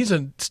like that, and he's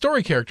a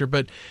story character,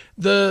 but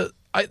the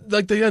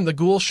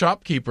ghoul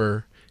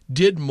shopkeeper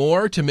did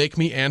more to make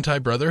me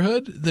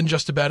anti-Brotherhood than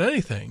just about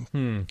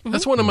anything.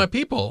 That's one of my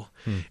people.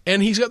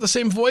 And he's got the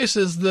same voice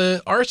as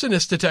the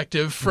arsonist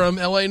detective from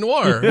L.A.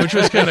 Noire, which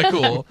was kind of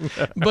cool.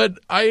 But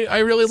I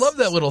really love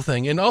that little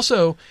thing. And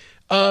also,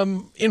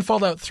 in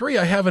Fallout 3,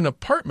 I have an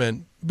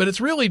apartment, but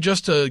it's really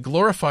just a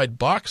glorified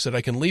box that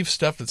I can leave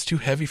stuff that's too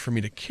heavy for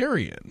me to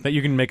carry in. That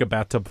you can make a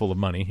bathtub full of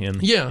money in.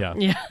 Yeah.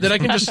 That I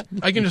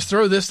can just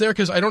throw this there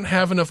because I don't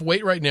have enough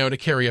weight right now to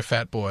carry a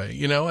fat boy,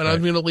 and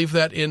I'm going to leave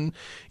that in,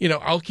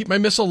 I'll keep my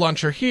missile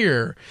launcher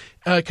here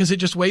because it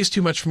just weighs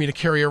too much for me to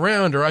carry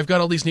around, or I've got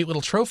all these neat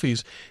little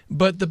trophies.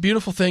 But the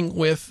beautiful thing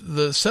with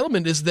the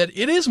settlement is that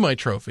it is my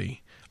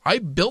trophy. I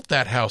built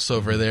that house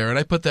over there, and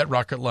I put that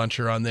rocket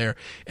launcher on there.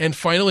 And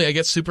finally, I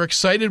get super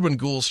excited when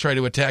ghouls try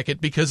to attack it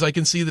because I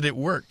can see that it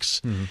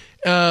works.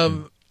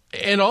 And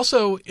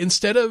also,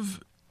 instead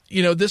of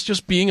this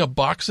just being a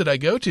box that I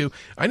go to,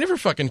 I never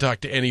fucking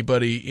talk to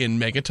anybody in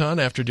Megaton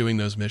after doing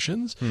those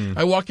missions.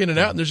 I walk in and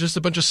out, and there's just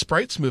a bunch of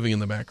sprites moving in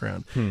the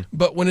background.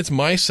 But when it's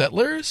my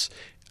settlers,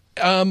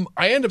 I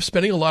end up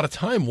spending a lot of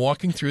time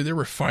walking through there,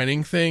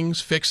 refining things,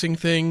 fixing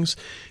things,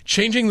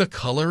 changing the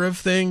color of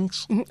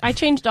things. I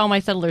changed all my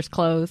settlers'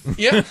 clothes.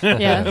 Yeah,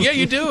 yeah,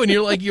 you do. And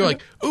you're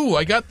like, ooh,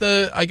 I got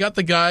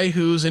the guy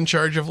who's in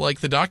charge of like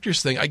the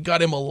doctor's thing. I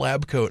got him a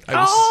lab coat.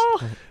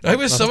 I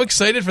was so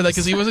excited for that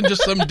because he wasn't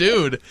just some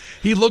dude.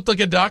 He looked like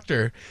a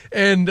doctor,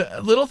 and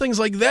little things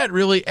like that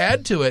really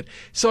add to it.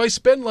 So I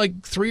spend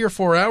like 3 or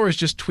 4 hours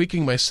just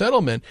tweaking my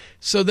settlement.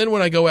 So then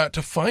when I go out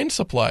to find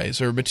supplies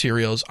or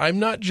materials, I'm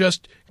not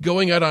just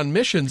going out on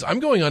missions. I'm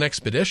going on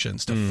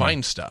expeditions to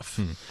find stuff.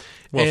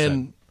 Well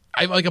and said.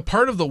 I'm like a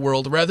part of the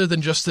world rather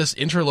than just this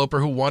interloper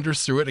who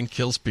wanders through it and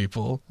kills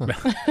people.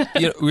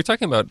 We're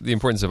talking about the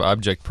importance of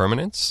object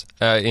permanence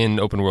in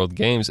open world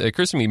games. It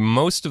occurs to me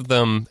most of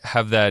them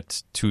have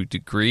that to a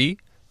degree,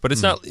 but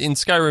it's not in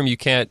Skyrim. You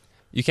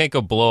can't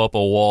go blow up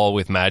a wall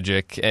with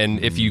magic,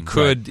 and if you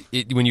could,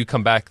 when you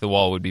come back, the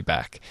wall would be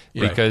back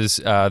because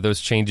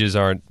those changes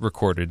aren't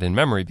recorded in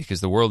memory because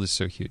the world is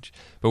so huge.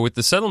 But with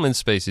the settlement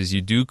spaces,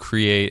 you do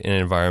create an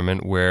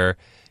environment where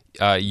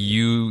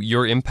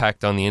your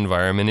impact on the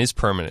environment is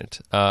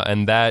permanent,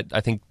 and that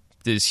I think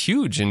is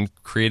huge in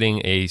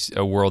creating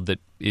a world that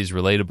is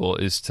relatable.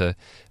 Is to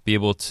be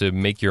able to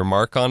make your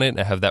mark on it and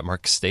have that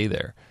mark stay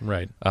there.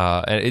 Right.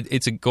 And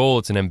it's a goal,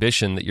 it's an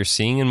ambition that you're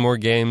seeing in more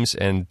games,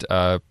 and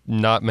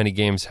not many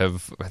games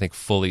have, I think,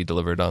 fully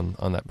delivered on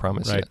that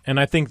promise yet. And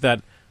I think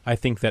that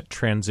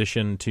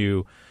transition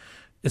to,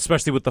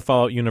 especially with the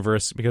Fallout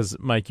universe, because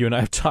Mike, you and I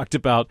have talked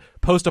about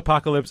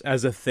post-apocalypse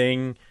as a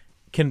thing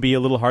can be a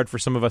little hard for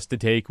some of us to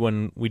take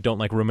when we don't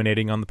like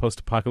ruminating on the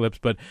post-apocalypse,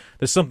 but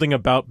there's something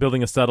about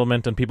building a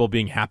settlement and people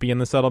being happy in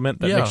the settlement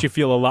that makes you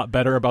feel a lot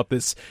better about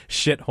this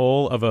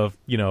shithole of a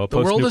post-nuclear the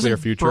world isn't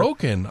future.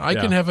 Broken. I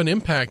can have an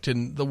impact,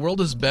 and the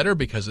world is better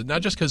because of it.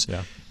 Not just because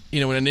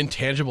in an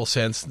intangible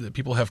sense that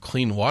people have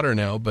clean water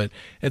now, but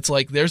it's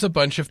like there's a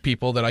bunch of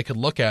people that I could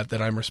look at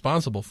that I'm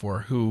responsible for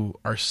who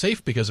are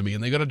safe because of me,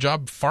 and they got a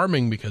job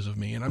farming because of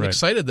me, and I'm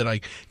excited that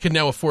I can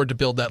now afford to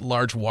build that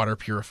large water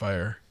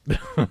purifier.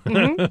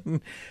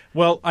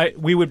 Well,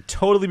 we would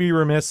totally be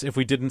remiss if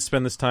we didn't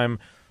spend this time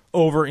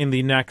over in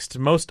the next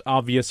most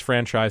obvious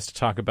franchise to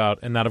talk about,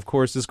 and that, of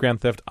course, is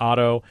Grand Theft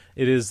Auto.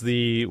 It is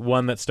the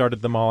one that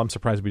started them all. I'm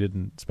surprised we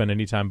didn't spend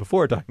any time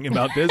before talking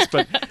about this,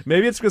 but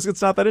maybe it's because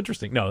it's not that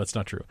interesting. No, that's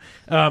not true.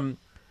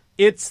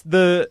 It's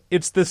the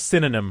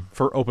synonym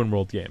for open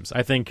world games,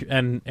 I think,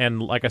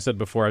 and like I said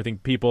before, I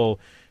think people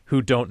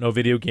who don't know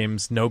video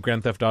games know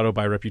Grand Theft Auto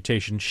by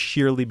reputation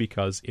sheerly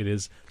because it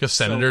is because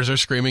senators are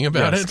screaming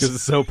about it because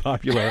it's so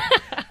popular.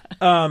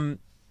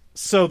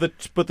 So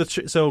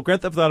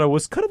Grand Theft Auto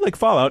was kind of like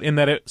Fallout in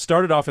that it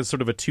started off as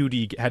sort of a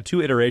 2D, had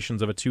two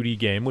iterations of a 2D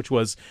game, which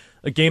was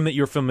a game that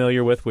you're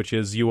familiar with, which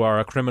is you are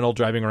a criminal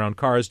driving around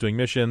cars doing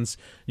missions.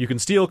 You can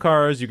steal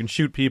cars, you can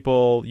shoot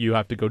people, you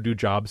have to go do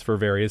jobs for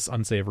various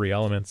unsavory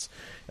elements.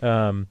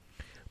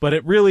 But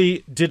it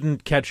really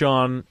didn't catch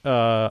on,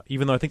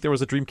 even though I think there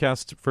was a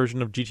Dreamcast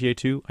version of GTA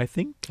 2, I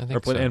think so.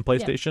 And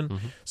PlayStation.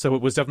 Yeah. So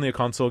it was definitely a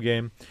console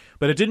game.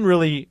 But it didn't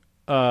really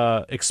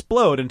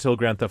explode until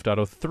Grand Theft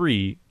Auto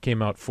 3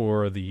 came out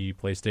for the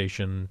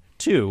PlayStation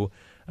 2.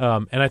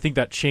 And I think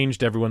that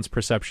changed everyone's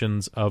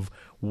perceptions of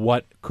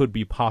what could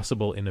be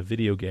possible in a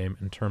video game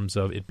in terms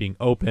of it being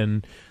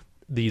open,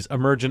 these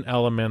emergent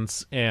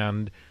elements,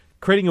 and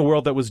creating a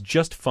world that was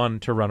just fun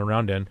to run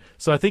around in.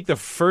 So I think the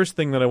first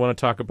thing that I want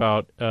to talk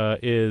about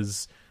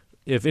is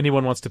if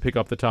anyone wants to pick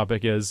up the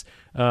topic, is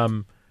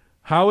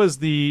how is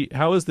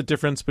the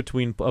difference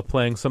between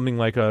playing something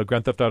like a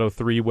Grand Theft Auto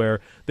 3, where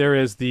there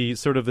is the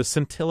sort of the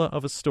scintilla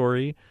of a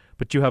story,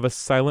 but you have a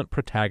silent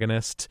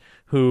protagonist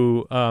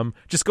who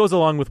just goes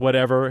along with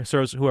whatever,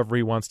 serves whoever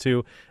he wants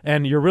to,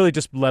 and you're really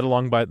just led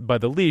along by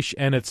the leash,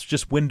 and it's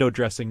just window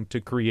dressing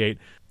to create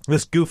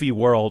this goofy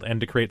world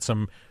and to create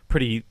some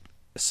pretty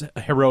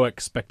heroic,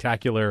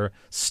 spectacular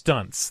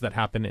stunts that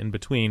happen in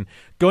between.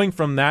 Going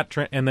from that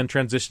and then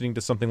transitioning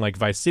to something like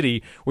Vice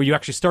City, where you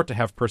actually start to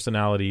have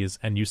personalities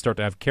and you start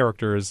to have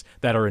characters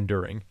that are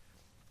enduring.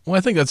 Well,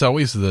 I think that's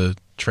always the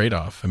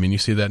trade-off. I mean, you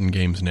see that in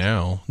games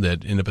now,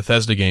 that in a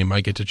Bethesda game,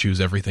 I get to choose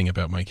everything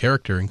about my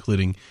character,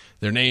 including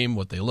their name,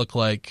 what they look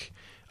like,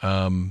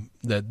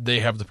 that they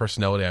have the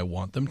personality I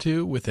want them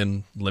to,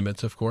 within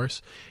limits, of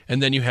course.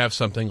 And then you have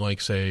something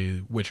like,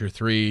 say, Witcher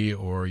 3,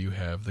 or you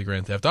have the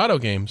Grand Theft Auto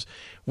games,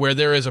 where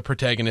there is a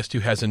protagonist who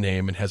has a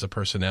name and has a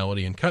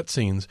personality in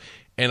cutscenes,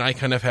 and I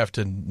kind of have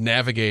to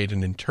navigate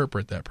and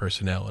interpret that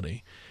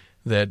personality.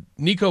 That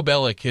Niko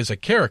Bellic is a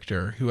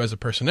character who has a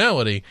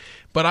personality,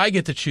 but I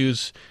get to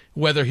choose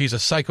whether he's a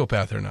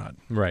psychopath or not.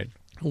 Right.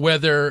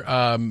 Whether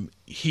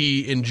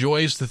he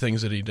enjoys the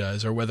things that he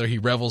does, or whether he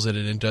revels in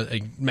it and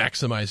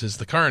maximizes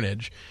the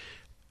carnage.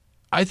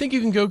 I think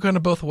you can go kind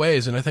of both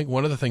ways, and I think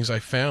one of the things I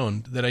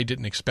found that I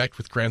didn't expect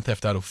with Grand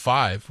Theft Auto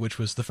 5, which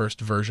was the first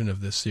version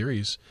of this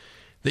series,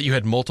 that you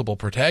had multiple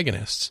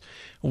protagonists,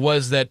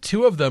 was that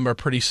two of them are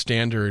pretty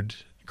standard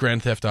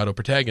Grand Theft Auto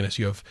protagonists.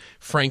 You have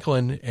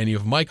Franklin and you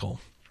have Michael.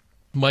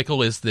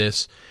 Michael is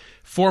this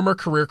former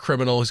career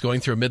criminal who's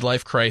going through a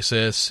midlife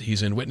crisis.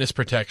 He's in witness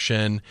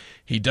protection.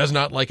 He does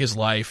not like his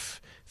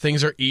life.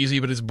 Things are easy,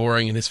 but it's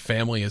boring, and his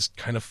family is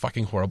kind of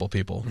fucking horrible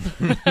people.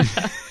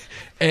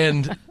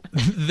 And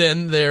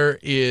then there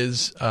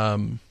is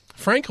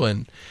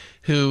Franklin,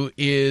 who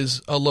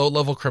is a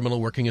low-level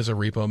criminal working as a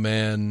repo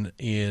man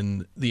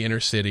in the inner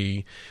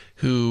city,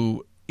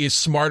 who is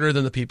smarter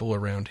than the people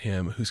around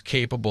him, who's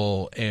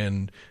capable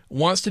and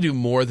wants to do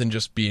more than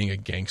just being a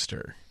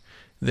gangster.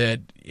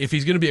 That if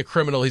he's going to be a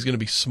criminal, he's going to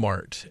be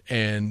smart.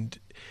 And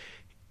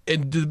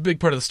the big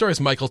part of the story is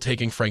Michael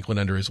taking Franklin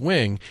under his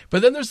wing.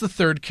 But then there's the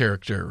third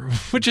character,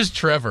 which is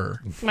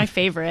Trevor. My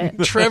favorite.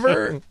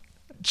 Trevor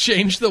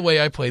changed the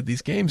way I played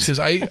these games, because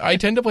I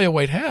tend to play a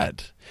white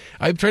hat.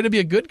 I try to be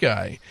a good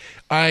guy.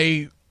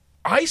 I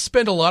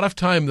spent a lot of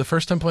time, the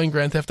first time playing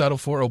Grand Theft Auto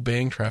 4,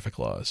 obeying traffic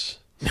laws.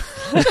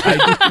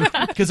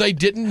 Because I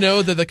didn't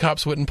know that the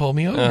cops wouldn't pull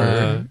me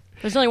over.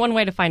 There's only one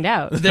way to find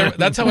out.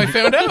 That's how I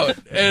found out.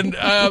 And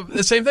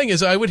the same thing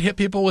is, I would hit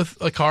people with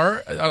a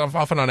car,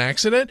 often on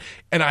accident,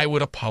 and I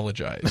would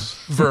apologize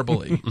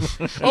verbally.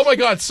 Oh my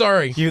God,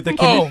 sorry.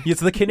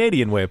 It's the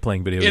Canadian way of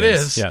playing video games. It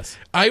is. Yes.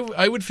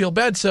 I would feel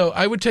bad. So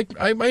I would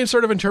I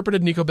sort of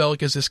interpreted Niko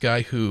Bellic as this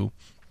guy who,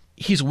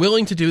 he's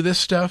willing to do this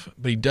stuff,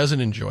 but he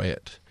doesn't enjoy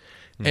it.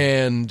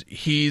 And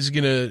he's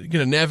gonna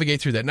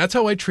navigate through that. And that's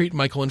how I treat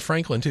Michael and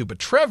Franklin too. But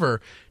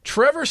Trevor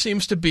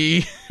seems to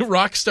be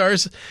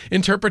Rockstar's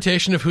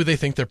interpretation of who they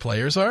think their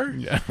players are.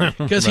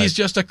 Because he's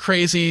just a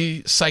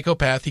crazy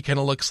psychopath. He kind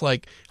of looks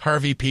like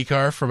Harvey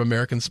Pekar from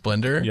American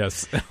Splendor.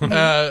 Yes.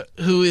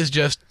 Who is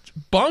just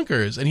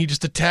bonkers. And he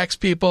just attacks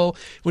people.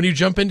 When you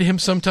jump into him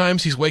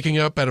sometimes, he's waking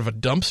up out of a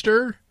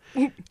dumpster.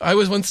 I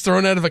was once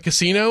thrown out of a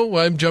casino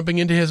while I'm jumping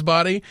into his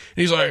body, and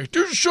he's like,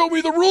 "Just show me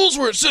the rules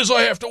where it says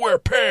I have to wear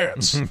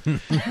pants."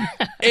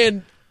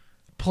 And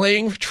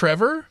playing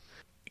Trevor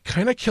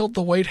kind of killed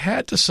the white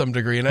hat to some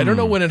degree, and I don't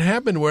know when it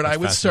happened, where I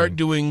would start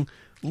doing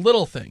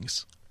little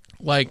things.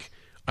 Like,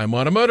 I'm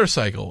on a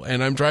motorcycle,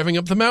 and I'm driving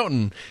up the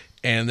mountain,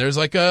 and there's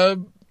like a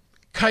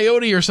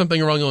coyote or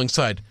something wrong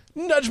alongside.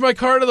 Nudge my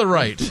car to the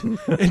right,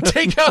 and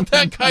take out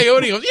that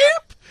coyote. Goes,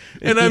 yep!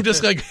 And I'm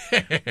just like,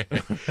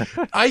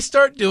 I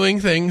start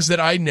doing things that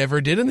I never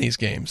did in these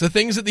games. The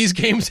things that these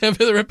games have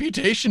the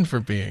reputation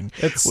for being.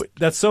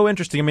 That's so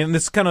interesting. I mean,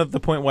 this is kind of the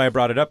point why I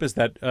brought it up, is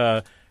that,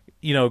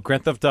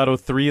 Grand Theft Auto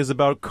 3 is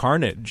about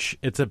carnage.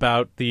 It's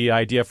about the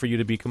idea for you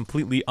to be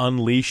completely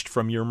unleashed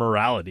from your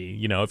morality.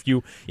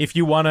 If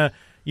you want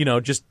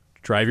to, just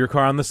drive your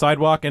car on the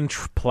sidewalk and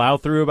plow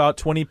through about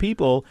 20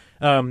 people,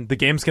 the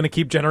game's going to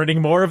keep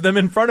generating more of them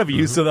in front of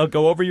you, so they'll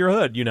go over your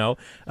hood,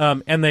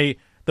 And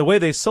the way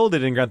they sold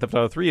it in Grand Theft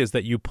Auto 3 is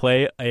that you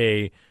play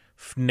a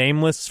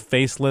nameless,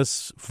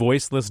 faceless,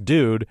 voiceless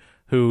dude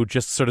who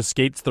just sort of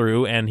skates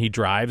through, and he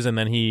drives, and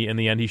then in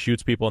the end he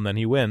shoots people, and then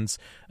he wins.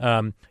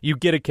 You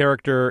get a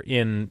character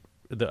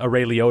a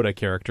Ray Liotta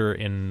character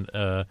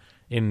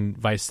in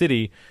Vice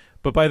City,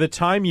 but by the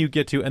time you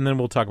get to, and then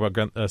we'll talk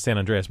about San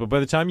Andreas, but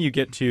by the time you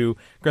get to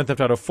Grand Theft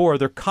Auto 4,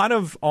 they're kind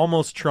of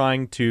almost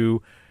trying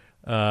to,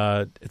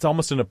 it's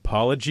almost an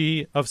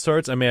apology of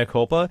sorts, a mea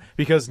culpa,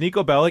 because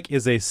Niko Bellic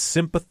is a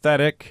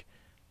sympathetic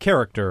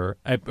character,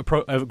 a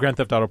Grand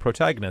Theft Auto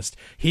protagonist.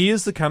 He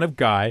is the kind of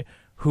guy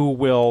who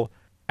will,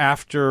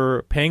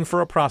 after paying for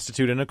a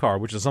prostitute in a car,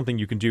 which is something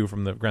you can do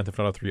from the Grand Theft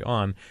Auto 3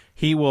 on,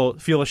 he will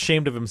feel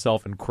ashamed of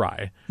himself and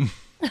cry.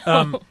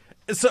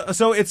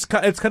 So it's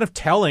kind of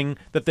telling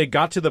that they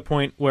got to the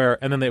point where,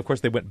 and then they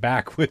went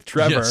back with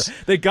Trevor. Yes.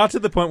 They got to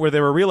the point where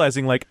they were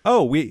realizing, like,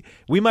 oh, we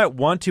might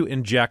want to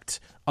inject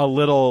a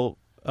little,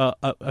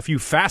 a few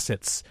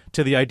facets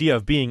to the idea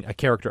of being a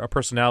character, a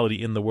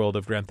personality in the world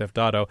of Grand Theft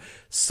Auto.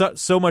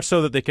 So much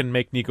so that they can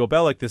make Niko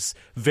Bellic this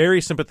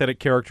very sympathetic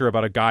character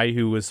about a guy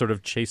who was sort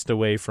of chased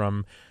away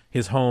from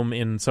his home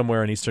in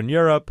somewhere in Eastern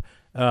Europe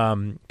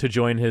to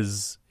join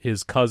his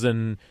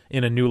cousin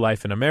in a new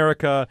life in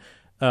America.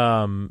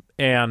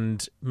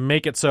 And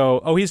make it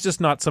so, he's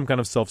just not some kind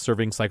of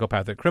self-serving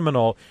psychopathic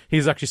criminal.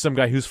 He's actually some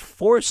guy who's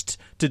forced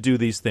to do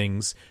these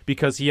things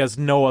because he has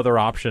no other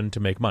option to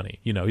make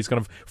money. You know, he's kind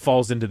of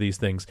falls into these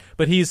things,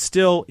 but he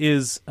still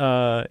is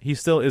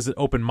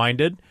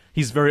open-minded.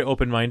 He's very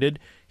open-minded.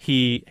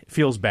 He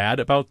feels bad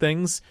about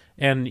things,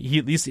 and he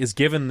at least is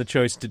given the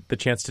chance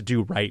to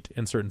do right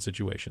in certain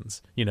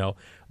situations, you know.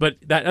 But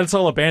that's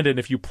all abandoned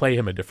if you play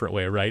him a different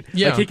way, right?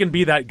 Yeah. Like, he can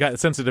be that guy,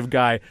 sensitive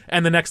guy,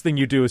 and the next thing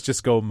you do is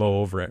just go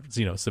mow over it,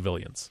 you know,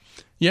 civilians.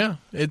 Yeah,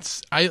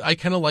 I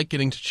kind of like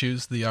getting to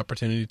choose the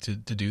opportunity to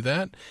do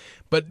that,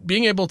 but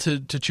being able to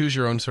choose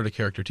your own sort of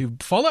character too.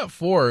 Fallout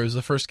 4 is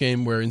the first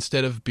game where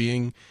instead of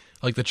being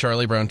like the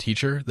Charlie Brown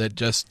teacher that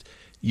just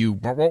you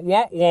wah, wah,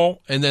 wah, wah,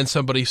 and then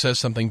somebody says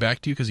something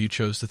back to you because you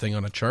chose the thing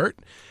on a chart,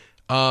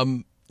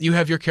 you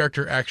have your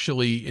character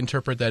actually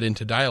interpret that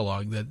into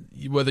dialogue. That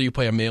whether you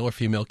play a male or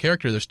female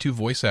character, there's two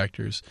voice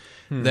actors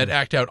that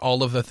act out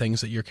all of the things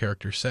that your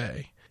characters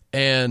say,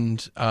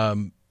 and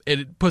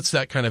it puts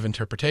that kind of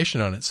interpretation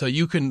on it. So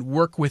you can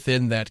work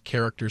within that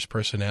character's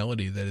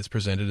personality that is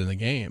presented in the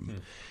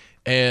game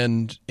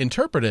and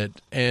interpret it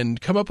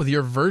and come up with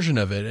your version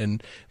of it.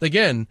 And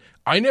again,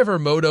 I never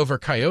mowed over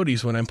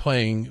coyotes when I'm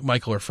playing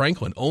Michael or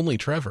Franklin, only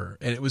Trevor.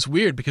 And it was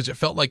weird because it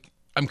felt like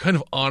I'm kind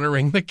of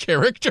honoring the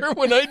character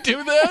when I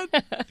do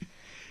that.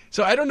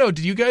 So I don't know.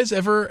 Do you guys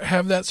ever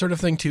have that sort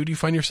of thing too? Do you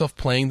find yourself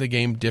playing the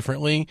game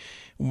differently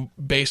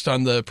based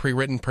on the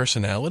pre-written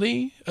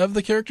personality of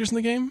the characters in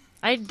the game?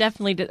 I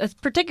definitely did,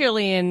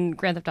 particularly in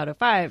Grand Theft Auto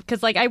 5,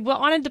 because I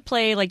wanted to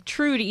play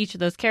true to each of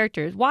those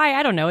characters. Why?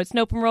 I don't know. It's an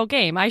open world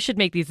game. I should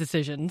make these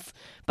decisions,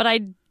 but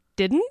I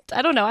didn't.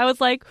 I don't know. I was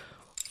like,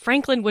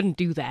 Franklin wouldn't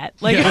do that.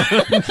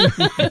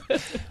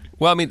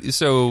 Well, I mean,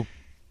 so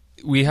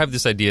we have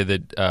this idea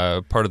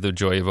that part of the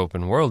joy of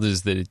open world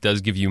is that it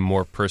does give you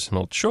more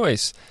personal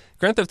choice.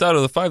 Grand Theft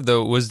Auto 5,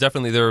 though, was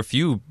definitely, there were a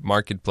few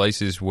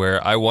marketplaces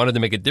where I wanted to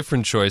make a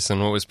different choice than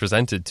what was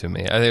presented to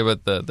me. I think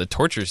about the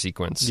torture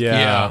sequence.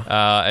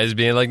 As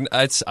being like,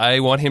 I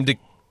want him to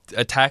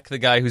attack the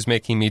guy who's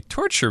making me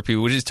torture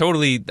people, which is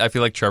totally, I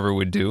feel like Trevor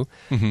would do.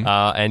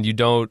 And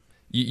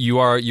you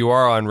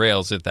are on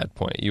rails at that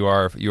point. You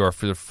are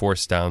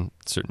forced down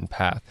a certain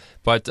path.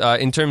 But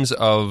in terms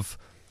of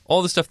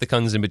all the stuff that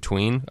comes in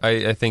between,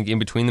 I think in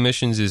between the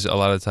missions is a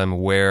lot of the time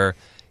where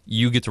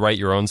you get to write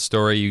your own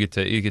story. You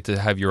get to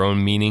have your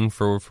own meaning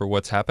for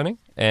what's happening.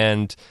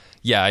 And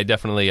yeah, I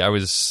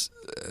was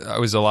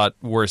a lot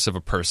worse of a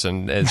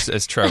person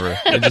as Trevor,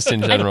 just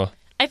in general.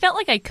 I felt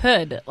like I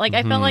could.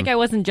 I felt like I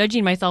wasn't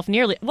judging myself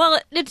nearly. Well,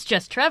 it's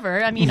just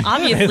Trevor. I mean,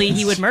 obviously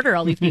he would murder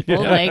all these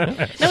people. No,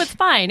 it's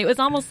fine. It was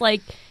almost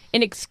like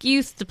an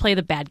excuse to play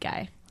the bad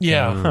guy.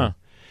 Yeah. Huh.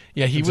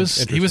 Yeah, he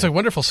was a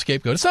wonderful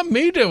scapegoat. It's not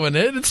me doing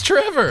it; it's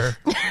Trevor.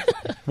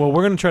 Well,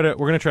 we're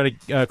gonna try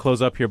to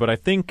close up here, but I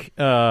think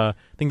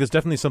there's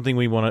definitely something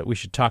we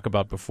should talk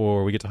about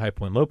before we get to high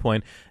point, low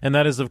point, and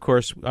that is, of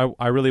course,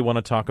 I really want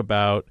to talk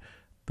about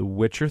The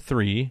Witcher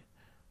 3,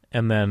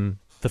 and then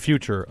the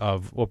future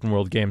of open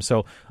world games.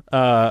 So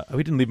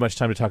we didn't leave much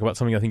time to talk about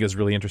something I think is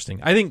really interesting.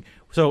 I think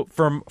so.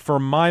 For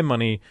my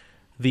money,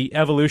 the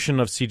evolution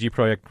of CG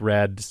Projekt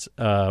Red's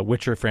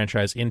Witcher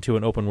franchise into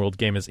an open world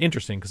game is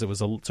interesting because it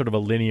was a sort of a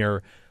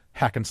linear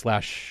hack and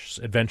slash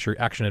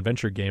action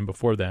adventure game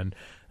before then.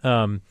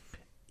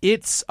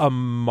 It's a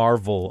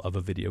marvel of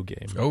a video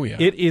game. Oh yeah,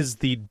 it is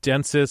the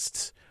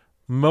densest,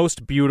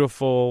 most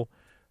beautiful,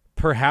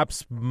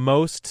 perhaps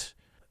most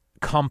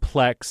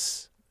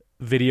complex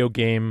video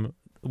game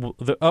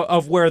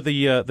of where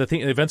the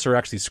events are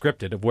actually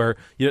scripted, of where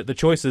the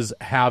choices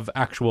have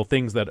actual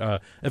things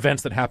that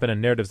events that happen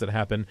and narratives that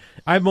happen.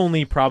 I'm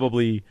only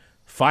probably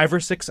 5 or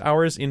 6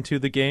 hours into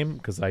the game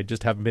because I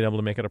just haven't been able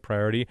to make it a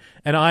priority,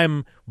 and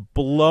I'm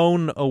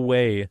blown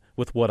away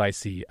with what I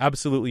see.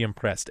 Absolutely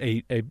impressed.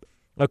 A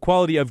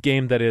quality of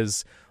game that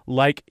is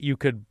like you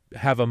could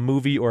have a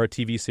movie or a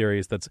TV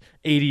series that's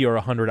 80 or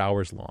 100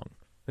 hours long.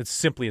 It's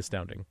simply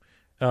astounding.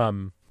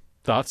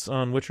 Thoughts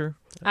on Witcher?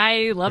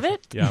 I love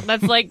it. Yeah.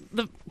 That's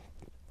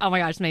oh my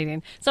gosh, it's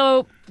amazing.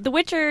 So The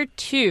Witcher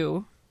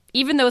 2,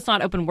 even though it's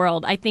not open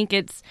world, I think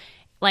it's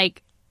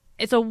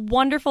a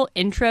wonderful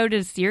intro to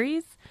the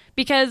series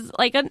because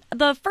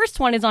the first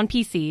one is on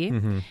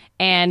PC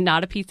and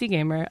not a PC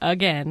gamer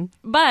again,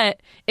 but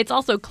it's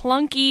also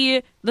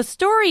clunky. The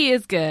story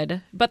is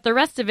good, but the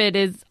rest of it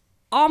is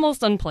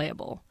almost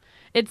unplayable.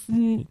 It's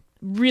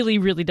really,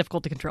 really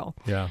difficult to control.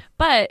 Yeah.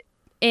 But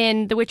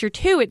in The Witcher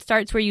 2, it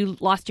starts where you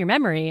lost your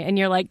memory, and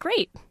you're like,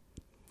 great,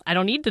 I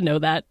don't need to know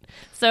that.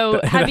 So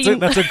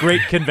that's a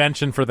great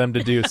convention for them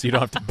to do, so you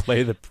don't have to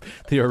play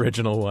the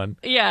original one.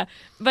 Yeah,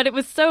 but it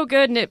was so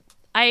good, and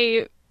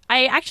I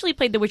actually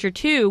played The Witcher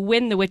 2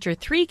 when The Witcher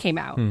 3 came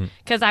out,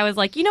 because I was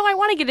like, I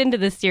want to get into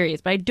this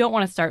series, but I don't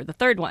want to start with the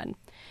third one.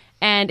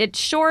 And it's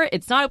short,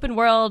 it's not open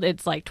world,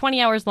 it's like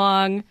 20 hours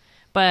long,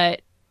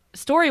 but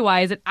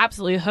story-wise, it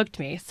absolutely hooked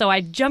me. So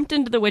I jumped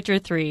into The Witcher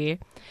 3,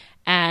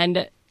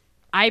 and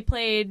I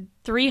played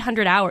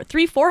 400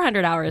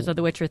 hours of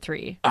The Witcher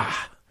 3.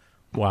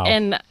 Wow.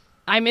 And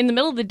I'm in the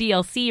middle of the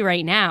DLC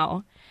right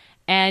now.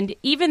 And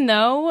even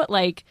though,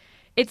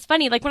 it's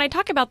funny, when I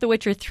talk about The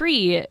Witcher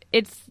 3,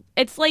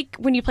 it's like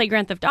when you play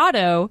Grand Theft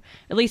Auto,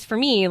 at least for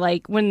me,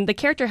 when the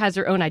character has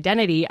their own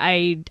identity,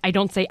 I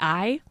don't say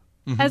I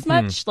as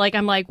much.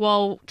 I'm like,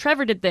 well,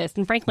 Trevor did this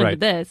and Franklin did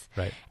this.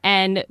 Right.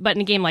 But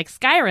in a game like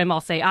Skyrim,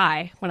 I'll say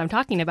I when I'm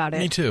talking about it.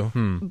 Me too.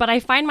 But I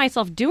find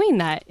myself doing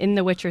that in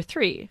The Witcher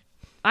 3.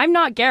 I'm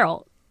not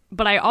Geralt,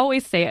 but I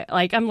always say it.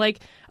 I'm like,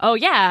 oh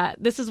yeah,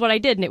 this is what I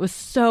did, and it was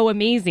so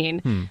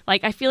amazing.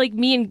 I feel like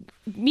me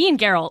and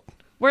Geralt,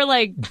 we're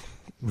like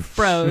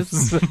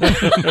bros.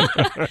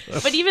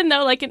 But even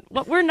though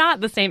we're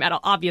not the same at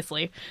all,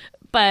 obviously.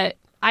 But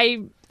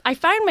I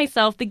find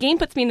myself, the game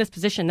puts me in this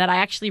position that I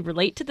actually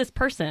relate to this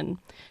person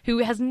who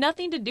has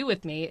nothing to do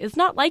with me, is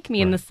not like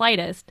me in the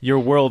slightest. Your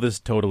world is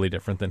totally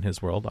different than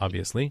his world,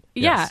 obviously.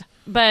 Yeah, Yes.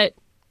 but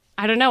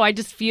I don't know. I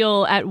just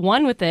feel at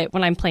one with it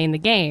when I'm playing the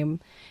game.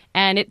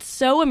 And it's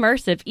so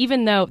immersive,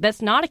 even though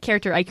that's not a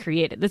character I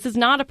created. This is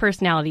not a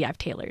personality I've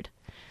tailored.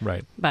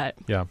 Right. But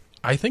yeah.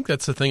 I think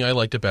that's the thing I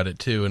liked about it,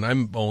 too, and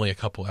I'm only a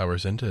couple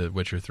hours into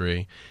Witcher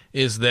 3,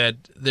 is that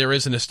there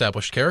is an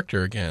established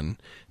character again,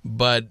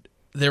 but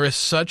there is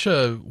such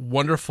a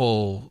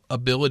wonderful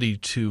ability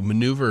to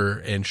maneuver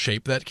and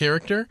shape that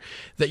character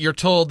that you're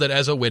told that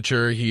as a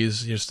Witcher,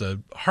 he's just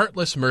a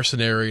heartless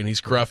mercenary and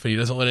he's gruff and he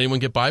doesn't let anyone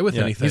get by with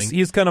anything.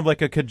 He's kind of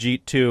like a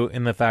Khajiit, too,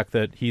 in the fact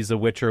that he's a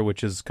Witcher,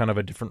 which is kind of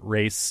a different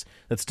race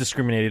that's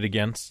discriminated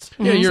against.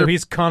 Yeah, so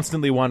he's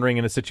constantly wandering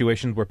into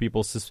situations where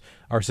people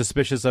are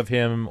suspicious of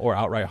him or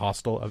outright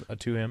hostile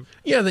to him.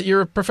 Yeah, that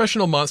you're a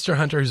professional monster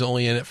hunter who's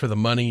only in it for the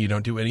money, you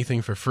don't do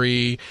anything for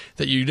free,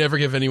 that you never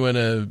give anyone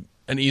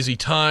an easy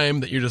time,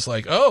 that you're just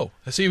like, oh,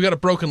 I see you've got a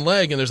broken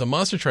leg and there's a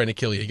monster trying to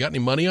kill you. You got any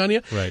money on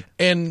you? Right.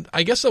 And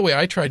I guess the way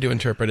I tried to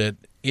interpret it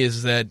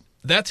is that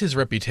that's his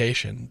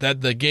reputation.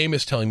 That the game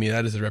is telling me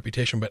that is his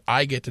reputation, but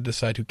I get to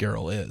decide who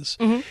Geralt is.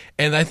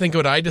 And I think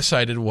what I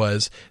decided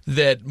was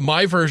that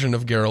my version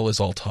of Geralt is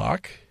all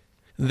talk,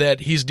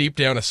 that he's deep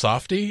down a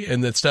softie,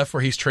 and that stuff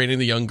where he's training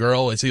the young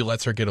girl is he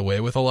lets her get away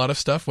with a lot of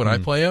stuff when I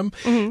play him.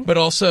 But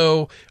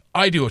also,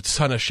 I do a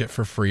ton of shit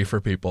for free for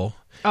people.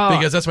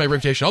 Because that's my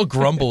reputation. I'll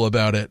grumble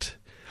about it.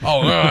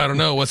 I don't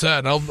know, what's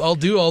that? And I'll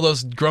do all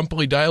those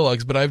grumpily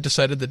dialogues, but I've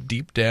decided that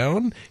deep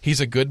down, he's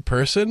a good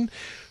person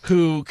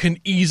who can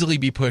easily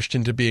be pushed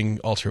into being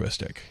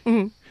altruistic.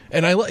 And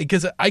I like,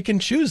 because I can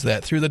choose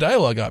that through the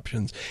dialogue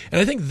options. And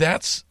I think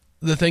that's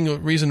the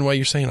reason why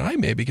you're saying I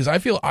may, because I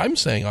feel I'm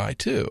saying I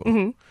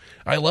too.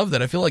 I love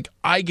that. I feel like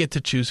I get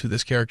to choose who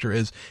this character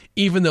is,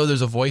 even though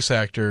there's a voice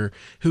actor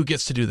who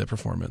gets to do the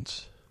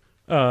performance.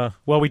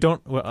 Well, we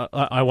don't.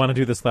 I want to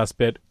do this last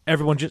bit.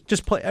 Everyone,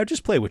 just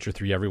play Witcher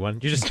 3. Everyone,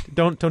 you just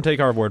don't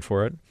take our word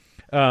for it.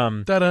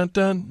 Dun dun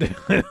dun.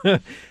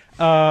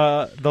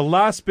 The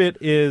last bit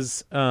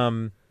is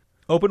open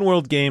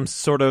world games.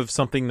 Sort of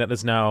something that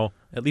is now,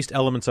 at least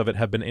elements of it,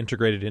 have been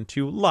integrated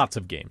into lots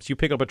of games. You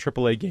pick up a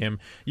AAA game,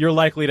 you're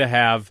likely to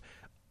have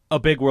a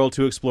big world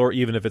to explore,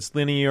 even if it's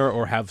linear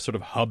or have sort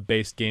of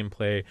hub-based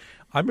gameplay.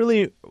 I'm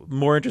really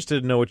more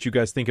interested to know what you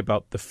guys think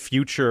about the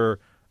future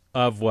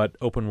of what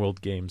open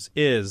world games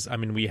is. I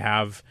mean,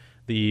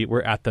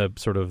 we're at the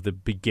sort of the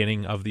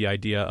beginning of the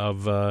idea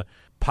of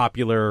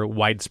popular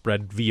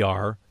widespread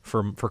VR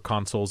for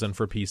consoles and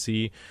for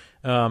PC.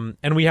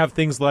 And we have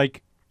things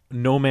like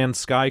No Man's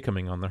Sky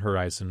coming on the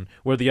horizon,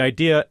 where the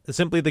idea,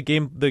 simply the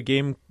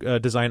game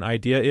design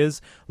idea is,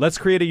 let's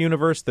create a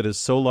universe that is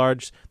so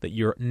large that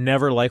you're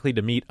never likely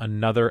to meet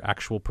another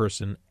actual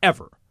person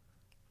ever.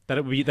 That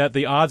it would be that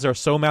the odds are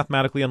so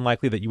mathematically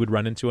unlikely that you would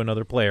run into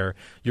another player.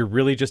 You're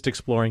really just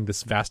exploring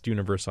this vast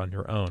universe on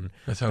your own.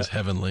 That sounds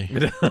heavenly.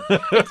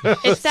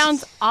 It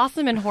sounds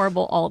awesome and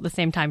horrible all at the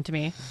same time to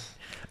me.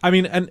 I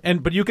mean,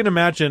 but you can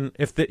imagine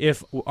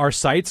if our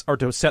sights are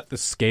to set the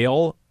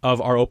scale of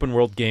our open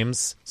world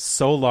games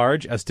so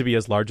large as to be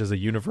as large as a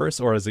universe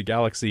or as a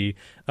galaxy,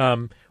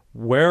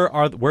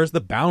 where's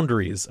the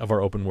boundaries of our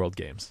open world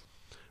games?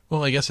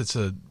 Well, I guess it's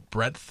a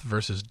breadth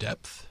versus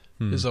depth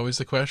is always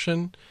the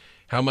question.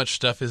 How much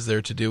stuff is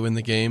there to do in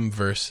the game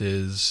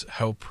versus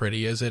how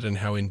pretty is it and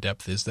how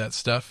in-depth is that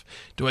stuff?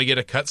 Do I get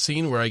a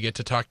cutscene where I get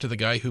to talk to the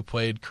guy who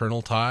played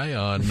Colonel Ty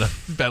on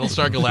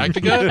Battlestar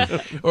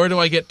Galactica? Or do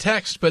I get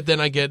text, but then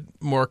I get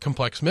more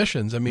complex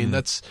missions? I mean,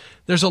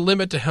 there's a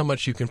limit to how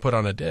much you can put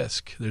on a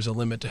disc. There's a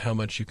limit to how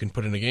much you can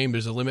put in a game.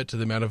 There's a limit to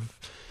the amount of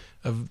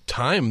of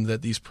time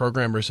that these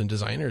programmers and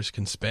designers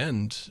can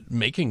spend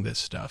making this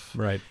stuff.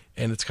 Right.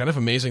 And it's kind of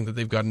amazing that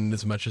they've gotten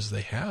as much as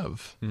they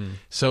have.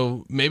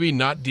 So maybe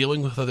not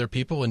dealing with other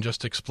people and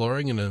just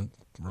exploring in a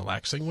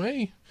relaxing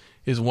way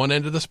is one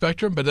end of the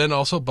spectrum, but then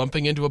also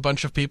bumping into a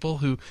bunch of people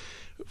who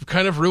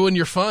kind of ruin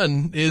your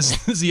fun is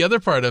the other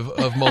part of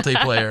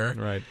multiplayer.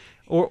 Right.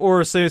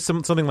 Or say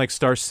something like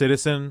Star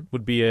Citizen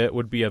would be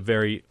a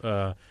very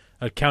a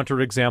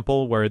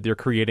counterexample where they're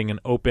creating an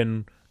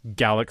open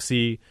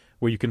galaxy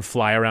where you can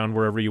fly around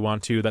wherever you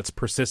want to. That's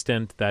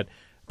persistent. That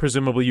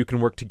presumably you can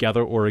work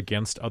together or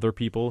against other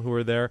people who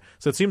are there.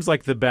 So it seems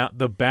like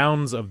the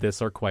bounds of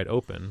this are quite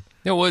open.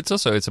 Yeah, well, it's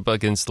up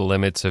against the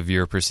limits of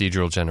your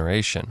procedural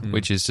generation,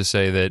 which is to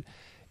say that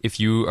if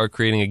you are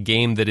creating a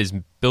game that is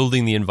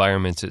building the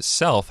environments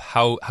itself,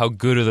 how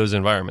good are those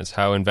environments?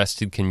 How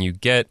invested can you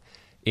get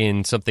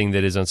in something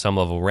that is on some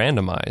level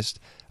randomized?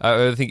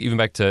 I think even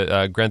back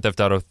to Grand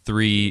Theft Auto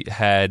 3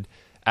 had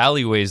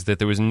alleyways that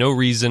there was no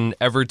reason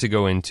ever to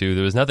go into.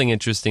 There was nothing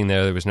interesting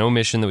there. There was no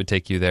mission that would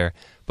take you there.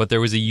 But there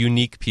was a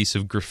unique piece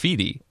of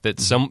graffiti that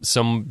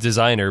some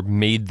designer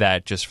made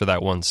that just for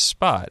that one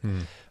spot.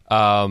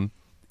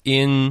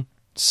 In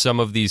some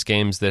of these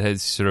games that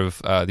has sort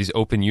of these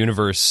open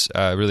universe,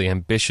 really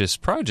ambitious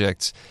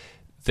projects,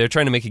 they're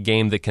trying to make a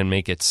game that can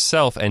make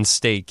itself and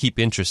keep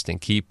interesting,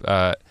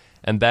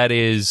 and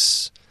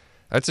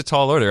that's a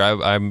tall order.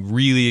 I'm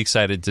really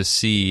excited to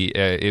see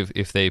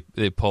if they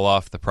pull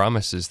off the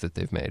promises that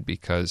they've made,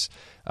 because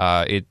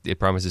it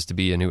promises to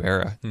be a new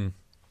era.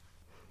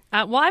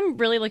 Well, I'm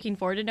really looking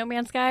forward to No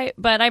Man's Sky,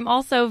 but I'm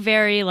also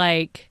very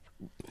I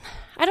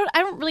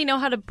don't really know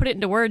how to put it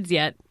into words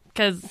yet,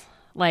 because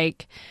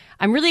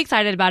I'm really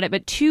excited about it,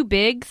 but too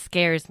big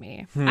scares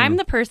me. I'm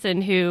the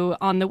person who,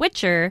 on The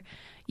Witcher,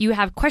 you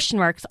have question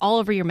marks all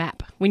over your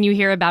map when you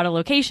hear about a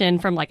location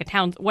from a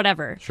town,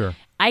 whatever. Sure.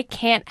 I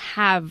can't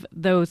have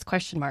those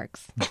question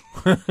marks.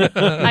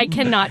 I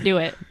cannot do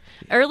it.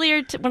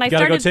 Earlier, when I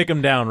started... You gotta go take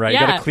them down, right?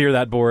 Yeah. You gotta clear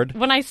that board.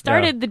 When I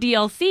started the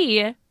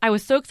DLC, I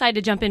was so excited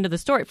to jump into the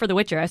story for The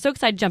Witcher. I was so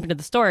excited to jump into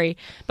the story,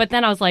 but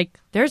then I was like,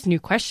 there's new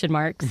question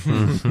marks.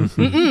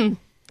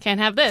 Can't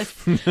have this.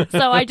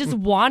 So I just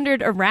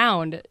wandered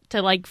around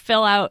to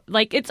fill out,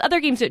 it's other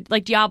games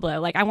like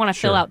Diablo. I want to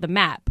fill out the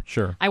map.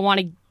 Sure. I want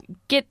to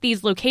get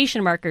these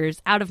location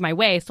markers out of my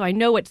way so I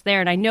know what's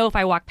there, and I know if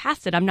I walk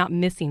past it, I'm not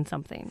missing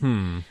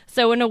something.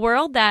 So in a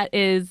world that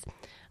is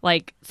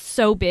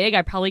so big,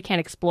 I probably can't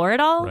explore it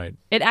all. Right.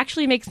 It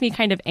actually makes me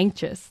kind of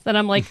anxious that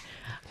I'm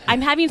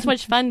I'm having so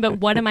much fun, but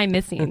what am I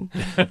missing?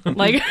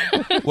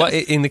 Well,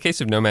 in the case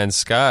of No Man's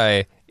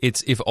Sky,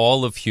 it's if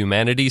all of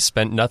humanity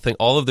spent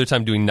all of their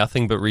time doing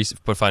nothing but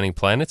finding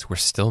planets, we're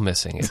still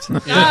missing it.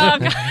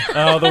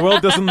 The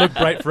world doesn't look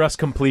bright for us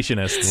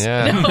completionists.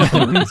 Yeah.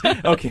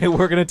 No. Okay,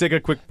 we're going to take a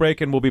quick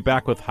break, and we'll be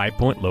back with High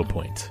Point, Low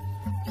Point.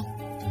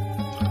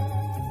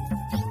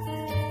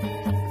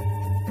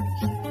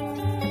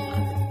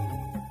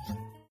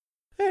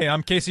 Hey,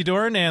 I'm Casey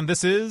Doran, and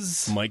this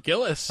is... Mike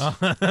Gillis.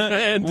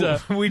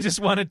 And we just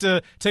wanted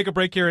to take a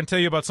break here and tell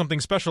you about something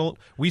special.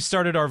 We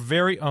started our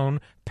very own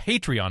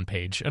Patreon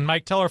page. And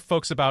Mike, tell our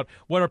folks about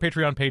what our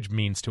Patreon page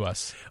means to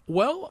us.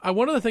 Well,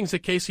 one of the things that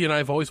Casey and I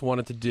have always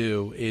wanted to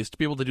do is to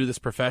be able to do this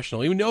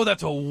professionally. We know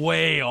that's a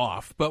way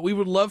off, but we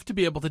would love to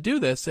be able to do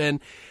this. And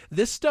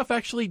this stuff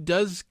actually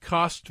does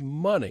cost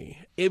money.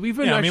 We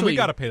got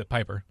to pay the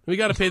piper. We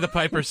got to pay the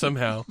piper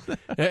somehow.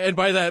 And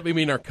by that, we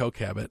mean our Coke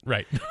habit.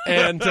 Right.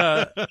 And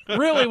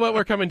really what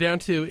we're coming down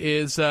to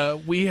is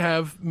we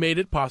have made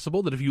it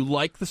possible that if you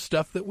like the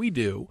stuff that we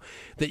do,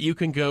 that you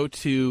can go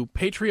to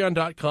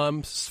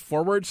patreon.com/. Do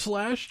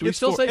we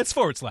still say it's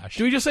 /.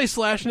 Do we just say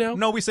slash now?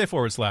 No, we say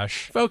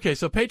 /. Okay,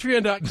 so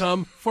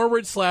patreon.com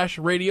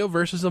 /Radio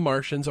versus the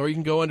Martians, or you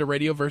can go onto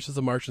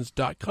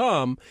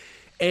radioversusthemartians.com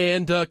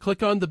and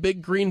click on the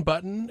big green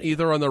button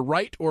either on the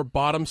right or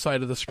bottom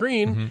side of the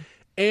screen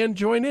and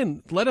join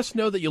in. Let us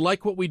know that you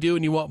like what we do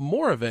and you want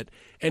more of it.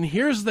 And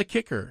here's the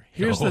kicker.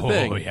 Here's the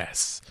thing. Oh,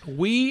 yes.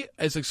 We,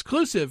 as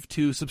exclusive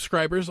to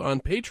subscribers on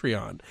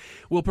Patreon,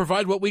 will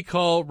provide what we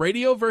call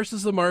Radio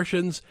versus the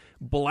Martians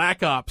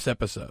Black Ops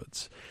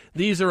episodes.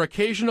 These are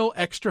occasional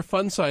extra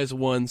fun-size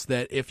ones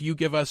that if you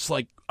give us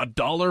 $1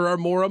 or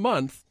more a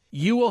month,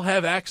 you will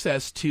have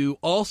access to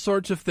all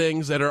sorts of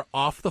things that are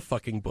off the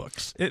fucking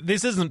books.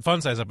 This isn't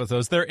fun-size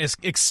episodes. They're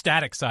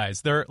ecstatic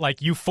size. They're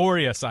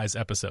euphoria-size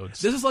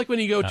episodes. This is like when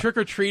you go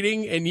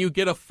trick-or-treating and you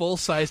get a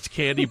full-sized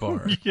candy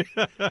bar.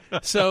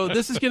 So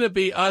this is going to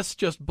be us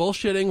just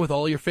bullshitting with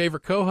all your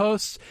favorite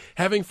co-hosts,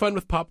 having fun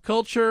with pop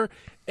culture,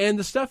 and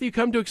the stuff you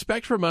come to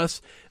expect from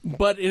us,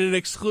 but in an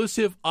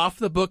exclusive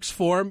off-the-books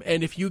form.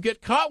 And if you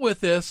get caught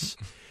with this,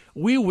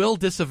 we will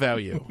disavow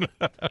you.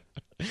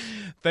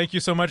 Thank you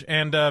so much,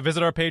 and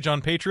visit our page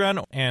on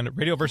Patreon and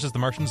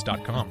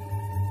radioversusthemartians.com.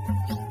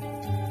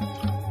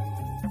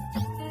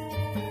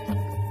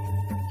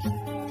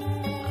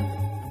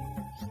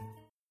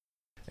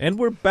 And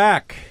we're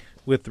back.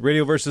 with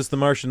Radio vs. the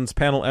Martians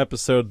panel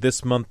episode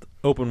this month,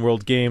 Open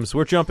World Games.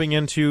 We're jumping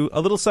into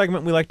a little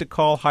segment we like to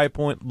call High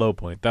Point, Low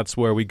Point. That's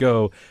where we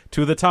go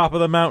to the top of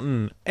the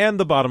mountain and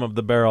the bottom of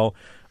the barrel.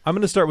 I'm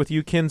going to start with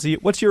you, Kinsey.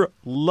 What's your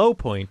low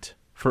point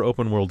for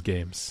Open World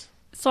Games?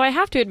 So I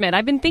have to admit,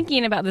 I've been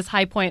thinking about this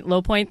high point,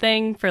 low point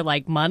thing for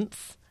like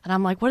months. And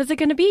I'm like, what is it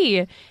going to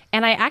be?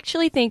 And I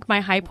actually think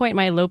my high point and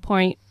my low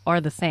point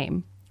are the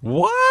same.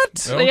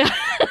 What? Oh. Yeah.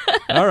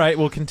 All right,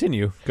 we'll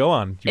continue. Go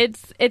on.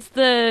 It's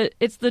the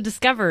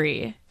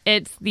discovery.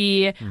 It's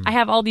the I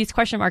have all these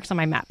question marks on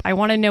my map. I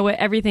want to know what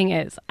everything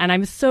is, and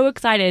I'm so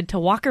excited to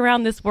walk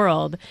around this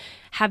world,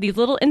 have these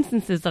little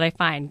instances that I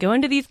find, go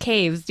into these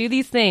caves, do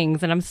these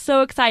things, and I'm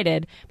so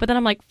excited. But then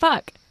I'm like,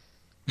 fuck,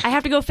 I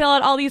have to go fill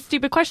out all these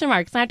stupid question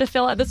marks, and I have to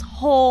fill out this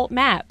whole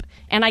map,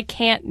 and I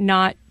can't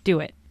not do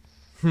it.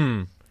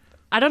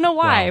 I don't know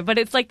why, but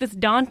it's like this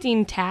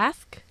daunting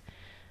task.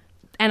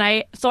 And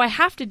I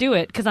have to do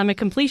it because I'm a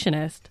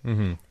completionist.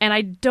 And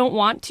I don't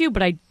want to,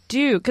 but I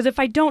do. Because if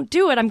I don't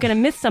do it, I'm going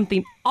to miss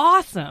something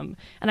awesome.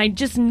 And I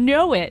just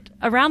know it.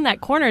 Around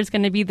that corner is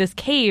going to be this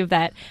cave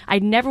that I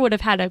never would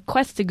have had a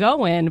quest to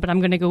go in, but I'm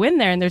going to go in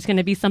there and there's going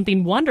to be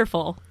something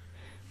wonderful.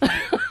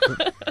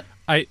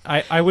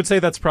 I would say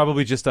that's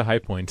probably just a high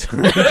point.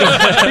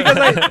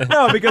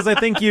 because I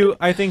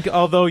think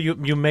although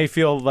you may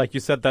feel like you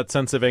said that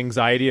sense of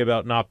anxiety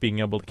about not being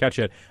able to catch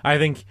it, I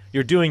think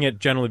you're doing it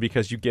generally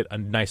because you get a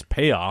nice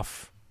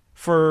payoff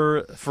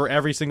for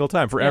every single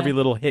time, for every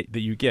little hit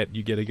that you get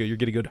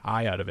a good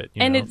high out of it.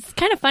 You know? It's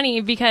kind of funny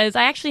because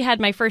I actually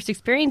had my first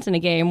experience in a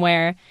game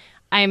where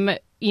I'm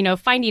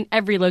finding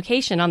every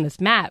location on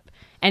this map,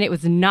 and it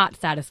was not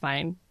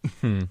satisfying.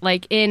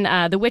 Like in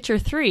The Witcher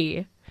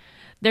 3.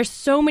 There's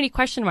so many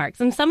question marks,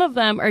 and some of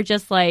them are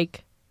just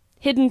like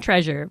hidden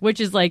treasure,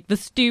 which is like the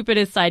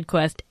stupidest side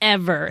quest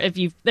ever.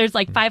 There's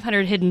like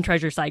 500 hidden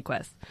treasure side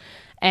quests,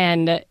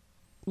 and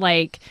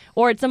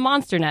or it's a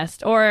monster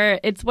nest, or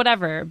it's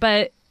whatever.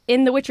 But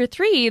in The Witcher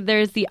 3,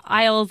 there's the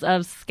Isles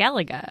of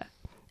Skellige,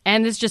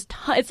 and it's just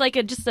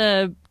just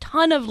a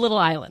ton of little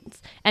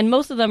islands, and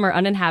most of them are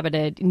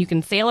uninhabited, and you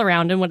can sail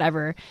around and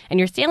whatever, and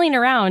you're sailing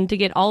around to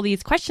get all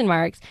these question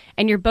marks,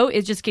 and your boat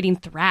is just getting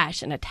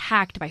thrashed and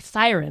attacked by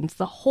sirens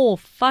the whole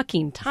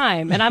fucking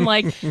time. And I'm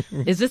like,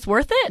 is this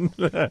worth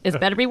it? It's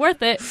better be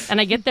worth it.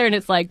 And I get there and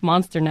it's like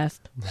monster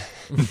nest.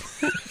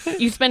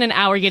 You spend an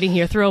hour getting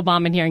here, throw a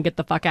bomb in here and get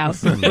the fuck out.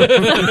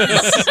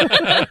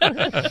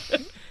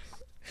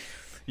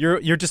 You're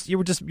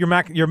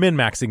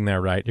min-maxing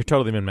there, right? You're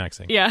totally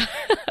min-maxing. Yeah.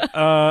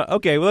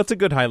 Okay, well, that's a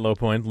good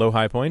low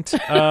high point.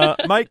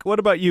 Mike, what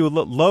about you?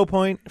 Low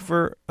point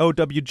for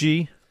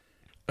OWG?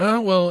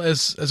 Well,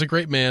 as a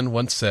great man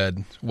once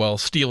said while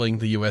stealing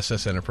the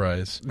USS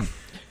Enterprise,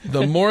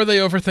 the more they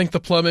overthink the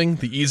plumbing,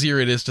 the easier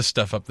it is to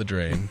stuff up the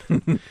drain.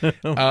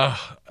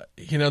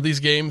 These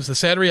games, the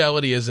sad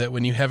reality is that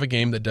when you have a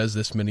game that does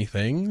this many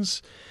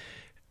things,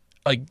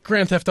 like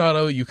Grand Theft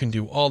Auto, you can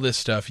do all this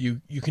stuff. You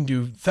can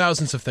do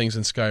thousands of things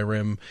in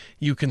Skyrim.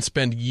 You can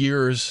spend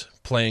years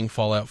playing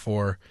Fallout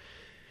 4.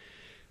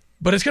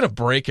 But it's going to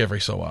break every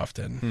so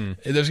often.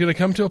 There's going to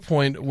come to a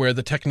point where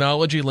the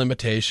technology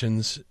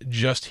limitations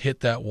just hit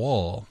that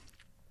wall.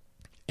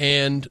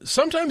 And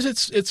sometimes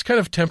it's kind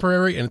of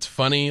temporary and it's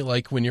funny,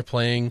 like when you're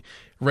playing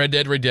Red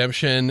Dead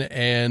Redemption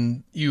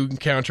and you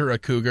encounter a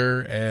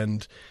cougar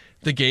and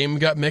the game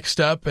got mixed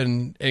up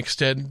and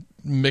instead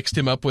mixed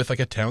him up with like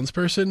a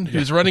townsperson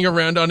who's running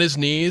around on his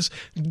knees,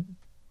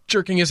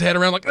 jerking his head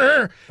around like,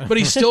 "Arr!" But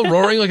he's still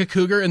roaring like a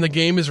cougar, and the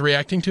game is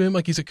reacting to him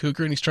like he's a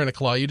cougar and he's trying to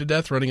claw you to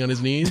death running on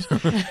his knees.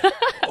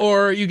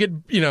 Or you get,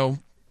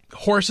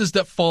 horses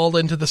that fall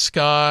into the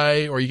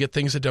sky, or you get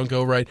things that don't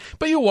go right,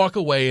 but you walk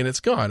away and it's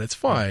gone. It's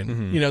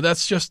fine.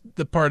 That's just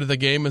the part of the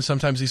game, and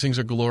sometimes these things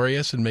are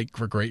glorious and make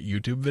for great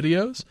YouTube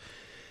videos.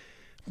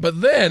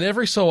 But then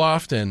every so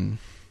often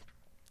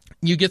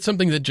you get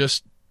something that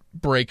just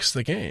breaks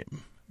the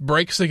game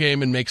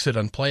and makes it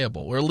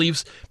unplayable, or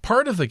leaves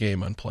part of the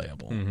game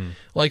unplayable.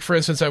 Like, for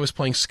instance, I was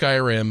playing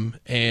Skyrim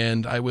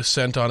and I was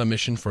sent on a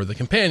mission for the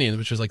Companions,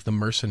 which is like the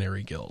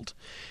mercenary guild,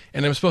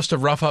 and I'm supposed to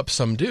rough up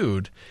some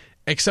dude,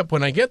 except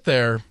when I get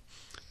there,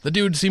 the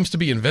dude seems to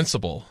be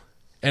invincible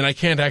and I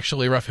can't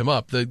actually rough him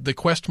up. The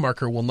quest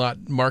marker will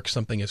not mark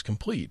something as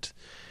complete,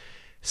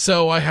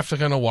 so I have to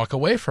kind of walk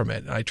away from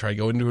it. I try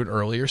going to an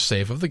earlier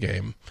save of the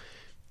game,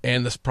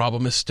 and this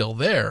problem is still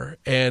there.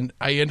 And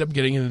I end up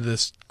getting into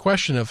this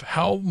question of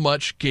how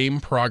much game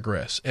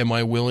progress am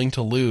I willing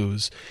to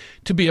lose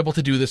to be able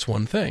to do this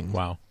one thing?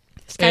 Wow.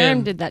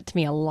 Skyrim did that to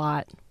me a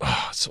lot.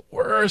 Oh, it's the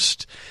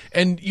worst.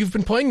 And you've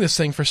been playing this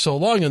thing for so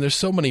long, and there's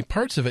so many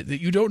parts of it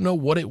that you don't know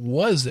what it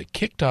was that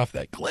kicked off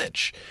that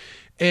glitch.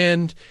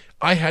 And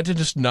I had to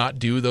just not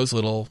do those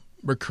little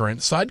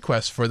recurrent side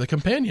quests for the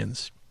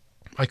Companions.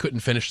 I couldn't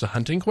finish the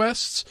hunting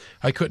quests.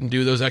 I couldn't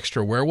do those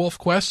extra werewolf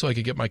quests so I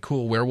could get my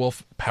cool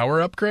werewolf power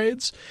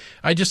upgrades.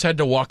 I just had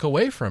to walk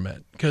away from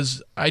it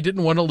because I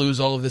didn't want to lose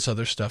all of this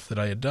other stuff that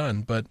I had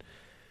done. But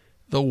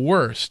the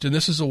worst, and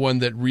this is the one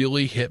that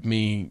really hit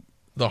me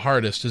the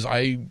hardest, is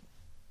I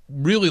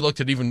really looked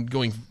at even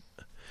going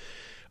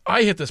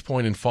I hit this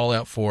point in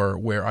Fallout 4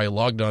 where I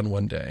logged on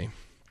one day.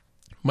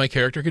 My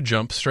character could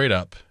jump straight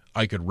up.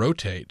 I could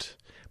rotate,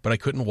 but I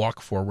couldn't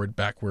walk forward,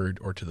 backward,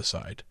 or to the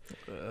side.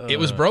 It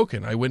was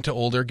broken. I went to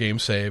older game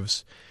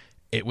saves.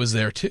 It was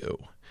there too.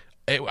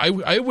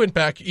 I went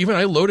back, even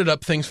I loaded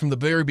up things from the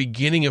very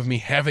beginning of me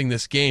having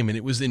this game, and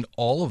it was in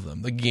all of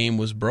them. The game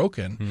was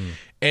broken.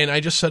 And I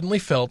just suddenly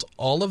felt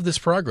all of this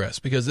progress,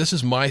 because this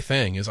is my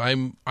thing.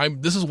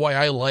 This is why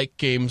I like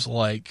games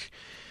like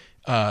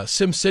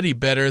SimCity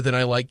better than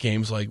I like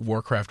games like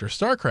Warcraft or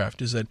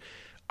StarCraft, is that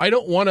I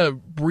don't want to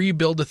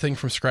rebuild a thing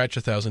from scratch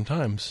 1,000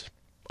 times.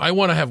 I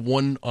want to have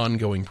one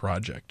ongoing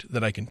project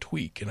that I can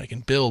tweak and I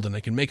can build and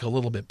I can make a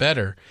little bit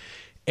better.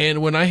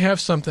 And when I have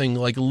something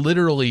like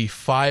literally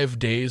 5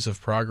 days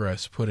of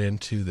progress put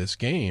into this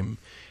game,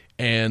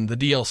 and the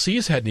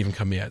DLCs hadn't even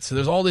come yet, so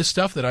there's all this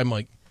stuff that I'm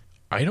like,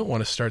 I don't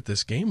want to start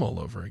this game all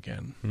over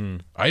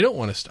again. I don't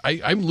want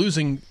to. I'm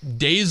losing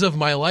days of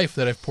my life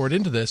that I've poured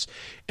into this,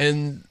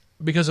 and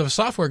because of a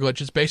software glitch,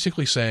 it's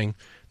basically saying,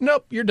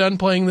 nope, you're done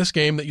playing this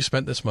game that you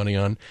spent this money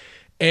on.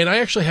 And I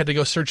actually had to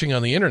go searching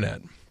on the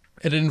internet.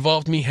 It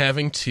involved me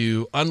having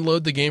to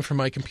unload the game from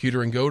my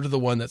computer and go to the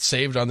one that's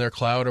saved on their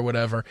cloud or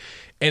whatever.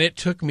 And it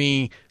took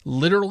me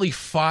literally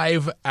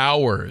 5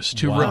 hours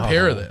to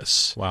repair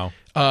this. Wow.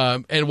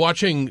 And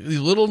watching the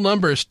little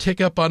numbers tick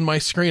up on my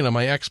screen, on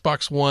my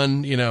Xbox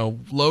One,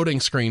 loading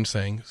screen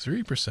saying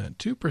 3%,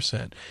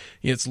 2%.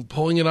 It's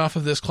pulling it off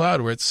of this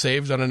cloud where it's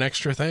saved on an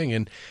extra thing.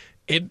 And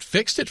it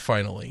fixed it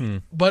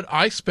finally. But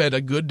I spent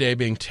a good day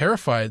being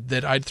terrified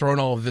that I'd thrown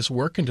all of this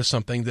work into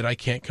something that I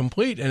can't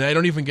complete, and I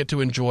don't even get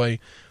to enjoy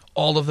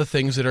all of the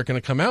things that are going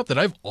to come out that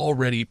I've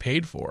already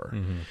paid for.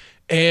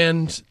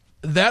 And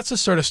that's the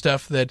sort of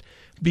stuff that,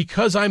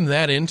 because I'm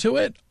that into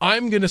it,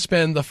 I'm going to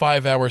spend the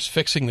 5 hours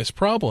fixing this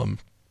problem.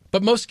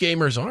 But most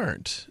gamers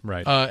aren't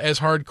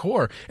as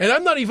hardcore. And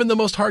I'm not even the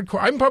most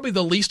hardcore. I'm probably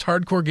the least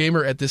hardcore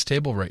gamer at this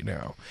table right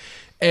now.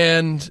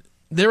 And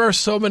there are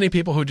so many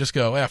people who just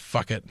go,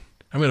 fuck it.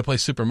 I'm going to play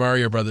Super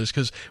Mario Brothers,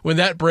 because when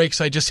that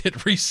breaks, I just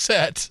hit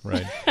reset,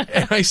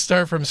 and I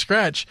start from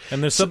scratch.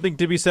 And there's something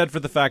to be said for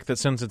the fact that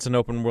since it's an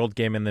open world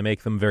game and they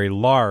make them very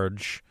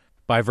large,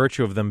 by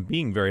virtue of them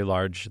being very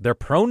large, they're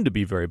prone to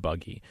be very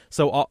buggy.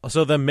 So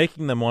them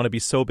making them want to be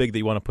so big that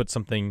you want to put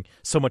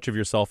so much of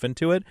yourself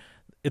into it,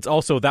 it's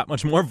also that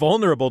much more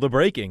vulnerable to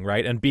breaking,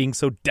 right? And being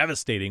so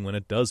devastating when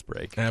it does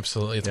break.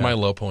 Absolutely. It's my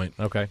low point.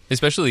 Okay.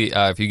 Especially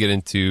if you get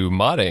into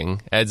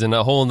modding, adds in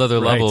a whole another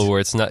level where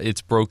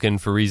it's broken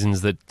for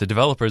reasons that the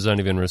developers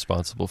aren't even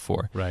responsible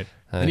for. Right.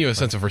 And you have a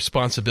sense of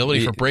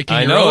responsibility for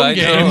breaking your own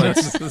game.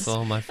 It's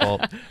all my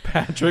fault.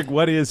 Patrick,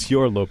 what is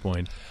your low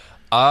point?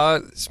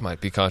 This might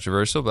be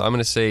controversial, but I'm going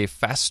to say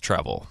fast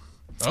travel.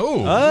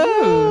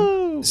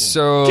 Oh.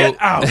 So get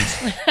out.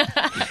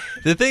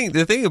 The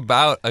thing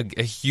about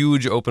a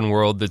huge open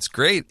world that's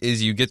great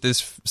is you get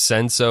this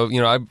sense of,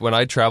 when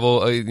I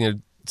travel,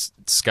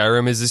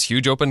 Skyrim is this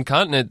huge open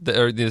continent,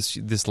 or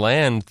this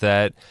land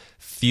that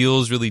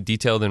feels really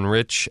detailed and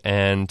rich,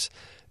 and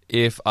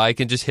if I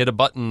can just hit a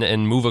button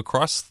and move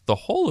across the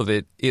whole of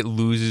it, it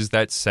loses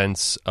that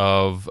sense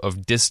of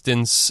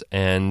distance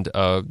and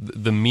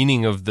the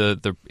meaning of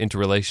the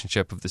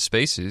interrelationship of the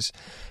spaces.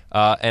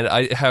 And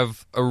I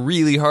have a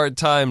really hard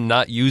time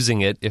not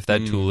using it if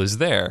that tool is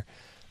there.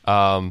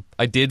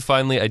 I did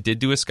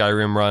do a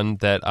Skyrim run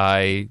that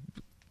I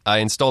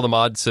installed a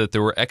mod so that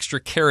there were extra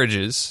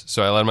carriages.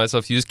 So I allowed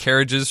myself to use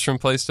carriages from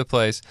place to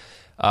place.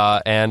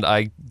 And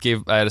I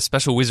had a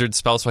special wizard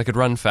spell so I could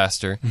run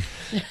faster.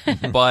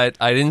 But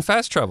I didn't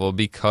fast travel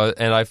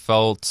and I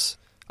felt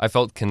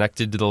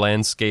connected to the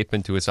landscape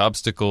and to its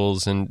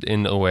obstacles, and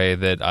in a way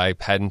that I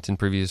hadn't in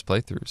previous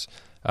playthroughs.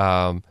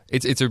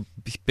 It's a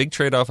big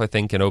trade-off, I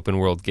think, in open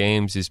world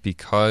games, is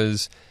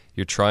because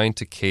you're trying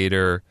to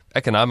cater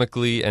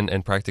economically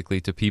and practically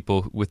to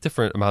people with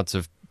different amounts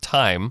of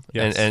time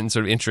and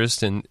sort of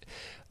interest, and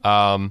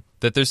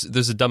that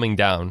there's a dumbing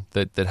down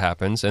that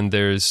happens, and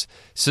there's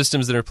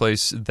systems that are in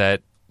place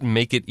that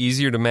make it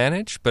easier to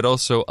manage, but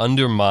also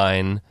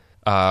undermine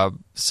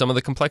some of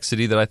the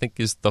complexity that I think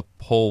is the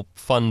whole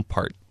fun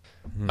part.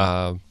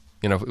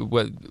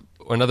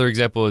 Another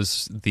example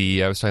is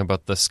I was talking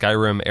about the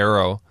Skyrim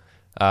arrow,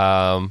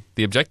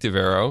 the objective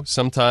arrow.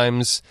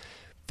 Sometimes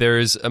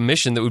there's a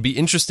mission that would be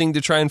interesting to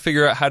try and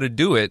figure out how to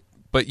do it,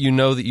 but you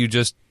know that you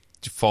just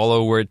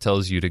follow where it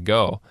tells you to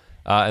go.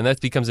 And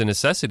that becomes a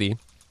necessity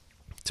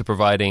to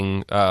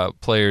providing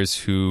players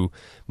who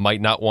might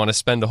not want to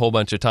spend a whole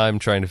bunch of time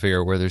trying to figure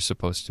out where they're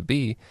supposed to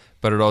be,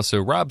 but it also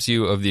robs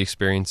you of the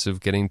experience of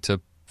getting to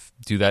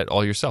do that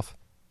all yourself.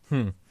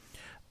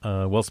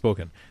 Well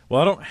spoken.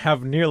 Well, I don't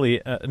have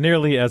nearly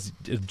as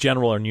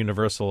general and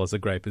universal as a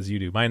gripe as you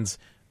do. Mine's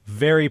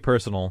very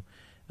personal.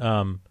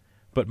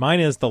 But mine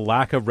is the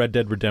lack of Red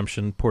Dead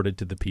Redemption ported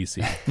to the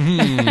PC.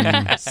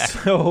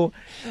 So,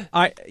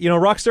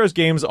 Rockstar's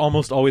games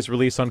almost always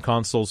release on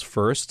consoles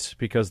first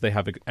because they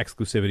have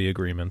exclusivity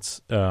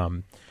agreements.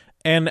 And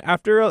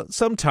after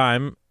some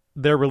time,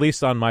 they're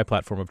released on my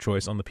platform of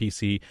choice on the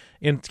PC.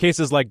 In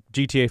cases like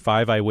GTA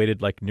 5, I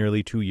waited like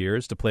nearly 2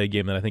 years to play a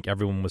game that I think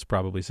everyone was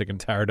probably sick and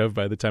tired of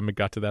by the time it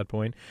got to that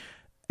point.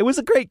 It was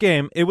a great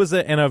game. It was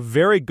a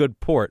very good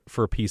port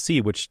for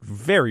PC, which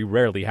very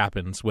rarely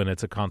happens when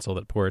it's a console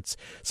that ports.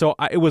 So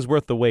it was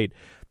worth the wait.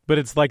 But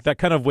it's like that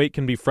kind of wait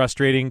can be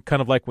frustrating,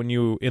 kind of like when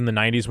you, in the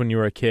 90s when you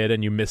were a kid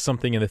and you missed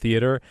something in the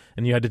theater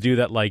and you had to do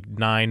that like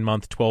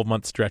 9-month,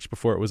 12-month stretch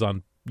before it was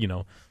on,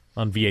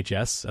 on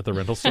VHS at the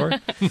rental store.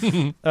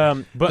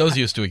 But those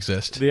used to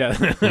exist.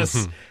 Yeah.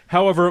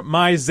 However,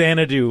 my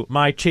Xanadu,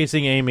 my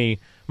Chasing Amy,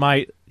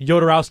 my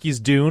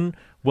Jodorowsky's Dune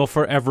will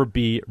forever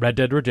be Red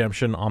Dead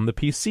Redemption on the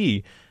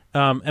PC.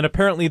 And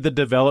apparently the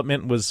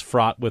development was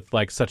fraught with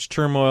like such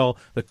turmoil.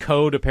 The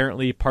code,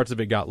 apparently parts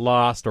of it got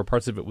lost or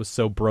parts of it was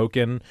so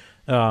broken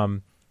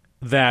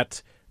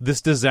that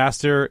this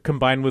disaster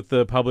combined with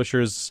the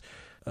publishers,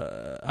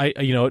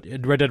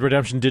 Red Dead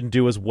Redemption didn't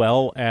do as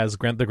well as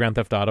the Grand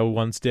Theft Auto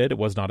ones did. It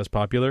was not as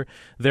popular.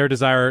 Their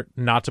desire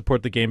not to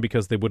port the game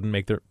because they wouldn't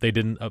make they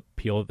didn't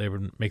appeal, they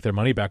wouldn't make their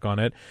money back on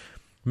it,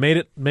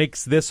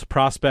 makes this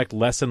prospect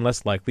less and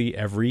less likely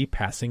every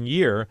passing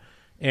year.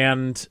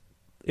 And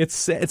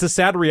it's a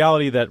sad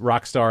reality that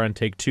Rockstar and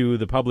Take-Two,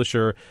 the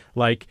publisher,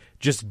 like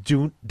just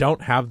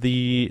don't have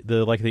the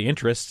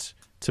interest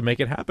to make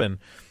it happen.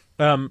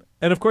 And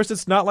of course,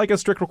 it's not like a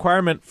strict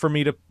requirement for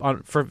me it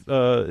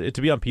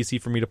to be on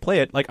PC for me to play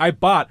it. Like I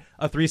bought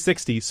a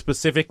 360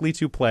 specifically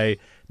to play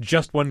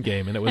just one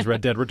game, and it was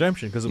Red Dead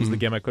Redemption because it was the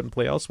game I couldn't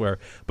play elsewhere.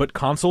 But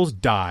consoles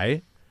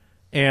die,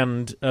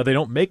 and they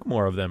don't make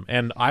more of them.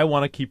 And I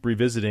want to keep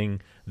revisiting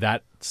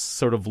that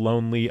sort of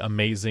lonely,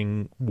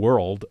 amazing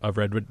world of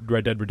Red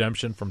Dead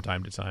Redemption from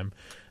time to time.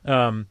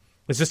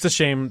 It's just a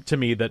shame to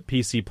me that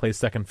PC plays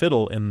second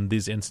fiddle in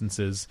these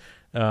instances,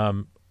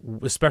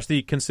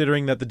 especially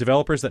considering that the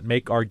developers that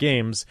make our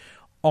games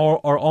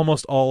are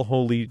almost all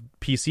wholly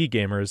PC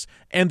gamers,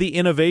 and the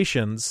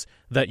innovations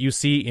that you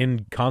see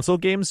in console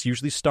games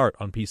usually start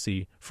on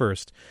PC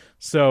first.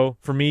 So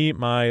for me,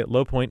 my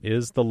low point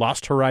is The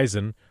Lost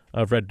Horizon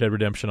of Red Dead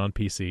Redemption on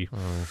PC.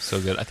 Oh, so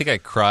good. I think I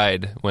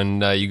cried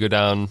when you go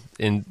down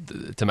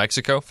to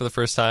Mexico for the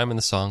first time and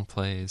the song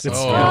plays. It's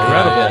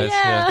incredible.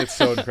 Yeah. It's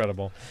so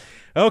incredible.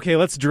 Okay,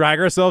 let's drag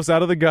ourselves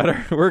out of the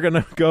gutter. We're going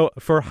to go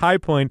for high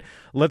point.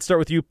 Let's start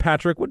with you,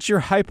 Patrick. What's your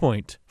high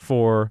point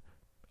for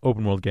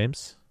open world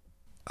games?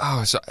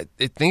 Oh, so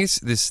I think it's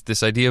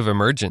this idea of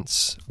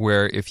emergence,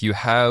 where if you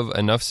have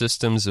enough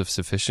systems of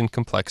sufficient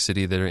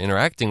complexity that are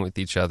interacting with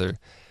each other,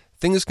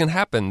 things can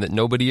happen that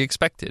nobody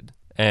expected.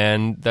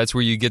 And that's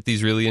where you get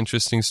these really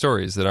interesting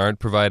stories that aren't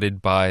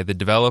provided by the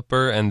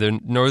developer,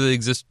 and nor they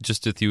exist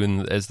just with you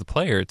as the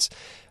player. It's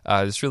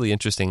this really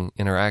interesting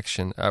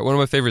interaction. One of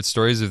my favorite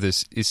stories of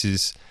this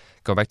is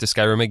go back to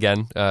Skyrim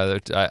again.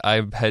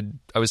 I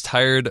was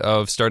tired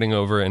of starting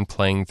over and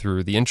playing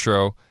through the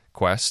intro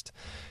quest.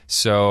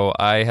 So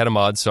I had a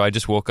mod, so I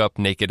just woke up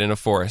naked in a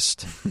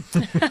forest.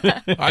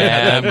 I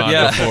had that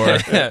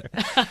mod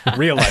before.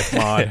 Real life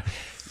mod.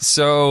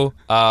 So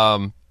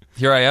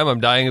here I am. I'm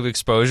dying of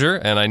exposure,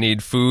 and I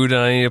need food, and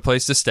I need a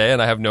place to stay,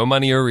 and I have no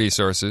money or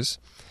resources.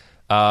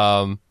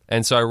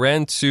 And so I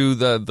ran to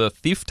the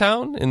thief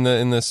town in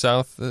the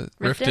south.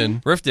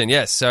 Riften,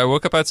 yes. So I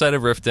woke up outside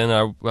of Riften.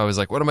 I was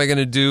like, what am I going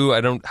to do?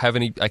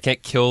 I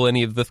can't kill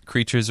any of the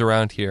creatures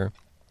around here.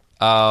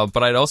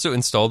 But I'd also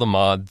installed a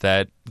mod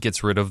that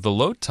gets rid of the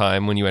load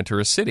time when you enter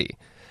a city.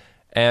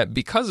 And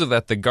because of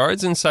that, the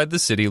guards inside the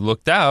city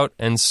looked out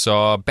and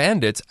saw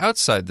bandits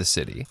outside the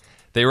city.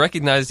 They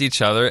recognized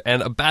each other,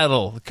 and a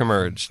battle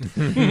emerged.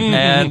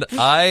 And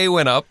I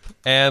went up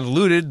and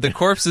looted the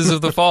corpses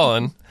of the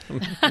fallen,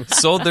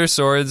 sold their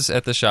swords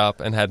at the shop,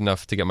 and had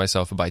enough to get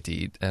myself a bite to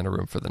eat and a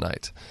room for the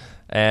night.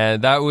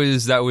 And that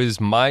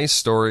was my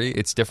story.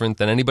 It's different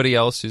than anybody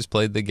else who's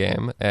played the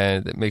game,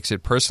 and it makes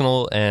it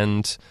personal,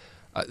 and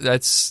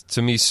that's,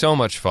 to me, so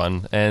much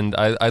fun. And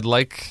I'd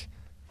like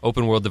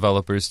open world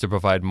developers to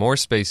provide more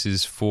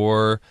spaces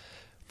for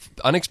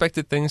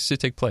unexpected things to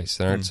take place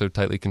that aren't so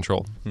tightly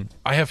controlled.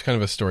 I have kind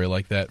of a story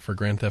like that for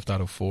Grand Theft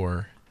Auto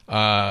 4.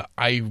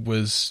 I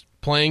was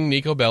playing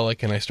Nico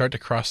Bellic, and I start to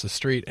cross the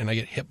street, and I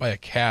get hit by a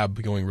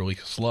cab going really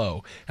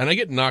slow. And I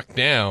get knocked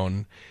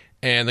down,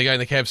 and the guy in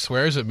the cab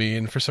swears at me,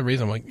 and for some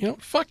reason I'm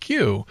like, fuck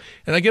you.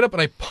 And I get up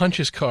and I punch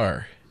his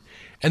car.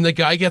 And the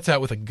guy gets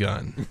out with a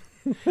gun.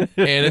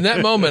 And in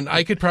that moment,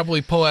 I could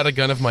probably pull out a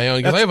gun of my own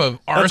because I have an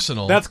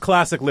arsenal. That's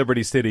classic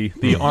Liberty City,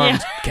 the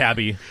armed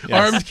cabbie.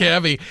 Yes. Armed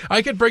cabbie.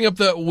 I could bring up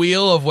the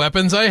wheel of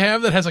weapons I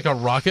have that has like a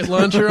rocket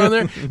launcher on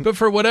there. But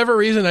for whatever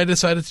reason, I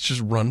decided to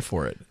just run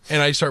for it.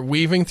 And I start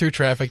weaving through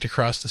traffic to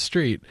cross the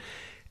street.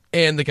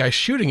 And the guy's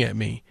shooting at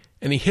me,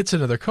 and he hits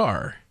another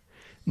car.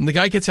 And the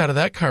guy gets out of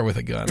that car with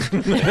a gun.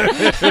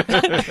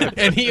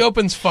 And he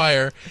opens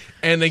fire,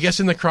 and I guess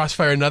in the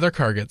crossfire another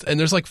car gets, and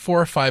there's like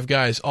 4 or 5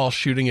 guys all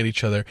shooting at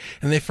each other,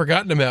 and they've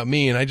forgotten about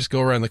me, and I just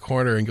go around the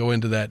corner and go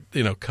into that,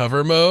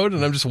 cover mode,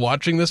 and I'm just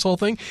watching this whole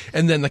thing,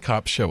 and then the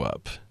cops show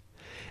up.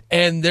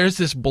 And there's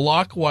this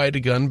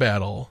block-wide gun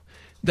battle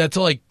that's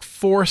like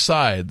 4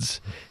 sides.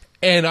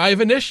 And I've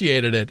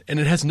initiated it, and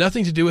it has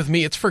nothing to do with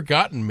me. It's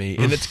forgotten me,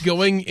 and it's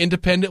going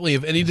independently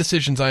of any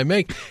decisions I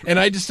make. And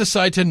I just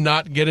decide to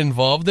not get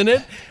involved in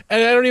it,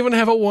 and I don't even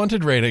have a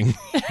wanted rating.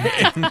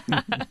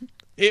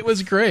 It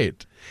was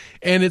great.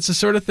 And it's the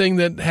sort of thing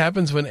that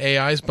happens when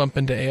AIs bump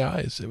into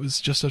AIs. It was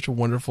just such a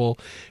wonderful,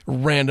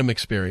 random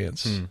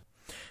experience.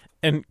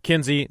 And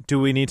Kinsey, do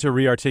we need to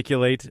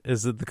re-articulate?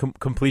 Is it the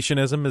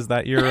completionism? Is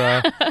that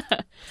your...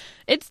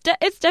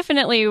 It's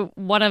definitely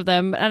one of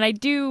them, and I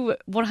do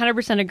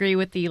 100% agree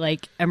with the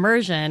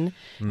immersion,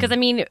 because I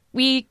mean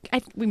we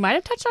might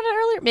have touched on it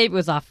earlier, maybe it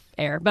was off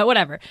air, but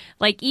whatever.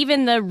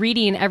 Even the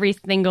reading every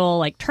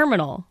single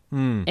terminal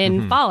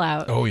in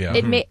Fallout. Oh yeah,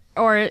 it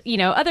or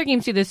other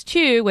games do this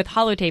too with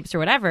holotapes or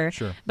whatever.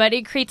 Sure. But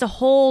it creates a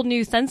whole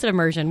new sense of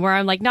immersion where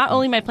I'm not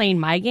only am I playing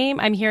my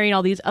game, I'm hearing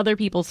all these other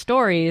people's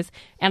stories,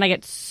 and I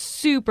get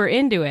super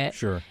into it.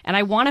 Sure. And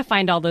I want to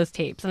find all those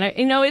tapes. And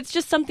it's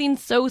just something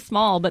so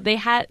small, but they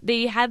had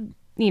they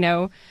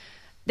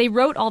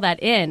wrote all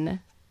that in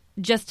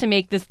just to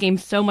make this game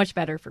so much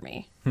better for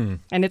me.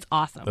 And it's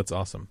awesome. That's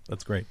awesome.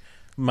 That's great.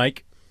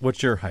 Mike,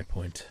 what's your high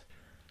point?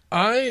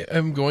 I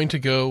am going to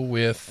go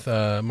with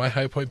my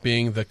high point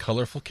being the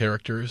colorful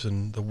characters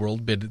and the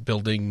world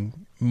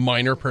building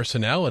minor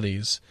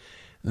personalities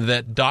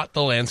that dot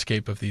the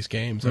landscape of these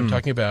games. I'm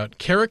talking about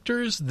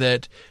characters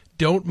that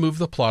don't move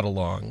the plot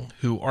along,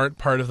 who aren't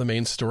part of the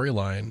main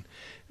storyline,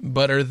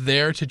 but are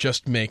there to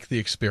just make the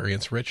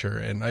experience richer.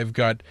 And I've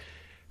got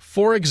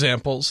 4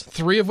 examples,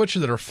 3 of which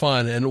that are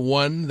fun, and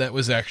 1 that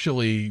was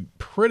actually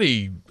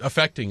pretty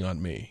affecting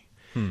on me.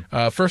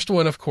 First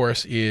one, of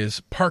course,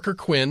 is Parker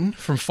Quinn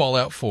from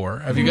Fallout 4.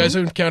 Have you guys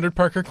encountered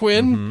Parker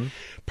Quinn?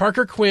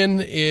 Parker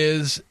Quinn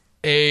is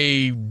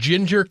a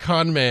ginger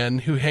con man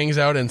who hangs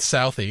out in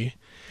Southie,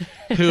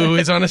 who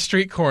is on a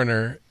street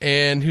corner,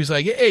 and who's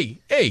like,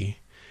 hey.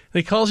 And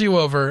he calls you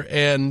over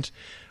and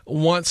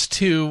wants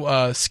to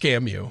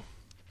scam you.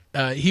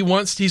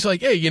 He's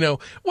like, hey,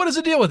 what is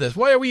the deal with this?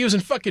 Why are we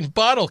using fucking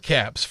bottle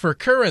caps for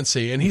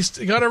currency? And he's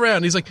gone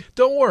around. He's like,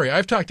 don't worry.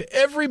 I've talked to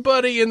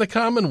everybody in the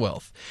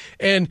Commonwealth.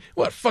 And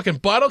what, fucking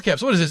bottle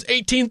caps? What is this,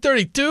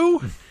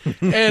 1832?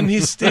 And he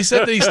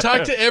said that he's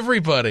talked to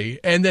everybody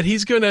and that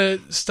he's going to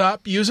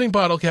stop using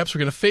bottle caps. We're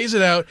going to phase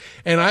it out.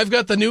 And I've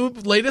got the new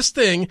latest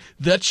thing,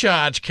 the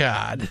charge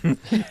card.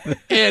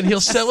 And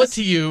he'll sell it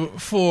to you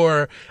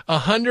for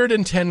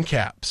 110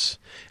 caps.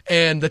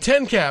 And the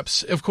 10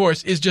 caps, of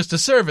course, is just a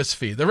service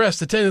fee. The rest,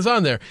 the 10 is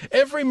on there.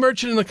 Every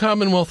merchant in the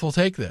Commonwealth will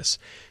take this.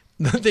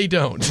 They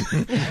don't.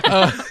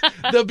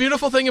 The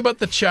beautiful thing about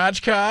the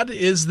charge card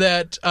is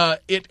that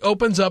it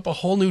opens up a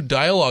whole new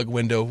dialogue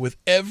window with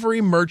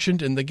every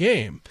merchant in the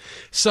game.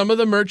 Some of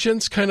the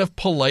merchants kind of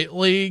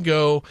politely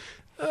go,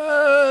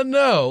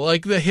 no.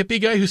 Like the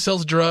hippie guy who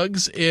sells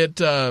drugs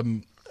at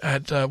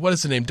what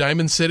is the name,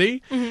 Diamond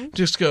City,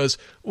 just goes,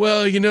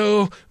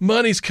 well,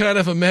 money's kind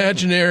of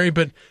imaginary,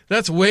 but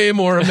that's way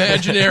more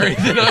imaginary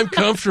than I'm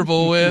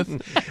comfortable with.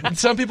 And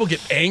some people get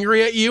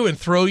angry at you and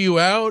throw you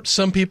out.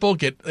 Some people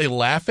they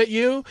laugh at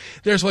you.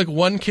 There's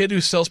one kid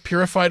who sells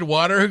purified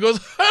water who goes,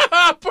 ha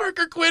ha,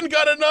 Parker Quinn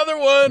got another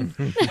one.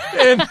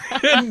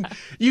 and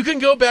you can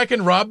go back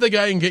and rob the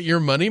guy and get your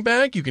money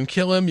back. You can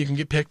kill him. You can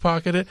get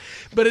pickpocketed.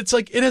 But it's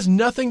it has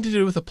nothing to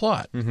do with the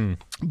plot.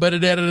 But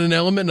it added an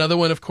element. Another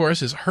one, of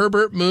course, is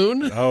Herbert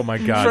Moon. Oh, my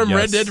God. From yes.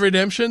 Red Dead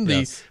Redemption,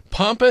 the Yes.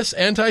 pompous,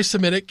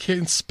 anti-Semitic,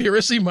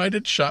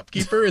 conspiracy-minded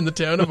shopkeeper in the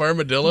town of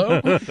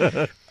Armadillo,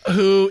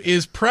 who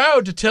is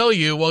proud to tell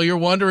you while you're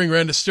wandering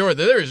around a store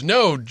that there is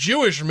no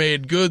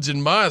Jewish-made goods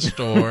in my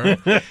store.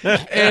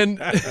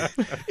 And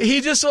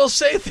he just will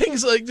say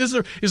things like this.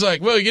 He's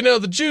like, well,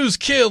 the Jews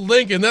killed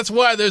Lincoln. That's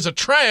why there's a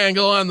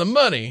triangle on the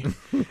money.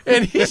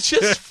 And he's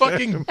just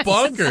fucking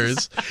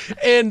bonkers.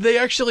 And they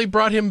actually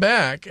brought him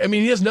back. I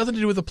mean, he has nothing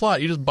to do with the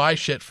plot. You just buy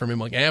shit from him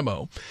like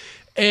ammo.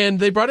 And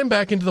they brought him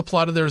back into the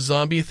plot of their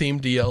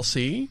zombie-themed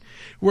DLC,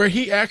 where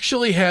he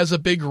actually has a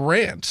big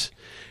rant,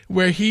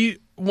 where he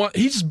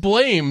just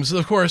blames,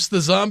 of course, the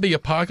zombie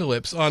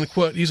apocalypse on,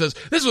 quote, he says,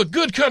 this is what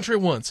good country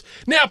wants.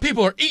 Now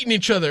people are eating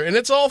each other, and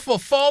it's all for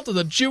fault of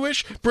the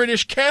Jewish,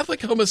 British,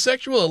 Catholic,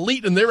 homosexual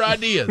elite and their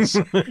ideas.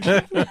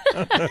 And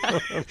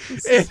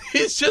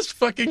he's just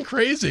fucking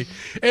crazy.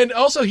 And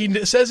also,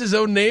 he says his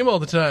own name all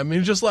the time.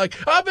 He's just like,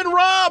 I've been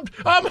robbed!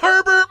 I'm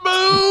Herbert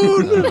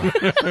Moon!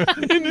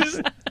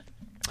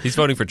 He's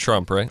voting for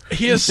Trump, right?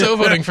 He is so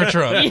voting for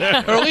Trump.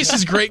 Yeah. Or at least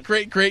his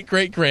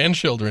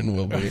great-great-great-great-grandchildren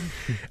will be.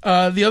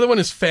 The other one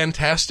is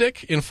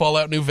Fantastic in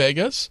Fallout New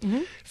Vegas.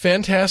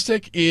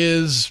 Fantastic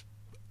is,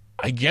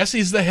 I guess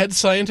he's the head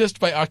scientist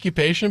by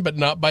occupation, but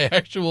not by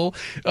actual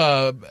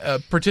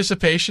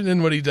participation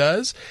in what he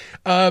does.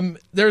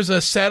 There's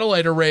a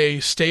satellite array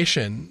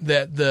station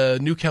that the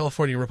New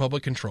California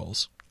Republic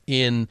controls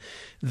in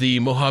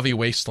the Mojave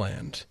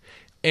Wasteland.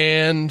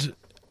 And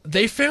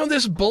they found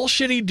this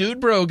bullshitty dude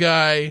bro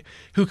guy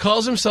who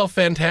calls himself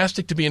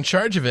Fantastic to be in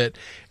charge of it.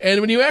 And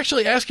when you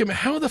actually ask him,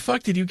 how the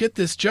fuck did you get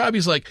this job?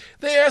 He's like,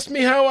 they asked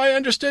me how I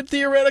understood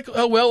theoretical.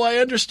 Oh, well, I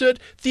understood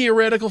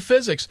theoretical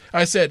physics.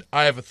 I said,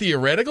 I have a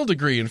theoretical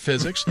degree in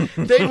physics.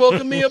 They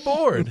welcomed me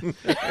aboard.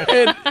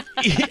 And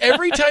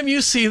every time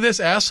you see this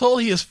asshole,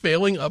 he is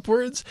failing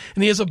upwards,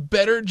 and he has a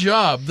better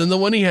job than the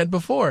one he had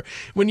before.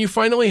 When you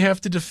finally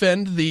have to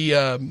defend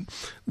the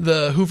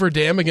Hoover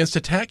Dam against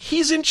attack,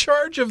 he's in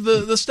charge of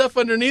the stuff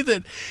underneath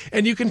it,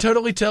 and you can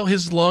totally tell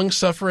his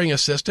long-suffering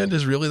assistant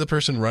is really the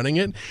person running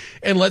it,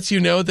 and lets you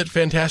know that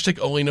Fantastic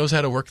only knows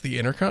how to work the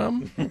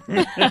intercom.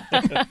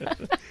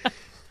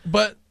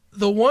 But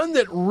the one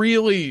that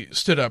really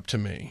stood up to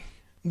me,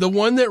 the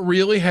one that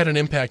really had an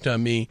impact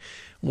on me,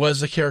 was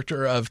the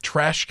character of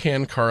Trash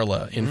Can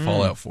Carla in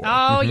Fallout 4.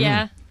 Oh,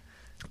 yeah.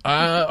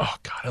 Oh,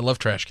 God, I love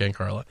Trash Can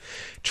Carla.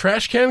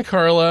 Trash Can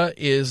Carla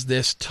is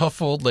this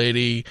tough old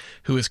lady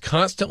who is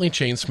constantly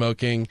chain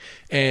smoking,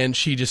 and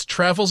she just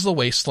travels the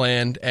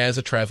wasteland as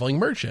a traveling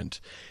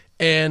merchant.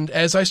 And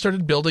as I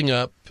started building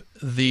up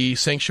the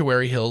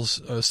Sanctuary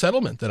Hills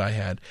settlement that I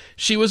had,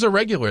 she was a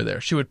regular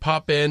there. She would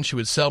pop in, she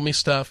would sell me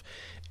stuff.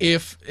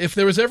 If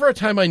there was ever a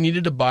time I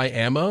needed to buy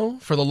ammo,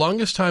 for the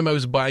longest time I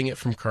was buying it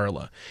from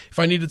Carla. If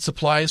I needed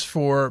supplies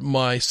for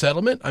my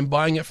settlement, I'm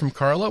buying it from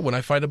Carla. When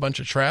I find a bunch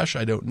of trash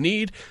I don't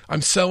need,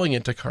 I'm selling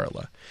it to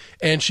Carla.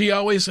 And she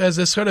always has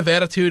this sort of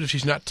attitude if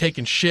she's not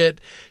taking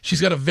shit. She's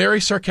got a very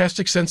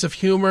sarcastic sense of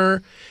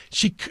humor.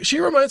 She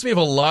reminds me of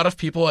a lot of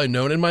people I've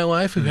known in my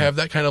life who have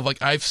that kind of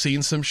like, I've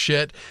seen some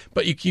shit,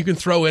 but you can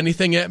throw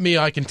anything at me,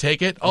 I can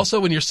take it. Also,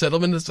 when your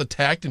settlement is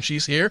attacked and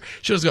she's here,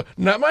 she'll just go,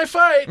 not my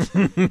fight.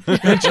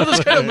 And she'll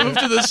just kind of move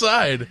to the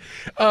side.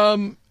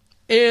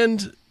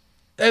 And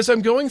as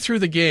I'm going through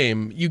the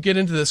game, you get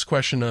into this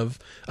question of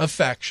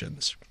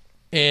factions.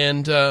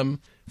 And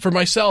for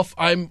myself,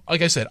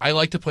 like I said, I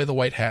like to play the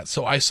white hat,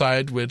 so I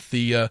side with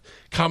the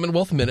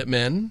Commonwealth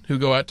Minutemen, who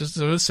go out to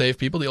sort of save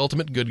people, the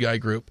ultimate good guy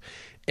group.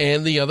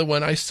 And the other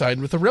one, I side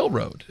with the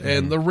Railroad.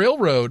 And the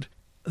Railroad,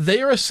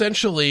 they are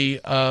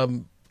essentially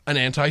an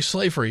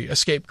anti-slavery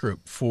escape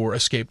group for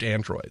escaped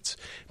androids.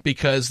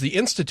 Because the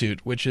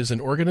Institute, which is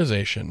an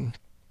organization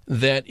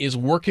that is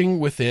working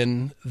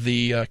within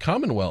the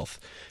Commonwealth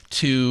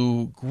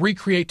to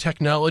recreate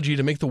technology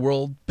to make the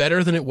world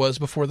better than it was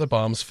before the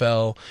bombs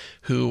fell,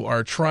 who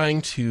are trying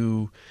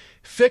to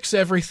fix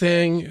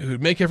everything, who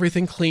make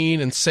everything clean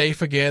and safe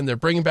again. They're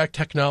bringing back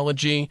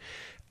technology.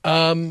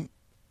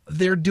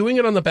 They're doing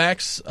it on the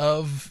backs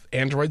of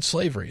android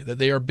slavery, that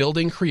they are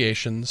building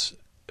creations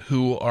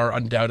who are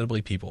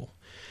undoubtedly people,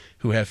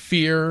 who have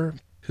fear,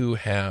 who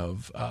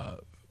have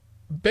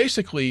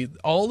basically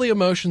all the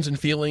emotions and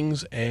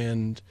feelings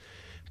and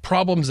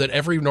problems that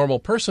every normal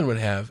person would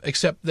have,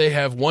 except they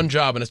have one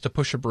job, and it's to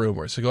push a broom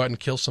or it's to go out and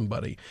kill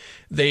somebody.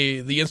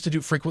 The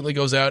Institute frequently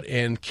goes out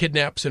and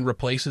kidnaps and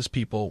replaces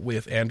people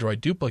with android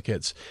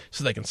duplicates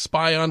so they can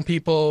spy on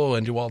people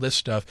and do all this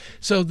stuff.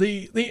 So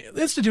the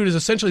Institute is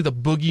essentially the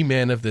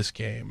boogeyman of this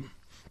game.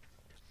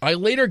 I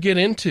later get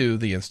into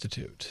the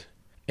Institute,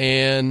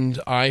 and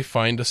I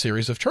find a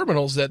series of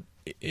terminals that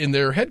in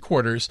their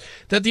headquarters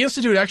that the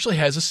Institute actually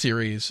has a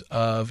series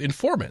of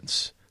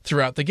informants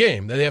throughout the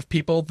game. They have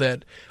people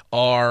that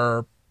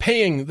are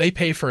they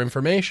pay for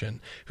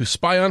information, who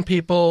spy on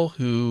people,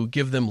 who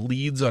give them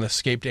leads on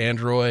escaped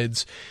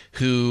androids,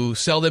 who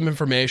sell them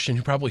information,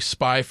 who probably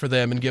spy for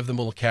them and give them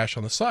a little cash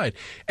on the side.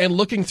 And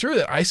looking through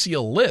that, I see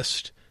a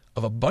list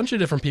of a bunch of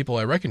different people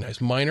I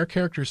recognize, minor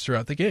characters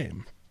throughout the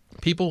game.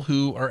 People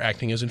who are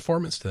acting as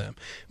informants to them.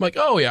 I'm like,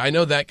 oh yeah, I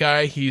know that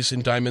guy. He's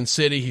in Diamond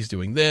City. He's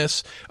doing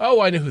this.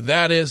 Oh, I know who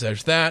that is.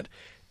 There's that.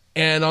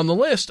 And on the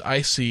list,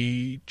 I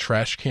see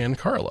Trash Can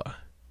Carla.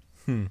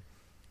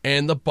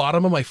 And the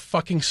bottom of my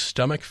fucking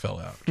stomach fell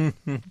out.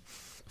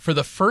 For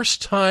the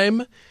first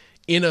time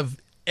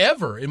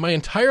ever in my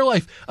entire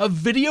life, a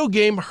video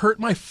game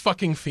hurt my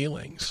fucking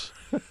feelings.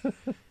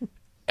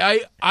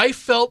 I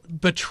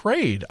felt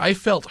betrayed. I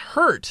felt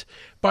hurt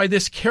by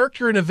this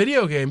character in a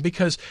video game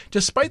because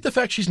despite the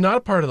fact she's not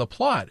a part of the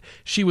plot,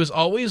 she was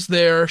always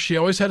there. She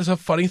always had a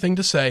funny thing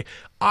to say.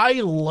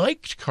 I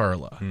liked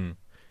Carla.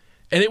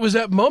 And it was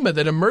that moment,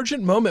 that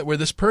emergent moment where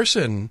this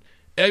person,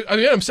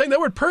 I'm saying that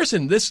word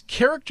person, this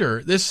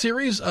character, this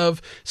series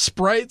of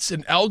sprites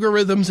and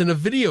algorithms in a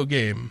video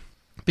game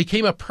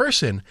became a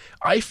person.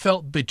 I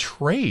felt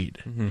betrayed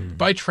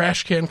by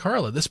Trash Can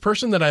Carla, this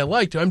person that I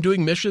liked. I'm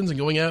doing missions and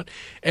going out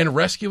and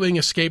rescuing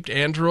escaped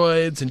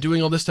androids and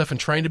doing all this stuff and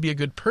trying to be a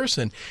good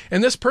person.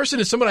 And this person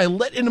is someone I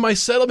let into my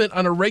settlement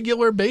on a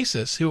regular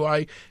basis, who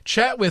I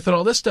chat with and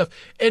all this stuff.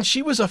 And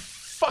she was a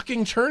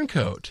fucking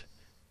turncoat.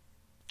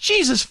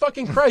 Jesus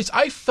fucking Christ,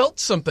 I felt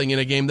something in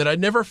a game that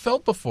I'd never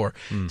felt before.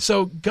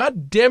 So,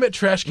 God damn it,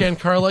 Trash Can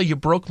Carla, you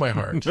broke my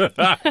heart.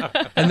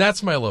 And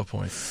that's my low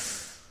point.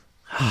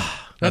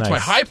 That's my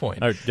Nice. high point.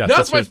 Yes,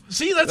 that's my. good.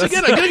 See, that's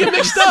again. I'm gonna get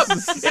mixed up.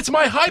 It's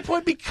my high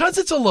point because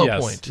it's a low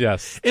Yes, point.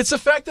 yes. It's the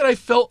fact that I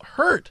felt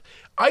hurt.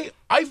 A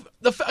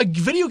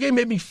video game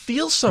made me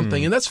feel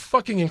something, and that's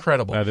fucking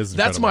incredible. That is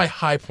That's incredible. my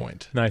high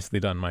point. Nicely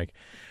done, Mike.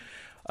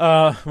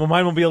 Well,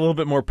 mine will be a little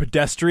bit more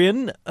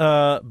pedestrian,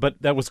 but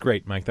that was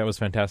great, Mike. That was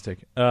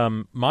fantastic.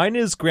 Mine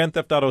is Grand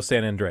Theft Auto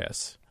San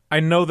Andreas. I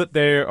know that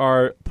there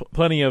are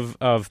plenty of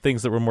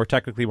things that were more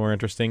technically more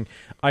interesting.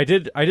 I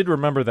did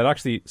remember that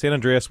actually San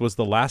Andreas was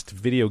the last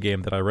video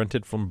game that I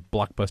rented from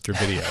Blockbuster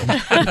Video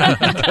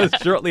because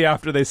shortly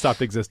after they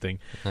stopped existing.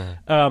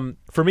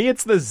 For me,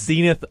 it's the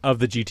zenith of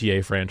the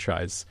GTA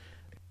franchise.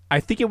 I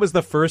think it was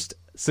the first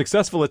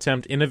successful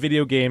attempt in a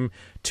video game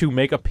to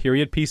make a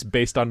period piece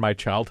based on my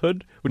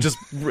childhood, which is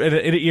in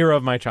an era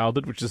of my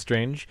childhood, which is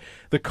strange.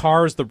 The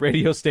cars, the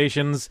radio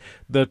stations,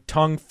 the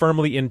tongue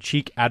firmly in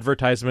cheek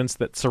advertisements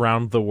that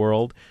surround the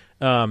world,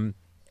 and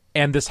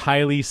this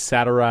highly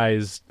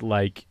satirized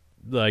like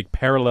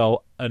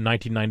parallel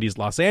 1990s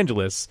Los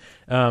Angeles.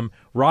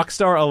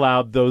 Rockstar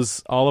allowed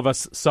all of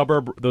us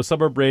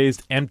suburb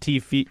raised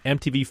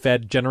MTV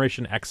fed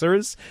Generation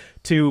Xers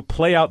to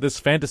play out this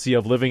fantasy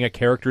of living a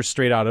character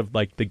straight out of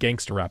like the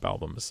gangster rap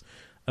albums.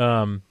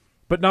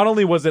 But not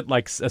only was it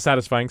like a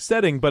satisfying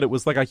setting, but it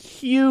was like a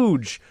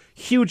huge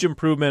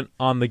improvement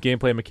on the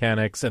gameplay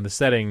mechanics and the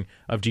setting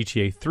of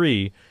GTA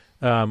 3,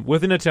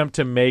 with an attempt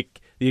to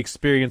make the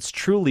experience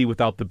truly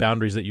without the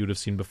boundaries that you would have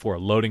seen before,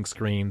 loading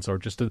screens or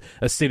just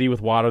a city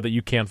with water that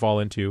you can't fall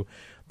into.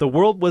 The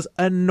world was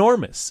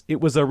enormous.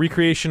 It was a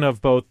recreation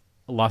of both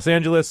Los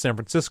Angeles, San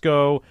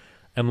Francisco,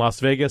 and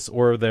Las Vegas,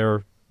 or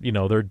their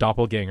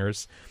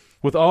doppelgangers,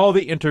 with all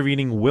the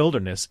intervening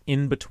wilderness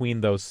in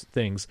between those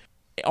things.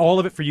 All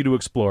of it for you to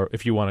explore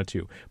if you wanted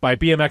to. By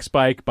BMX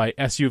bike, by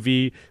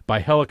SUV, by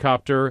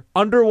helicopter,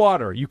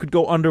 underwater. You could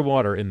go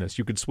underwater in this.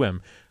 You could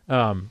swim.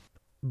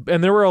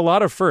 And there were a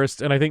lot of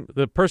firsts, and I think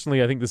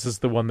personally, I think this is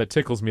the one that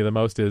tickles me the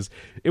most. Is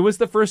it was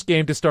the first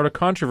game to start a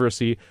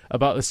controversy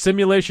about a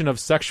simulation of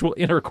sexual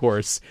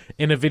intercourse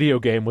in a video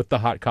game with the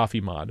hot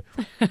coffee mod.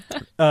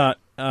 But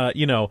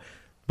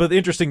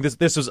interesting,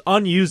 this was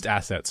unused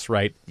assets,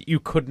 right?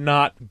 You could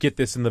not get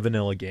this in the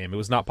vanilla game. It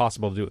was not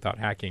possible to do it without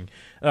hacking.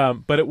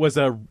 But it was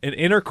an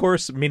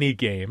intercourse mini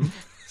game.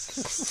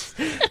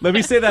 Let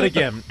me say that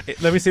again.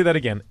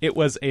 It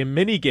was a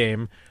mini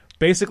game.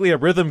 Basically a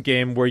rhythm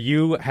game where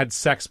you had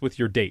sex with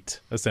your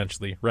date,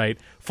 essentially, right?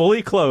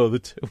 Fully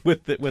clothed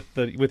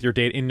with your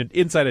date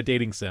inside a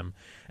dating sim.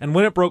 And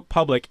when it broke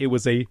public, it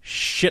was a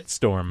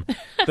shitstorm.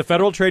 The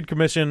Federal Trade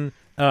Commission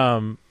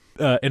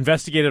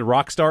investigated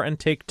Rockstar and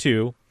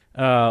Take-Two.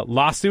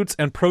 Lawsuits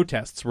and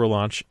protests were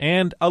launched,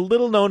 and a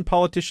little-known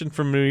politician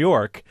from New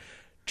York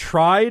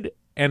tried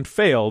and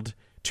failed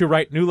to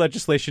write new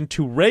legislation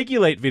to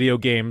regulate video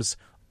games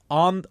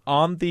on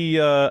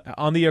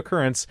the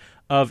occurrence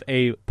of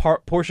a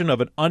portion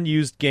of an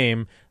unused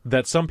game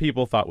that some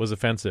people thought was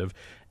offensive.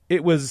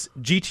 It was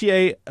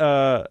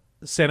GTA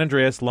San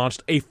Andreas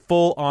launched a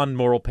full-on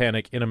moral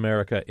panic in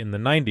America in the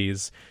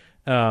 90s.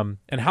 And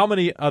how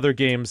many other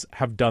games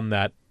have done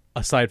that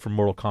aside from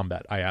Mortal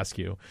Kombat, I ask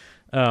you?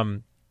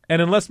 And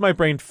unless my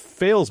brain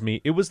fails me,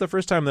 it was the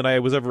first time that I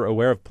was ever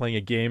aware of playing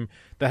a game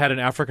that had an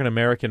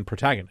African-American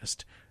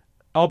protagonist,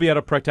 albeit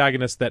a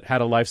protagonist that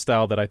had a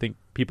lifestyle that I think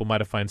people might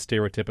have found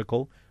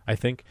stereotypical, I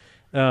think.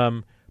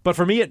 But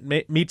for me,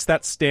 it meets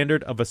that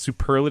standard of a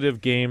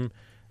superlative game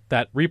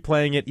that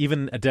replaying it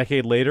even a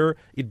decade later,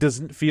 it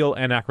doesn't feel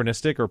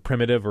anachronistic or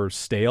primitive or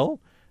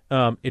stale.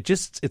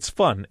 It's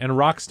fun. And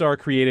Rockstar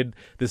created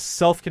this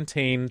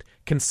self-contained,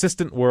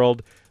 consistent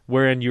world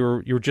wherein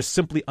you're just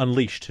simply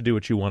unleashed to do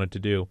what you wanted to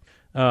do.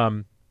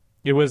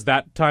 It was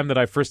that time that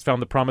I first found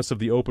the promise of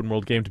the open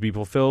world game to be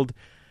fulfilled,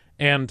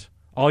 and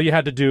all you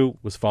had to do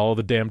was follow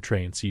the damn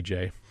train,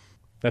 CJ.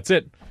 That's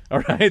it. All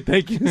right.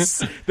 Thank you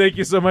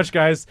so much,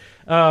 guys.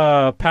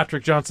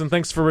 Patrick Johnson,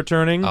 thanks for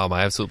returning. Oh,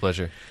 my absolute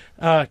pleasure.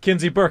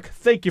 Kinsey Burke,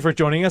 thank you for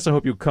joining us. I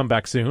hope you'll come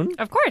back soon.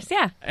 Of course,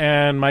 yeah.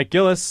 And Mike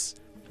Gillis.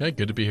 Hey,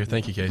 good to be here.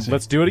 Thank you, Casey.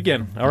 Let's do it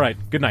again. All right.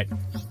 Good night.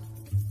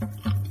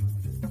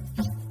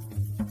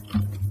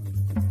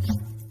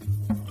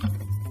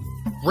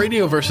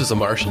 Radio vs. the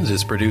Martians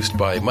is produced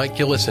by Mike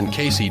Gillis and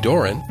Casey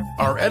Doran.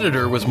 Our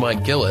editor was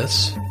Mike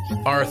Gillis.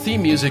 Our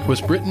theme music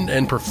was written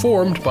and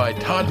performed by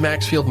Todd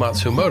Maxfield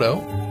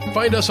Matsumoto.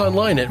 Find us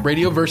online at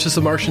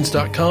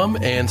radioversusthemartians.com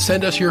and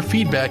send us your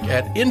feedback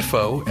at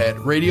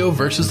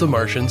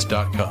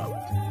info@radioversusthemartians.com.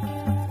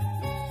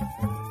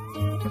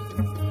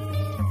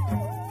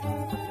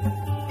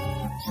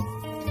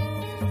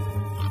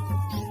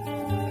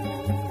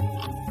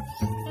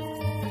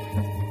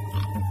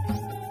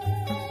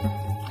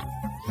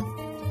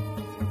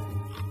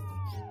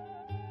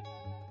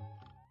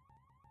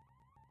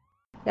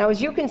 Now,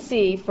 as you can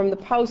see from the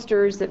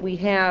posters that we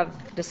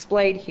have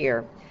displayed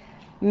here,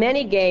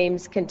 many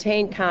games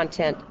contain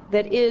content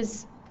that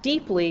is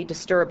deeply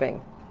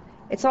disturbing.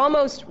 It's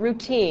almost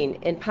routine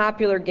in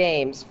popular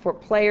games for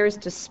players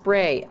to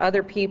spray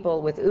other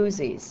people with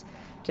Uzis,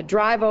 to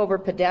drive over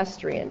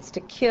pedestrians, to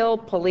kill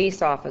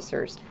police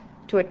officers,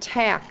 to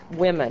attack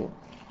women,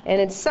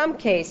 and in some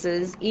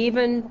cases,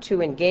 even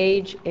to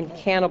engage in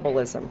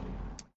cannibalism.